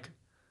 you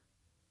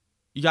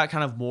got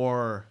kind of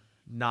more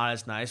not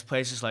as nice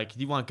places. Like if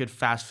you want good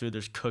fast food,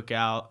 there's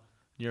Cookout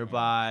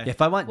nearby.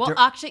 If I want,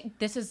 actually,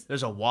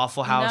 there's a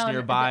Waffle House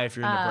nearby if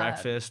you're into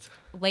breakfast.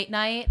 Late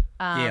night.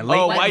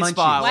 White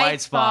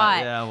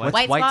Spot. Yeah,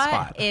 White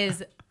Spot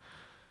is.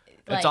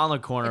 It's on the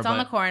corner. It's on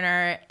the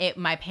corner. That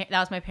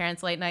was my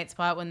parents' late night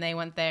spot when they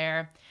went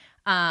there.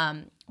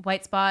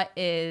 White Spot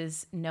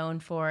is known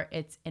for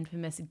its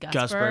infamous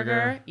Gus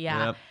Burger.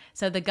 Yeah. Yep.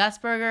 So the Gus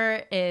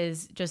Burger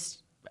is just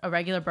a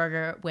regular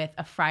burger with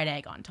a fried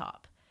egg on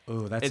top.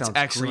 Ooh, that sounds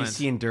excellent.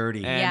 Greasy and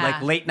dirty. And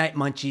like late night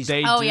munchies.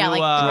 They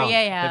like 3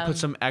 a.m. They put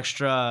some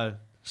extra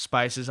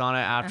spices on it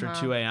after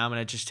 2 a.m. and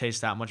it just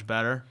tastes that much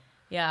better.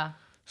 Yeah.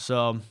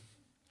 So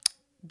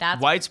that's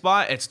White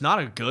Spot. It's not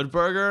a good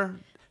burger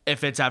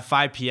if it's at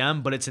 5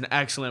 p.m., but it's an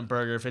excellent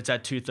burger if it's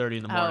at 2:30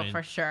 in the morning. Oh,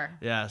 for sure.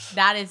 Yes.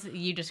 That is,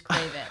 you just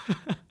crave it.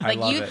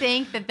 Like you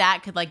think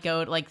that could like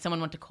go, like someone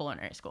went to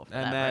culinary school for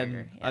that burger.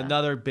 And then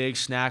another big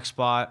snack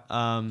spot.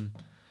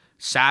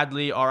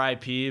 Sadly,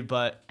 RIP,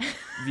 but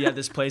we have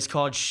this place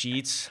called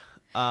Sheetz.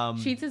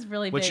 Sheetz is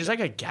really big. Which is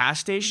like a gas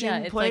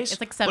station place. It's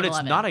like 7-Eleven. But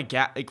it's not a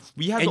gas. Like,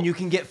 and you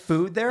can get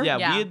food there? Yeah,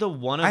 we had the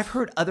one of... I've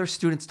heard other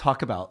students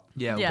talk about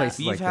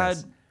places like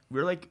this.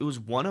 It was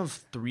one of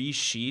 3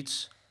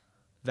 Sheetz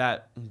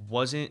that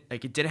wasn't...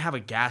 Like, it didn't have a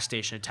gas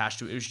station attached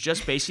to it. It was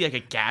just basically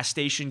like a gas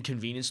station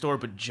convenience store,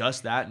 but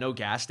just that, no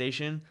gas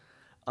station.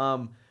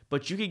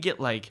 But you could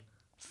get like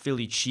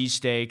Philly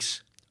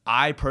cheesesteaks.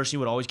 I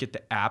personally would always get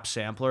the app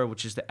sampler,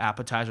 which is the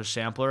appetizer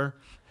sampler.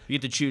 You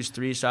get to choose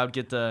 3, so I would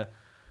get the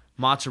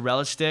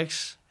mozzarella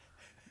sticks,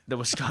 the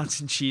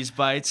Wisconsin cheese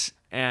bites,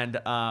 and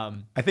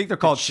I think they're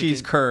called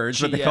cheese curds,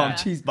 but they call them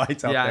cheese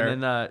bites out there. Yeah,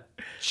 and then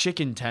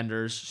chicken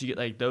tenders. So you get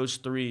like those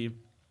 3,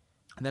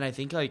 and then I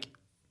think like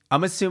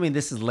I'm assuming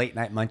this is late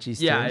night munchies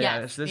too.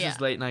 Yeah, this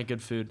is late night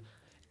good food,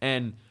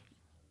 and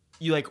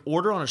you like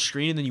order on a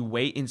screen, and then you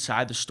wait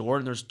inside the store,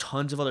 and there's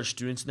tons of other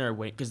students in there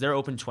waiting because they're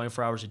open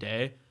 24 hours a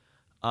day.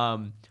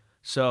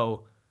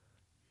 So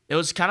it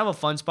was kind of a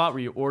fun spot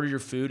where you order your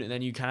food and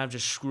then you kind of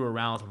just screw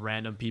around with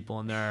random people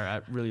in there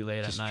at really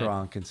late Just at night.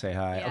 drunk and say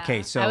hi. Yeah.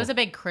 Okay, so I was a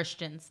big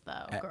Christians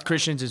though.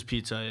 Christians is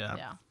pizza,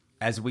 Yeah.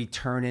 as we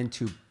turn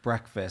into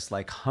breakfast,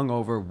 like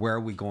hungover, where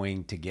are we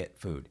going to get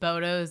food?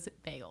 Bodo's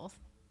Bagels.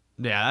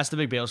 Yeah, that's the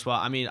big bagel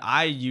spot. I mean,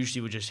 I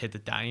usually would just hit the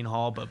dining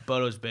hall, but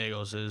Bodo's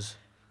Bagels is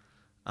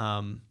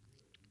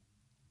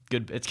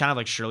good. It's kind of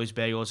like Shirley's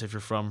Bagels if you're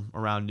from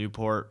around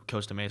Newport,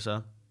 Costa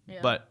Mesa.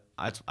 Yeah. But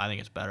I think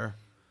it's better.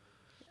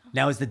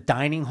 Now, is the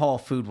dining hall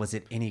food, was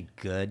it any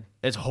good?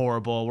 It's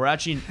horrible. We're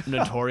actually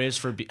notorious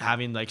for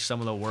having like some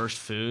of the worst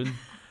food.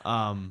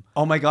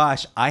 Oh my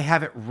gosh, I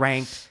have it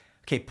ranked.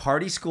 Okay,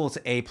 Party School's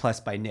A+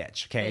 by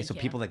niche. Okay, Thank so you.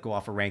 people that go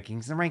off of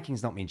rankings, the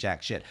rankings don't mean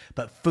jack shit.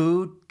 But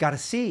food, got a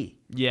C.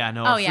 Yeah,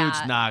 no, Oh food's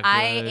yeah. not good.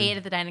 I ate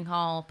at the dining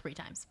hall 3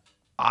 times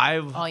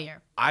all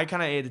year. I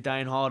kind of ate at the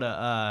dining hall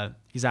to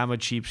because I'm a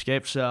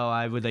cheapskate, so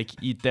I would like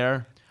eat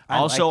there.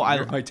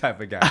 You're my type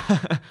of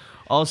guy.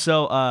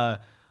 Also,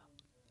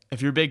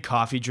 if you're a big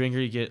coffee drinker,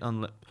 you get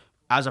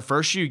as a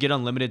first year you get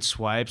unlimited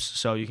swipes,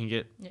 so you can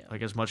get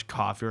like as much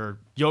coffee or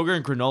yogurt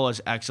and granola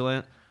is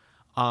excellent.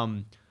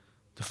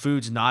 The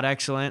food's not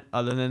excellent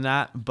other than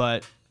that,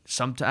 but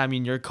I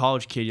mean, you're a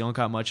college kid, you don't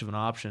got much of an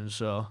option,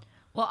 so.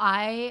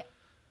 Well,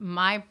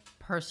 my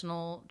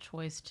personal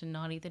choice to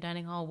not eat the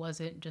dining hall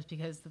wasn't just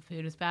because the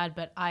food is bad,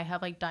 but I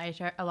have like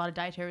a lot of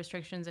dietary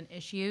restrictions and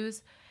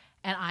issues,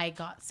 and I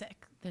got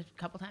sick the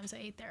couple times I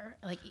ate there.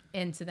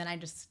 And so then I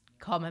just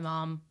called my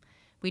mom.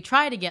 We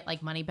tried to get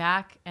like money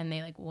back, and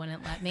they like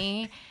wouldn't let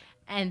me.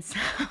 And so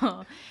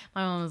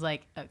my mom was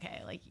like,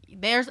 okay, like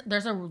there's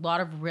a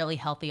lot of really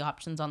healthy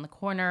options on the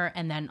corner,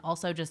 and then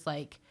also just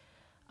like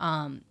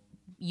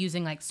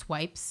using like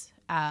swipes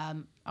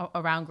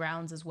around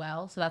grounds as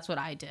well. So that's what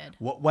I did.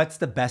 What's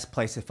the best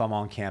place if I'm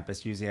on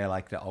campus? Usually I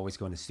like to always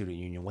go into student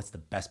union. What's the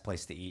best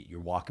place to eat?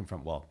 You're walking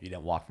from, well, you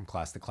didn't walk from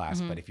class to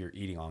class, but if you're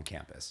eating on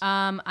campus.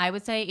 I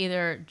would say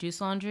either Juice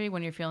Laundry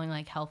when you're feeling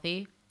like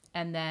healthy,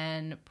 and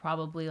then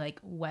probably like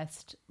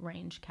West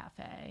Range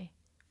Cafe,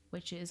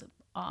 which is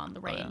on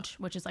the range,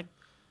 which is like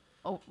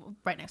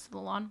right next to the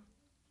lawn.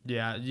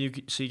 Yeah,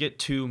 so you get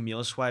 2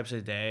 meal swipes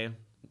a day.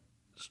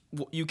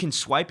 You can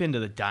swipe into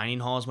the dining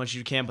hall as much as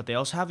you can, but they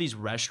also have these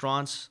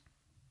restaurants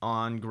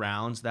on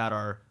grounds that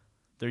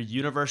they're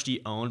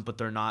university owned, but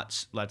they're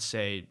not, let's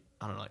say,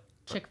 I don't know, like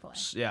Chick-fil-A.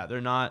 Yeah,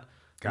 they're not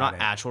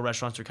actual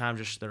restaurants. They're kind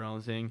of just their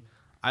own thing.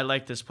 I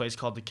like this place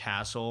called The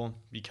Castle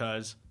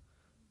because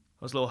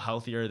it was a little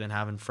healthier than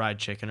having fried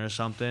chicken or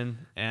something.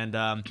 And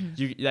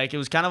it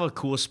was kind of a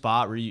cool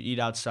spot where you eat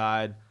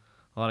outside,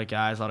 a lot of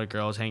guys, a lot of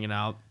girls hanging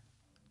out.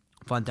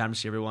 Fun time to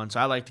see everyone. So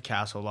I like The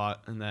Castle a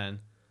lot. And then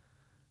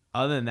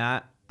other than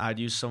that, I'd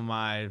use some of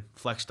my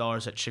flex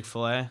dollars at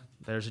Chick-fil-A.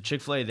 There's a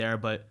Chick-fil-A there,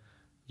 but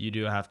you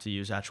do have to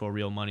use actual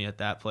real money at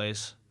that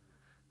place.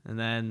 And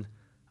then,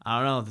 I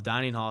don't know, the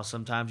dining hall,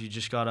 sometimes you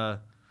just got to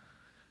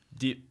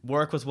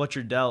work with what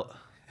you're dealt.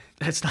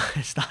 It's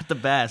not the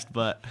best,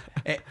 but.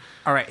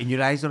 All right, and you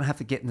guys don't have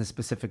to get into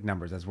specific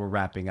numbers as we're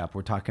wrapping up.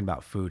 We're talking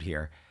about food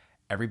here.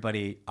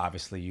 Everybody,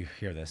 obviously, you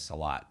hear this a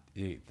lot.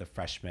 The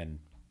freshmen,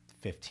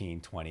 15,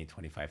 20,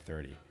 25,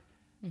 30.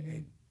 Mm-hmm.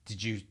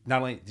 Did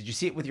you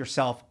see it with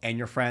yourself and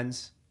your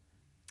friends?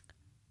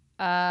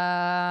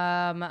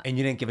 And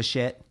you didn't give a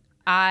shit?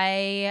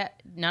 None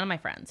of my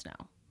friends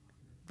know.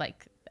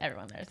 Like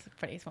everyone there is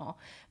pretty small.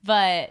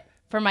 But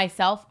for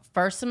myself,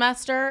 first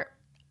semester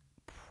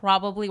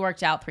probably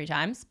worked out 3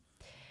 times.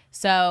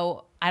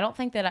 So I don't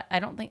think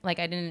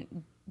I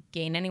didn't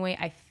gain any weight.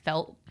 I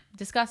felt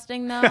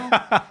disgusting though.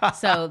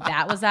 So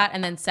that was that.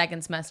 And then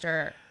second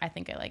semester, I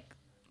think I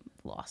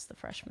lost the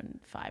freshman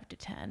 5 to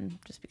 10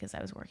 just because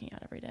I was working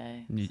out every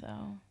day.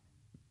 So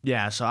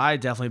yeah, so I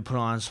definitely put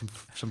on some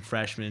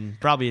freshmen,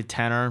 probably a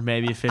 10er,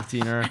 maybe a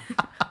 15er,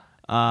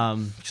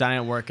 because I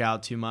didn't work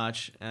out too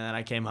much. And then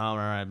I came home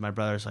and my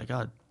brother's like,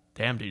 "Oh,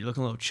 damn, dude, you're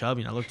looking a little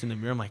chubby." And I looked in the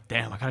mirror, I'm like,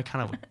 "Damn, I gotta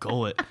kind of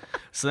go it."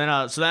 So then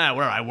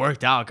I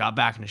worked out, got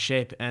back into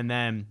shape, and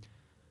then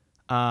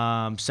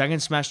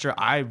second semester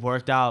I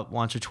worked out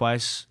once or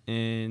twice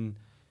in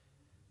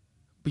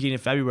beginning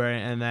of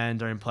February, and then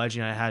during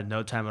pledging I had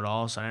no time at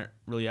all, so I didn't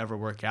really ever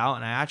work out,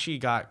 and I actually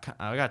got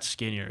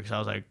skinnier because I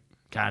was like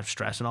kind of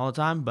stressing all the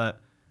time.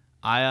 But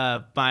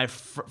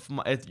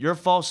your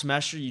fall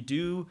semester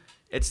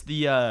it's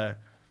the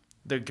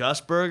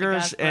Gus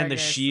burgers and the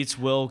sheets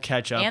will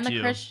catch up and to the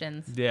you.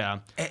 Christians. Yeah.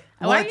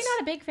 Why are you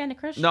not a big fan of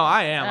Christians? No,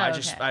 I am. Oh,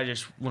 I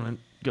just want to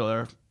go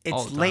there. All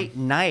It's the time. late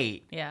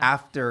night Yeah.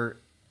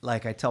 after,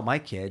 like I tell my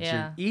kids,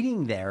 Yeah. you're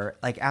eating there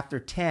like after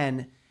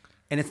 10,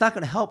 and it's not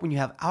going to help when you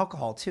have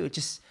alcohol too.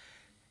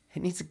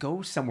 It needs to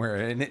go somewhere,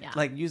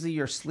 and usually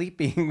you're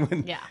sleeping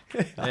when. Yeah.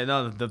 Yeah,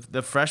 no,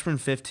 the freshman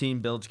 15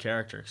 builds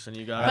characters, and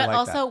you got. But like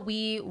also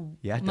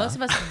that. most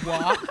of us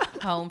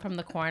walk home from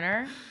the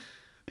corner.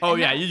 Oh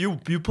yeah, you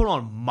put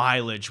on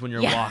mileage when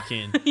you're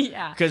walking.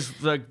 Yeah. Because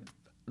the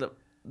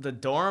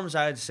dorms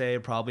I'd say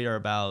probably are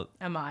about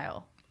A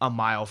mile. a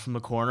mile from the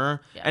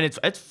corner, Yeah. and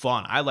it's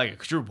fun. I like it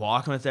because you're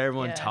walking with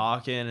everyone, Yeah.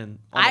 talking, and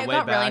on I the way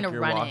got back really into you're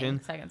running walking.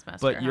 second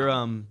semester.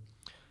 But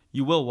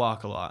you will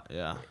walk a lot.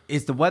 Yeah.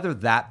 Is the weather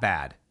that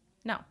bad?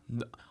 No.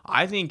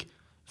 I think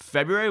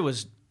February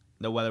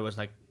the weather was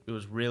like it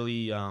was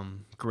really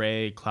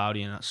gray,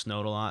 cloudy, and it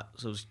snowed a lot.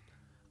 So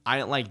I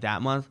didn't like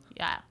that month.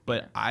 Yeah.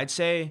 But I'd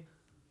say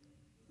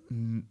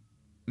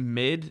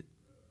mid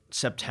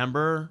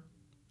September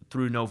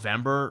through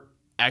November,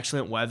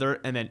 excellent weather,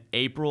 and then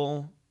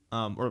April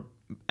or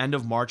end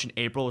of March and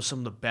April was some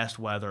of the best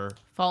weather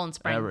Fall and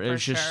spring ever. for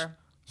It's just sure.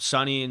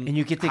 sunny And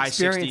you get to high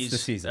experience 60s the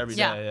seasons. every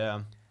day.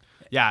 Yeah.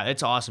 Yeah,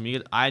 it's awesome.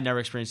 I never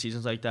experienced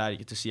seasons like that. You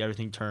get to see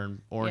everything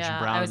turn orange and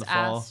brown I in was the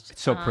fall. asked,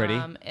 It's so pretty.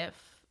 If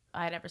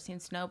I'd ever seen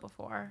snow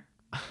before,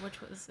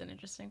 which was an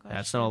interesting question.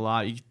 Yeah, it's not a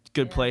lot.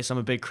 Good Yeah. place. I'm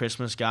a big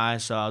Christmas guy,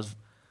 so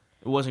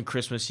it wasn't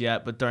Christmas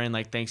yet, but during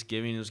like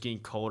Thanksgiving, it was getting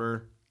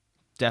colder.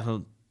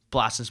 Definitely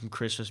blasting some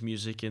Christmas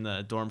music in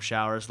the dorm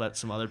showers. Let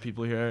some other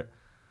people hear it.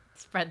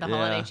 Spread the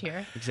holiday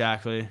cheer.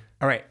 Exactly.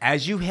 All right.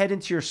 As you head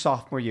into your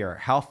sophomore year,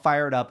 how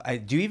fired up?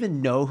 Do you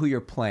even know who you're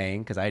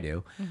playing? Because I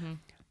do. Mm-hmm.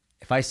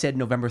 If I said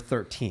November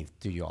 13th,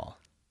 do you all?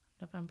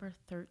 November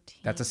 13th.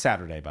 That's a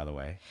Saturday, by the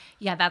way.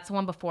 Yeah, that's the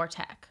one before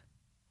Tech.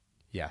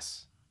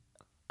 Yes.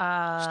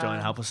 Still to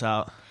help us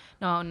out.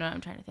 No, I'm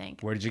trying to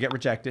think. Where did you get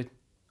rejected?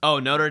 Oh,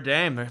 Notre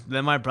Dame.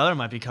 Then my brother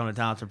might be coming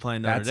down for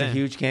playing Notre That's Dame. a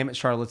huge game at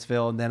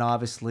Charlottesville. And then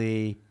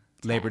obviously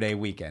Labor Day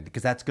weekend,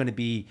 because that's going to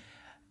be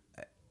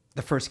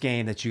the first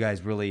game that you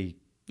guys really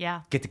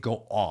Yeah. get to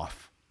go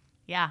off,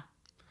 Yeah.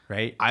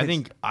 right? I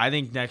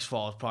think next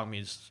fall is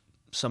probably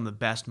some of the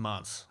best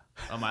months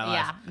of my life.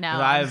 Yeah. No.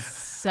 'Cause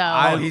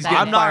he's excited.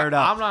 getting fired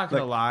up. I'm not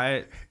gonna Look,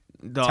 lie.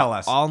 The tell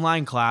us.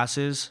 online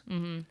classes,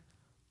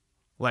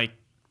 like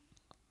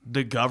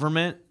the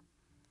government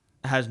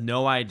has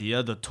no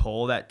idea the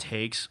toll that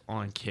takes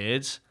on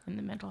kids, in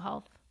the mental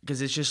health.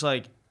 because it's just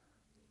like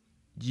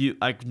you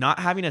like not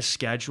having a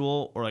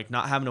schedule or like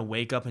not having to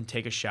wake up and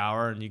take a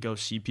shower and you go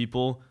see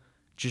people,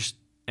 just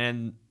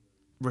and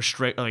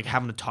restrict like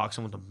having to talk to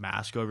someone with a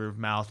mask over your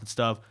mouth and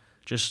stuff,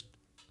 just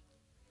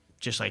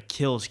like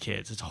kills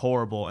kids. It's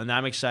horrible. And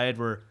I'm excited.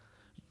 We're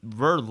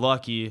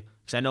lucky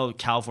because I know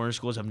California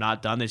schools have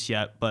not done this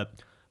yet, but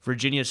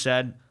Virginia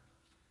said,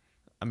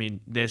 I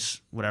mean,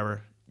 this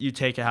whatever, you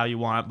take it how you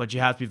want, but you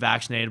have to be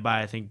vaccinated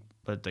by, I think,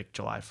 but like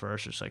July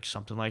 1st or like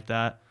something like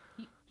that.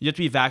 You have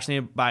to be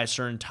vaccinated by a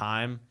certain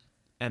time,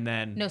 and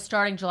then No,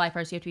 starting July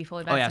 1st, you have to be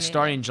fully oh vaccinated. yeah,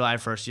 starting July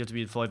 1st, you have to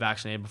be fully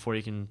vaccinated before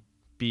you can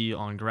be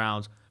on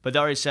grounds. But they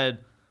already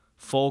said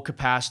full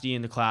capacity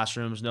in the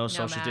classrooms, no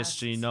social masks.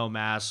 distancing, no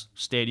masks,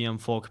 stadium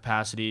full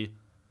capacity.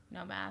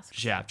 No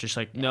masks. Yeah, just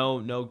like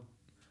no.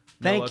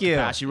 Thank you.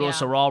 Capacity rules. Yeah.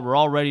 So we're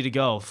all ready to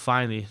go.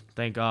 Finally,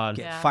 thank God.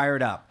 Get Yeah.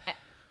 fired up.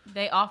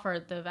 They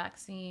offered the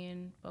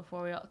vaccine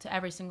to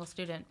every single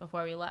student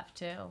before we left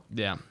too.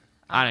 Yeah,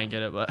 I didn't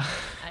get it, but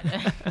I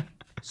did.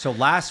 So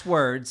last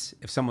words,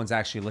 if someone's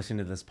actually listening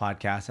to this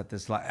podcast at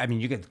this, I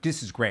mean,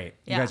 this is great.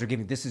 You Yeah. guys are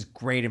this is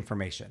great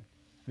information.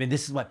 I mean,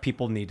 this is what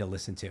people need to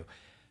listen to.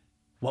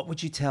 What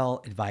would you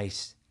tell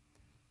advice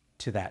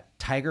to that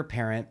Tiger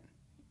parent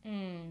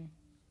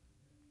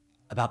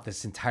about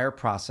this entire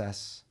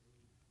process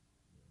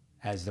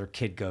as their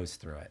kid goes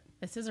through it?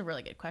 This is a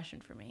really good question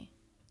for me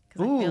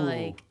because I feel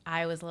like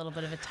I was a little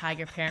bit of a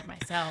Tiger parent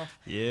myself.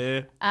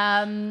 yeah.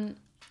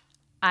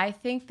 I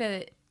think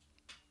that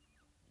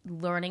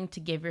learning to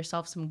give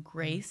yourself some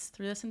grace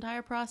through this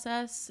entire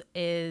process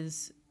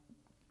is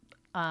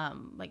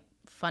like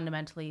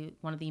fundamentally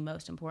one of the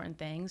most important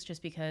things,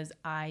 just because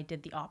I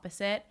did the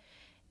opposite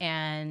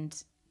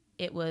and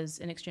it was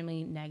an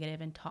extremely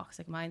negative and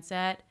toxic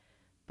mindset,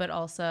 but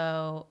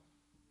also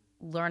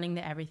learning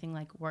that everything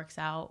like works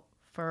out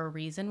for a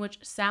reason, which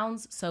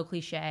sounds so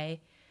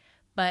cliche,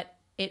 but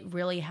it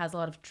really has a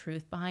lot of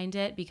truth behind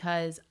it,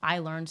 because I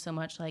learned so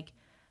much like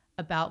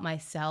about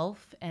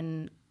myself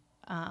and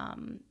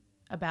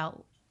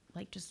about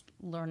like just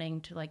learning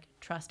to like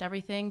trust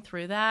everything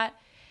through that.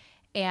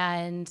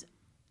 And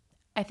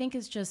I think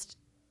it's just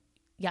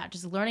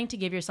learning to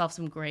give yourself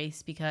some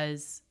grace,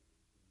 because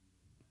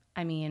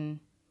I mean,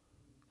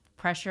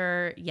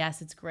 pressure,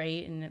 yes, it's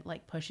great and it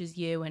like pushes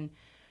you. And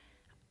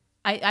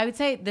I would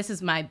say this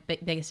is my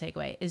biggest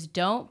takeaway is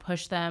don't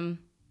push them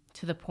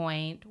to the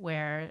point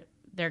where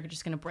they're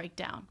just going to break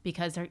down,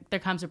 because there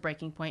comes a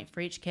breaking point for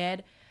each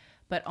kid.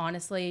 But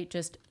honestly,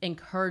 just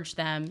encourage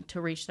them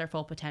to reach their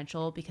full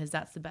potential, because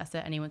that's the best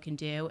that anyone can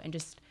do. And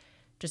just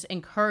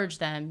encourage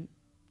them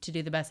to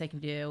do the best they can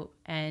do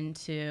and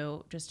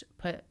to just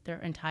put their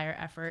entire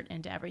effort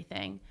into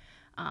everything,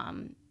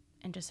 and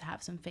just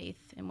have some faith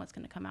in what's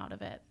going to come out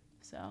of it.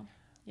 So,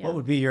 yeah. What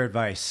would be your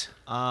advice?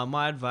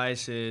 My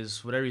advice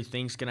is whatever you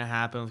think's gonna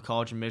happen with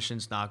college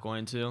admissions, not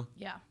going to.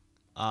 Yeah.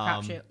 Crap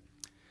Um, shoot.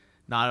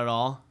 Not at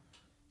all.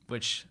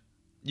 Which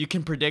you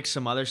can predict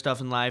some other stuff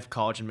in life.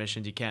 College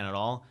admissions, you can't at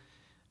all.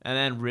 And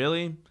then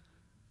really,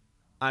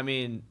 I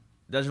mean,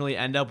 it doesn't really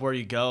end up where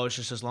you go. It's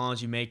just as long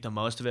as you make the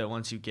most of it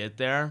once you get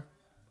there.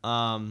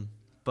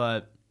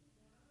 But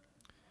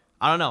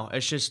I don't know.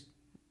 It's just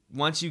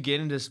once you get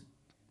into,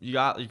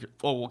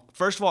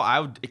 first of all, I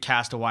would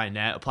cast a wide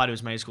net, apply to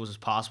as many schools as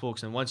possible,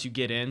 because then once you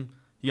get in,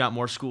 you got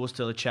more schools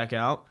to check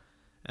out,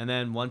 and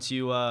then once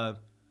you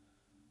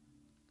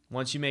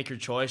make your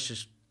choice,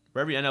 just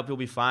wherever you end up, you'll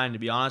be fine. To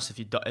be honest,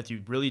 if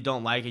you really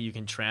don't like it, you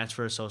can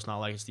transfer, so it's not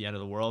like it's the end of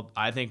the world.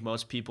 I think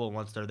most people,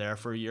 once they're there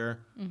for a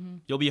year,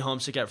 you'll be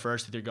homesick at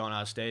first if you're going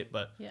out of state,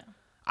 but Yeah.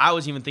 I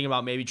was even thinking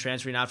about maybe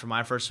transferring out for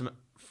my first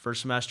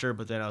semester,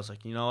 but then I was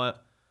like, you know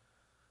what?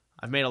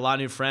 I've made a lot of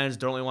new friends,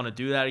 don't really want to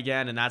do that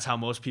again, and that's how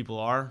most people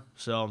are.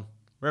 So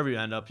wherever you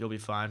end up, you'll be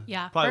fine.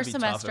 Yeah, Probably first be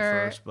semester, tough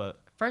at first, but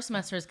first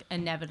semester is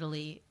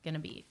inevitably going to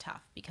be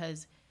tough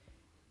because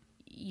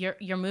you're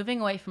moving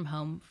away from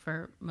home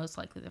for most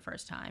likely the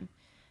first time.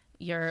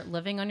 You're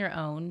living on your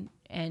own,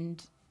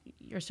 and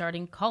you're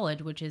starting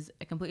college, which is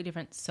a completely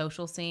different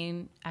social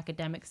scene,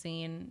 academic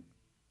scene,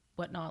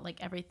 whatnot,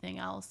 like everything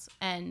else.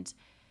 And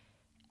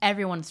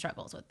everyone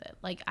struggles with it.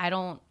 Like, I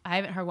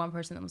haven't heard one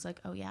person that was like,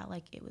 oh yeah,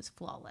 like it was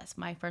flawless.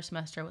 My first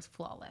semester was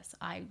flawless.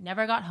 I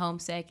never got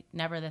homesick,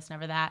 never this,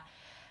 never that.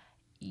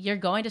 You're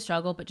going to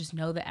struggle, but just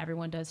know that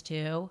everyone does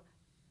too.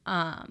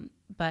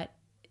 But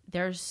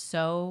there's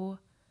so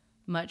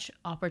much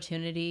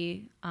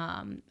opportunity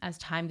as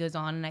time goes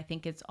on. And I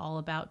think it's all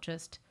about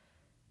just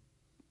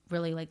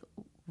really like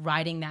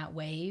riding that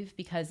wave,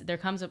 because there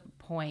comes a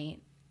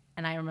point,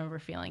 and I remember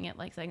feeling it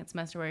like second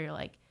semester, where you're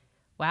like,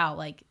 wow,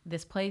 like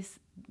this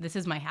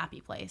is my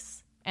happy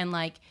place. And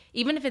like,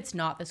 even if it's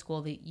not the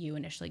school that you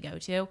initially go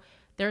to,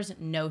 there's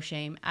no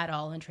shame at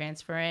all in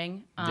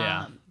transferring.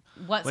 yeah.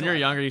 Whatsoever. When you're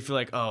younger, you feel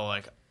like, oh,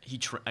 like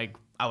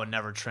I would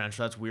never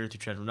transfer. That's weird to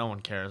transfer. No one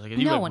cares. Like if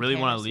you No like, one really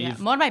cares, want to leave,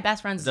 yeah. One of my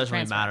best friends it doesn't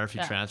really transfer. matter if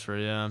you Yeah. transfer.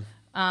 Yeah.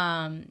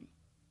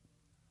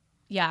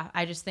 Yeah,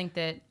 I just think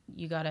that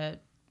you gotta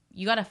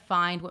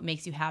find what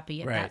makes you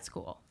happy at Right. that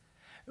school.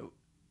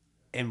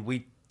 And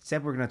we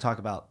said we're going to talk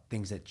about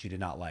things that you did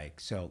not like.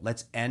 So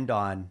let's end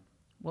on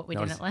What we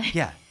notice- didn't like.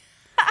 Yeah.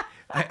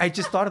 I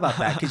just thought about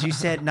that because you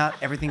said not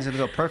everything's going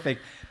to go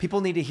perfect.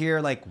 People need to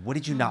hear, like, what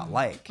did you not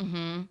like?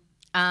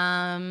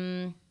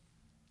 Let's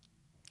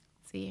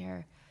see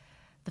here.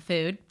 The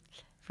food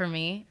for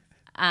me.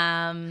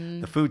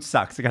 The food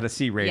sucks. I got a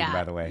C rating, Yeah,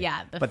 by the way.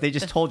 yeah, But they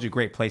just told you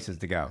great places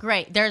to go.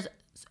 Great.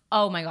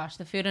 Oh my gosh,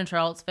 the food in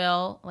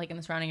Charlottesville, like in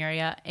the surrounding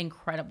area,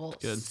 incredible.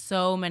 Good.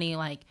 So many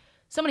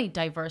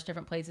diverse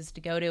different places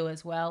to go to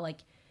as well. Like,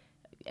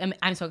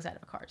 I'm so excited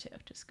for a car too.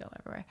 Just go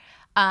everywhere.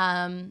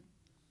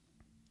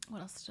 What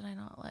else did I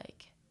not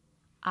like?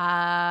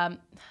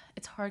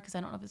 It's hard because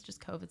I don't know if it's just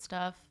COVID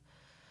stuff.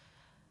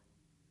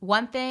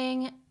 One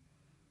thing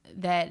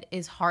that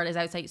is hard is,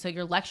 I would say, so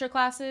your lecture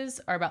classes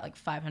are about like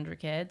 500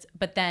 kids,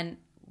 but then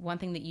one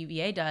thing that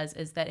UVA does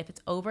is that if it's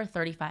over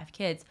 35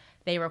 kids,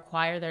 they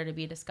require there to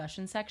be a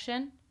discussion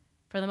section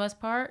for the most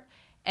part.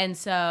 And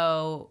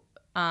so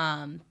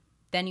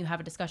then you have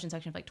a discussion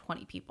section of like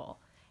 20 people.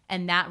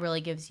 And that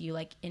really gives you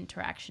like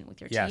interaction with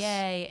your Yes. TA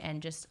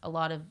and just a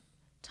lot of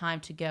time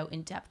to go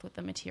in depth with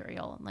the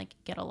material and like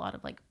get a lot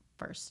of like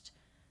first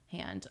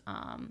hand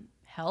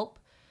help.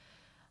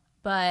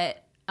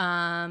 But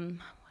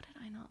what did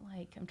I not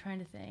like? I'm trying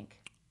to think.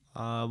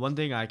 One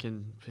thing I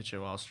can pitch it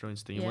while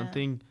Sterling's thinking. Yeah. One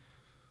thing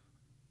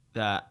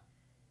that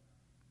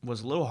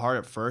was a little hard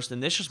at first,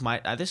 and this is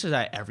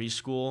at every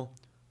school,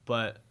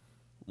 but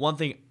one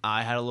thing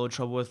I had a little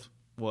trouble with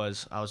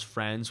was I was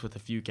friends with a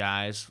few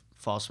guys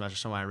fall semester,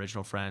 some of my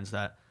original friends,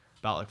 that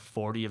about like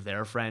 40 of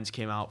their friends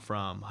came out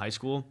from high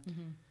school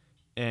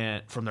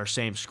and from their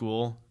same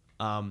school.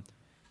 And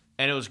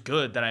it was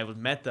good that I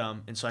met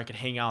them, and so I could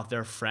hang out with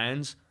their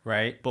friends.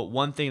 Right. But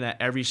one thing that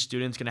every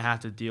student's going to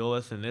have to deal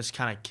with, and this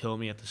kind of killed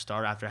me at the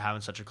start after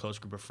having such a close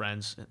group of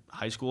friends in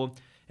high school,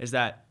 is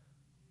that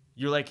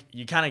you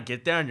kind of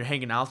get there and you're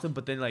hanging out with them,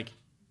 but then like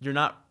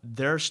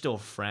they're still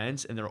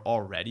friends and they're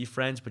already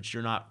friends, but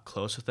you're not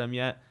close with them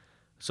yet.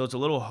 So it's a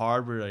little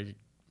hard. We're like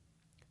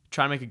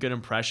trying to make a good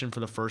impression for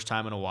the first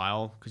time in a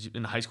while, because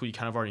in high school you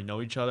kind of already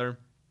know each other. And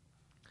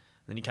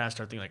then you kind of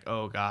start thinking like,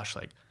 oh gosh,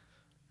 like,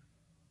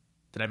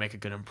 did I make a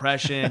good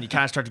impression? You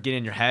kind of start to get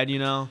in your head,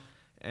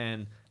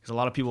 and because a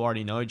lot of people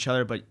already know each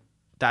other, but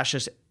that's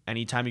just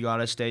anytime you go out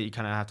of state, you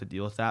kind of have to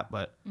deal with that.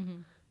 But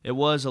it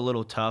was a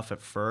little tough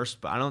at first,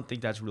 but I don't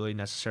think that's really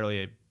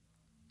necessarily a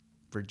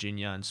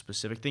Virginia and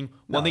specific thing.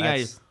 One thing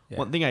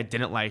I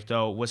didn't like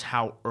though was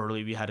how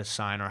early we had to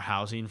sign our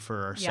housing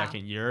for our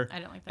second year. I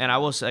didn't like that. And I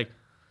will say,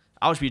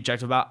 I was be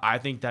objective about. I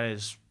think that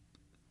is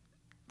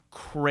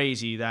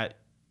crazy that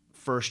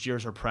first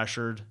years are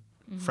pressured.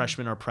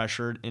 Freshmen are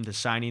pressured into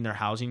signing their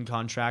housing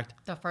contract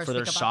The first for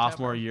their week of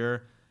sophomore October.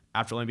 year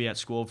after only being at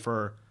school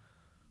for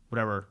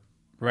whatever,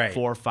 Right.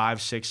 4,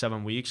 5, 6,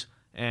 7 weeks.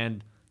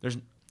 And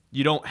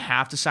you don't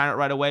have to sign it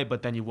right away,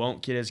 but then you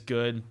won't get as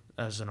good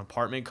as an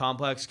apartment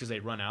complex because they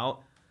run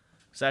out.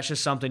 So that's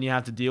just something you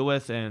have to deal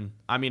with. And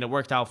I mean, it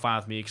worked out fine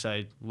with me because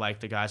I like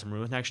the guys I'm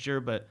rooming with next year,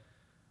 but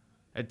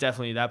it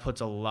definitely put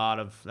a lot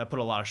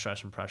of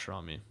stress and pressure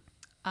on me.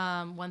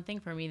 One thing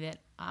for me that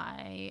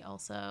I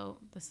also,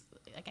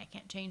 I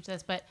can't change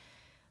this, but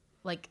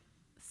like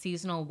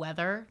seasonal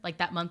weather, like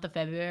that month of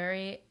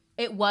February,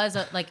 It was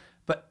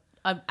but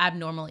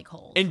abnormally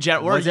cold. In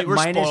general, we're Was it spoiled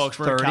minus 'cause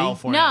we're in 30?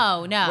 California.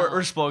 No.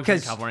 We're spoiled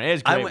 'cause in California. It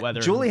is great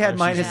weather. Julie had most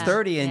minus seasons.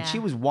 30 and Yeah. she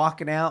was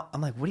walking out.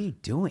 I'm like, what are you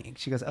doing?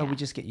 She goes, oh, we Yeah.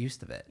 just get used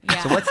to it.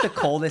 Yeah. So what's the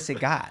coldest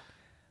it got?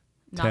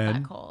 Not 10.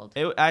 that cold.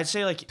 I'd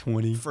say like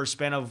 20. for a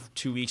span of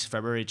 2 weeks,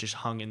 February, it just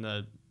hung in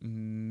the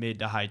mid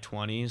to high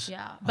 20s.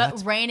 Yeah,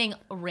 but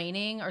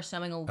raining or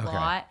snowing a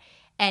lot,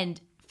 and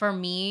for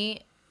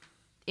me,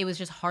 it was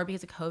just hard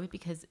because of COVID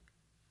because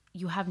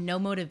you have no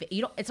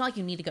motivation. It's not like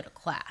you need to go to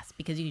class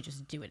because you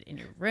just do it in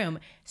your room.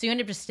 So you end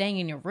up just staying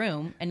in your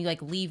room and you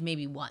like leave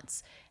maybe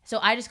once. So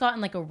I just got in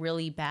like a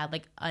really bad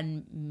like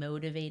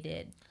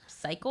unmotivated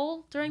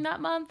cycle during that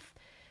month,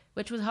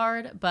 which was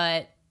hard.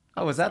 But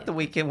Oh, was that the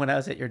weekend when I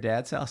was at your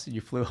dad's house and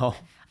you flew home?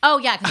 oh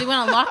yeah, because we went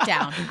on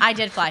lockdown. I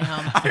did fly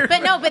home,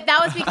 but that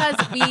was because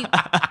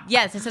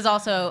yes, this is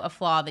also a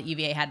flaw that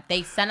UVA had.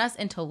 They sent us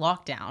into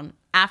lockdown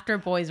after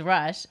Boys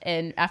Rush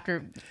and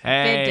after Bid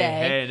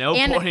Day. Hey, no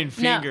pointing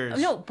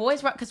fingers. No,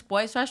 Boys Rush, because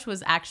Boys Rush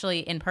was actually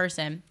in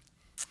person,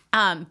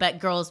 but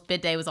Girls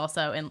Bid Day was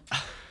also in,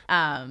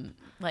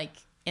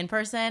 in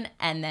person,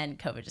 and then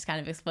COVID just kind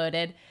of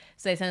exploded.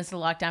 So they sent us to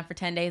lockdown for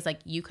 10 days. Like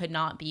you could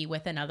not be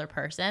with another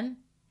person.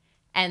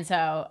 And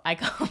so I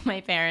called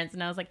my parents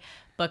and I was like,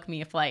 book me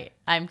a flight.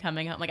 I'm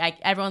coming home. Like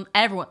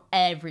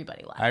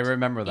everybody left. I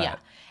remember that. Yeah.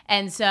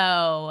 And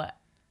so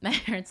my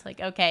parents like,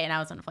 okay. And I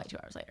was on a flight 2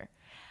 hours later.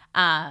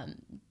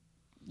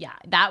 Yeah,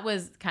 that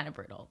was kind of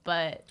brutal,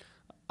 but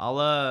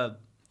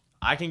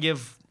I can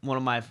give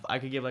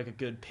like a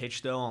good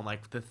pitch though on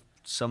like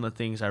some of the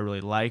things I really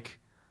like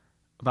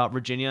about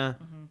Virginia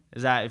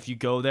is that if you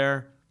go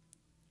there,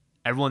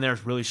 everyone there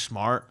is really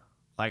smart.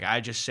 Like I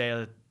just say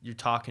that you're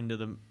talking to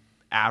the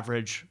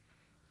average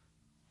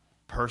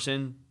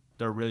person,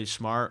 they're really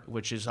smart,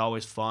 which is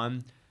always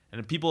fun. And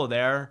the people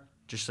there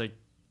just like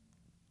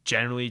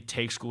generally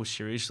take school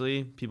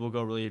seriously. People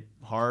go really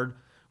hard,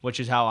 which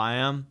is how I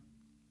am.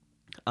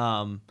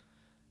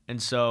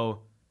 And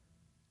so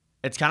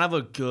it's kind of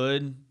a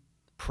good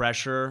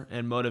pressure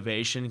and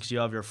motivation because you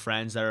have your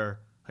friends that are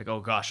like, oh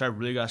gosh, I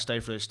really got to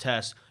study for this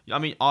test. I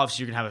mean,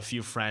 obviously you're going to have a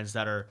few friends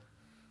that are,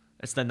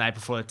 it's the night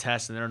before the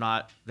test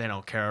and they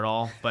don't care at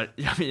all. But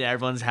I mean,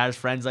 everyone has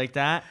friends like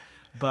that.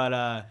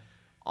 But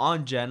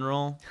on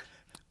general,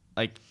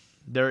 like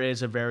there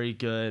is a very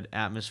good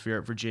atmosphere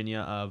at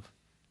Virginia of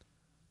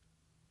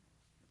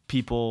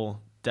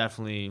people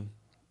definitely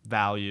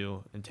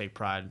value and take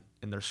pride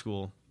in their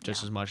school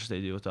just as much as they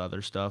do with the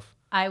other stuff.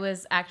 I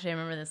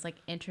remember this, like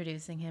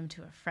introducing him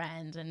to a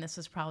friend, and this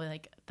was probably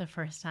like the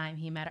first time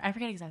he met her. I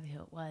forget exactly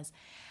who it was.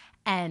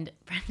 And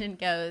Brendan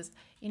goes,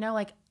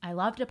 like I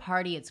love to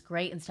party, it's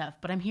great and stuff,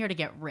 but I'm here to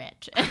get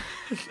rich.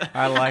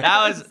 I like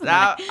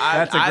that.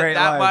 That's a great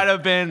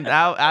line.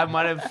 That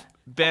might have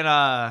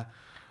been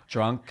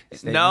drunk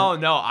statement?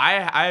 No,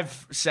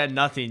 I've said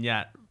nothing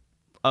yet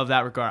of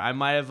that regard. I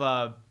might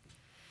have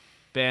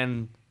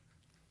been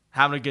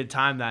having a good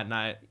time that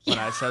night when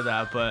I said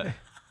that, but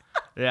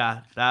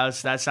yeah, that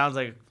sounds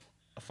like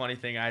a funny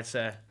thing I'd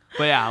say.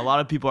 But yeah, a lot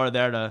of people are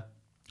there to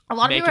a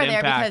lot of make people are an there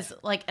impact.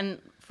 because like, and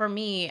for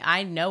me,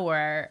 I know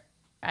where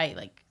I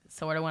like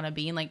sort of want to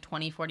be in like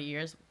 20, 40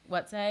 years,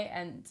 let's say.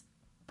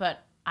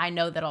 But I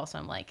know that also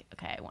I'm like,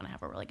 okay, I want to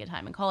have a really good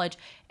time in college.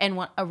 And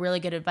a really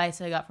good advice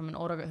that I got from an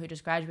older girl who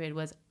just graduated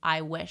was,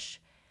 I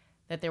wish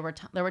that there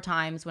were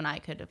times when I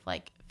could have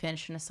like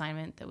finished an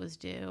assignment that was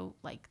due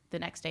like the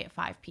next day at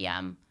 5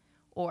 p.m.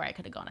 or I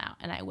could have gone out.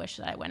 And I wish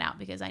that I went out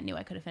because I knew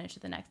I could have finished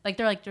it the next. Like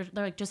they're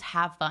like just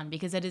have fun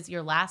because it is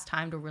your last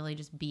time to really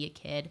just be a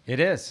kid. It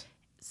is.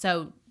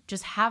 So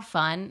just have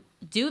fun,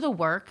 do the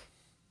work,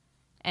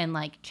 and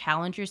like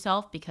challenge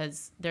yourself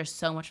because there's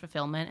so much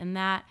fulfillment in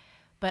that.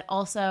 But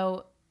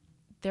also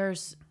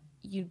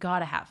you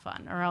gotta have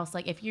fun, or else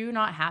like if you're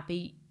not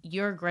happy,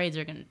 your grades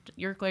are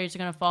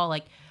gonna fall.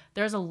 Like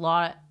there's a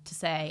lot to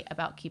say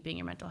about keeping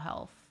your mental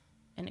health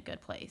in a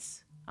good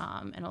place,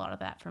 and a lot of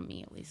that, from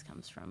me at least,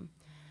 comes from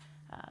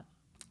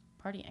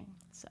partying.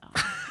 So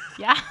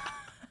yeah.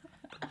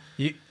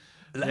 You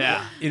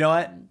know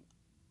what?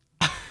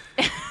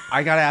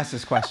 I gotta ask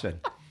this question.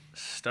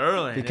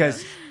 Sterling,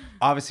 because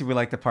obviously we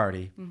like to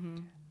party,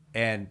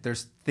 and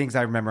there's things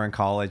I remember in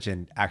college,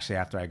 and actually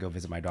after I go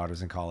visit my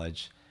daughters in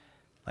college,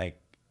 like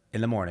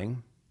in the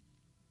morning,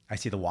 I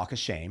see the walk of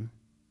shame.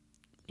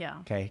 Yeah.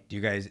 Okay.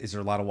 Is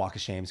there a lot of walk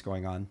of shames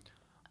going on?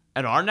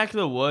 In our neck of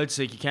the woods,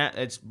 like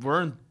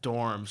we're in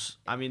dorms.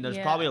 I mean, there's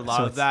probably a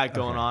lot of that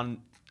going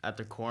on at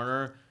the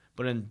corner,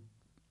 but in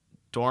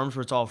dorms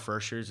where it's all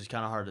first years, it's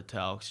kind of hard to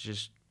tell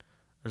because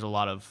there's a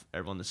lot of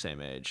everyone the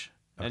same age,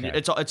 and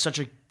it's such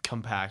a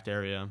compact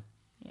area.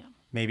 Yeah.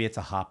 Maybe it's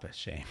a hop of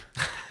shame.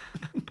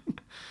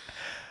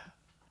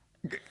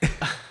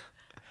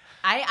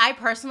 I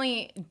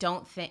personally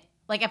don't think,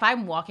 like, if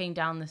I'm walking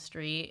down the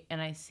street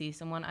and I see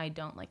someone, I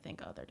don't like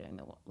think, oh, they're doing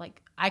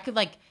I could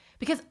like,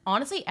 because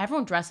honestly,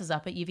 everyone dresses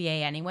up at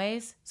UVA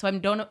anyways, so I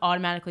don't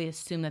automatically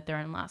assume that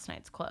they're in last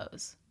night's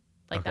clothes.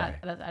 Like that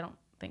I don't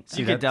think so.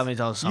 You could definitely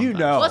tell something.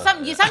 Well,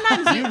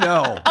 sometimes you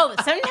know. Oh,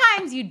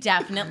 sometimes you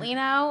definitely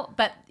know,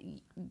 but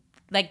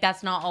like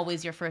that's not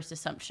always your first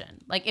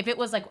assumption. Like if it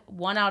was like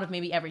 1 out of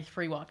maybe every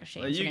 3 walk of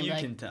shame, Well, you like,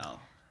 can tell.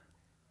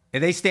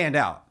 And they stand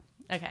out.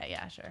 okay,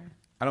 yeah, sure.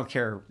 I don't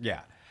care.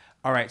 Yeah.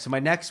 All right. So my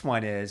next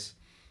one is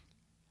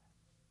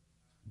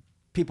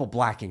people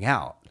blacking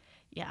out.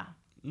 Yeah.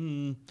 I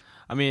mean,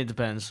 it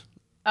depends.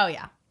 Oh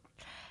yeah.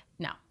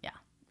 No, yeah.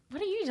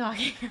 What are you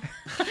talking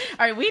about?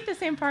 Are we at the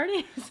same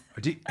parties?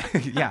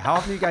 Yeah. How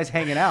often are you guys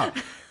hanging out?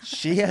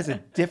 She has a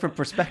different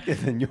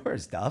perspective than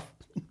yours, Duff.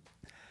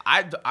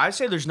 I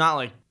say there's not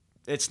like,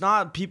 it's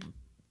not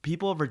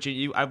people of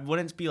Virginia. I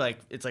wouldn't be like,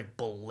 it's like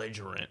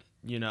belligerent,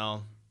 you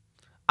know?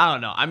 I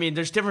don't know. I mean,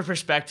 there's different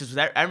perspectives.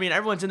 I mean,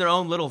 everyone's in their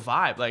own little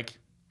vibe. Like,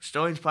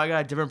 Sterling's probably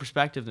got a different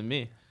perspective than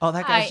me. Oh,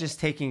 that guy's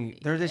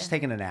they're just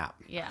taking a nap.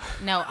 Yeah.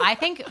 No, I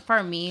think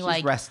for me, She's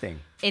like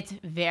resting. it's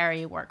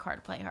very work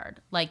hard, play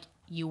hard. Like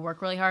you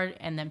work really hard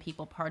and then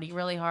people party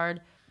really hard.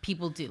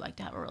 People do like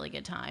to have a really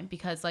good time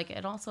because like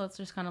it's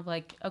just kind of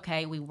like,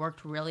 okay, we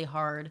worked really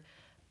hard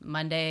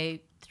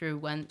Monday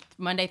through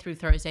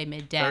Thursday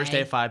midday.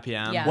 Thursday, 5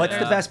 p.m. Yeah. What's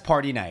the best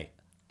party night?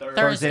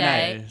 Thursday.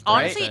 night,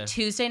 Honestly, right?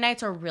 Tuesday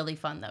nights are really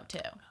fun though too.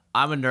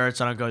 I'm a nerd,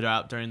 so I don't go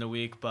out during the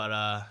week,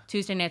 but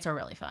Tuesday nights are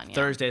really fun. Yeah.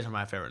 Thursdays are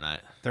my favorite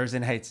night. Thursday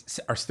nights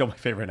are still my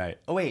favorite night.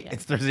 Oh wait,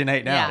 it's Thursday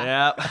night now.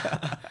 Yeah.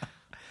 Yeah.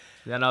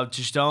 Yeah, no,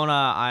 just don't.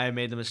 I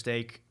made the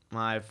mistake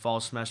my fall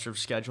semester of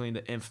scheduling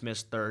the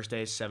infamous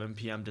Thursday 7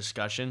 p.m.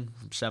 discussion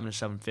from 7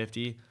 to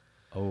 7:50.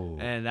 Oh.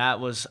 And I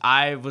was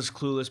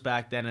clueless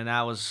back then, and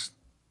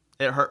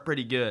it hurt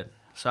pretty good.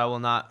 So I will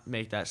not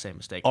make that same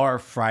mistake. Or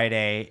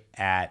Friday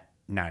at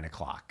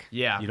 9:00.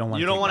 Yeah, You don't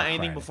want anything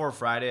Friday. before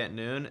Friday at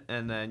noon,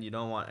 and then you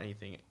don't want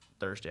anything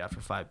Thursday after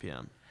 5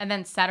 p.m. And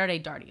then Saturday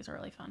darties are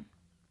really fun.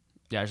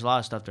 Yeah, there's a lot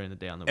of stuff during the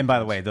day on the And by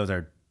the weekends. way, those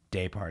are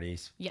day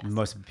parties. Yes.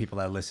 Most of the people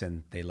that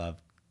listen, they love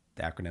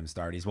the acronym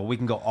STARTIES. Well, we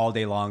can go all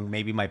day long.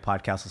 Maybe my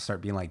podcast will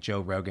start being like Joe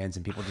Rogan's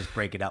and people just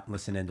break it up and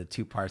listen into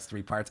 2 parts,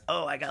 3 parts.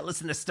 Oh, I got to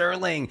listen to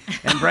Sterling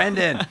and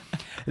Brendan.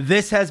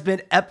 This has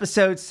been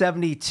episode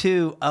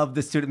 72 of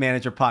the Student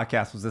Manager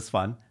Podcast. Was this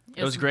fun?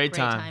 It was a great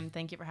time.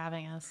 Thank you for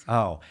having us.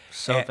 Oh,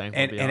 So and, thankful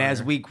to And, be and on as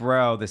here. we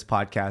grow this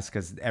podcast,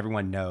 because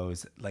everyone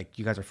knows, like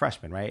you guys are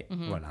freshmen, right?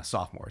 Mm-hmm. Well, not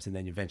sophomores, and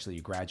then eventually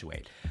you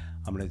graduate.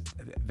 I'm gonna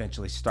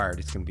eventually start.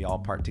 It's gonna be all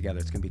part together.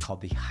 It's gonna be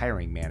called the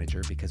hiring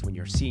manager because when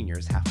you're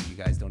seniors, half of you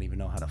guys don't even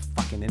know how to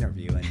fucking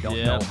interview and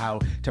don't know how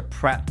to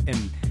prep. And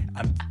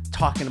I'm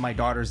talking to my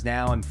daughters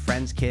now and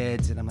friends'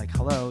 kids, and I'm like,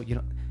 hello, you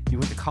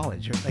went to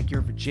college.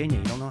 You're Virginia.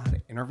 You don't know how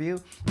to interview.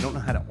 You don't know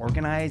how to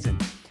organize. And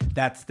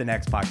that's the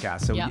next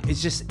podcast. So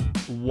it's just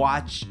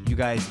watch you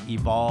guys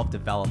evolve,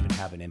 develop, and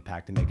have an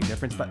impact and make a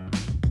difference. But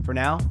for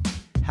now,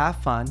 have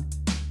fun.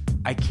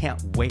 I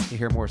can't wait to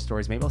hear more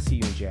stories. Maybe I'll see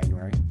you in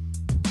January.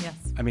 Yes.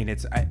 I mean,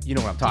 you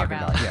know what I'm talking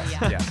about. Yes.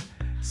 Yeah. Yes.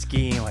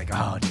 Skiing, like,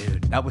 oh,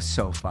 dude, that was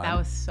so fun. That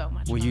was so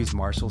much We fun. used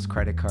Marshall's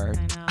credit card.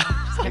 I know.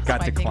 Just It kept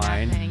got swiping that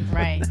declined. thing.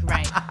 Right.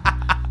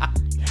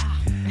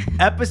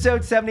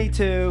 Episode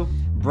 72,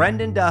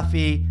 Brendan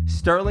Duffy,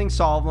 Sterling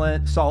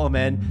Solomon,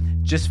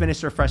 just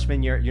finished their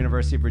freshman year at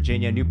University of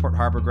Virginia, Newport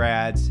Harbor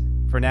grads.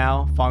 For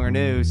now, Fonger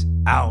News,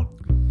 out.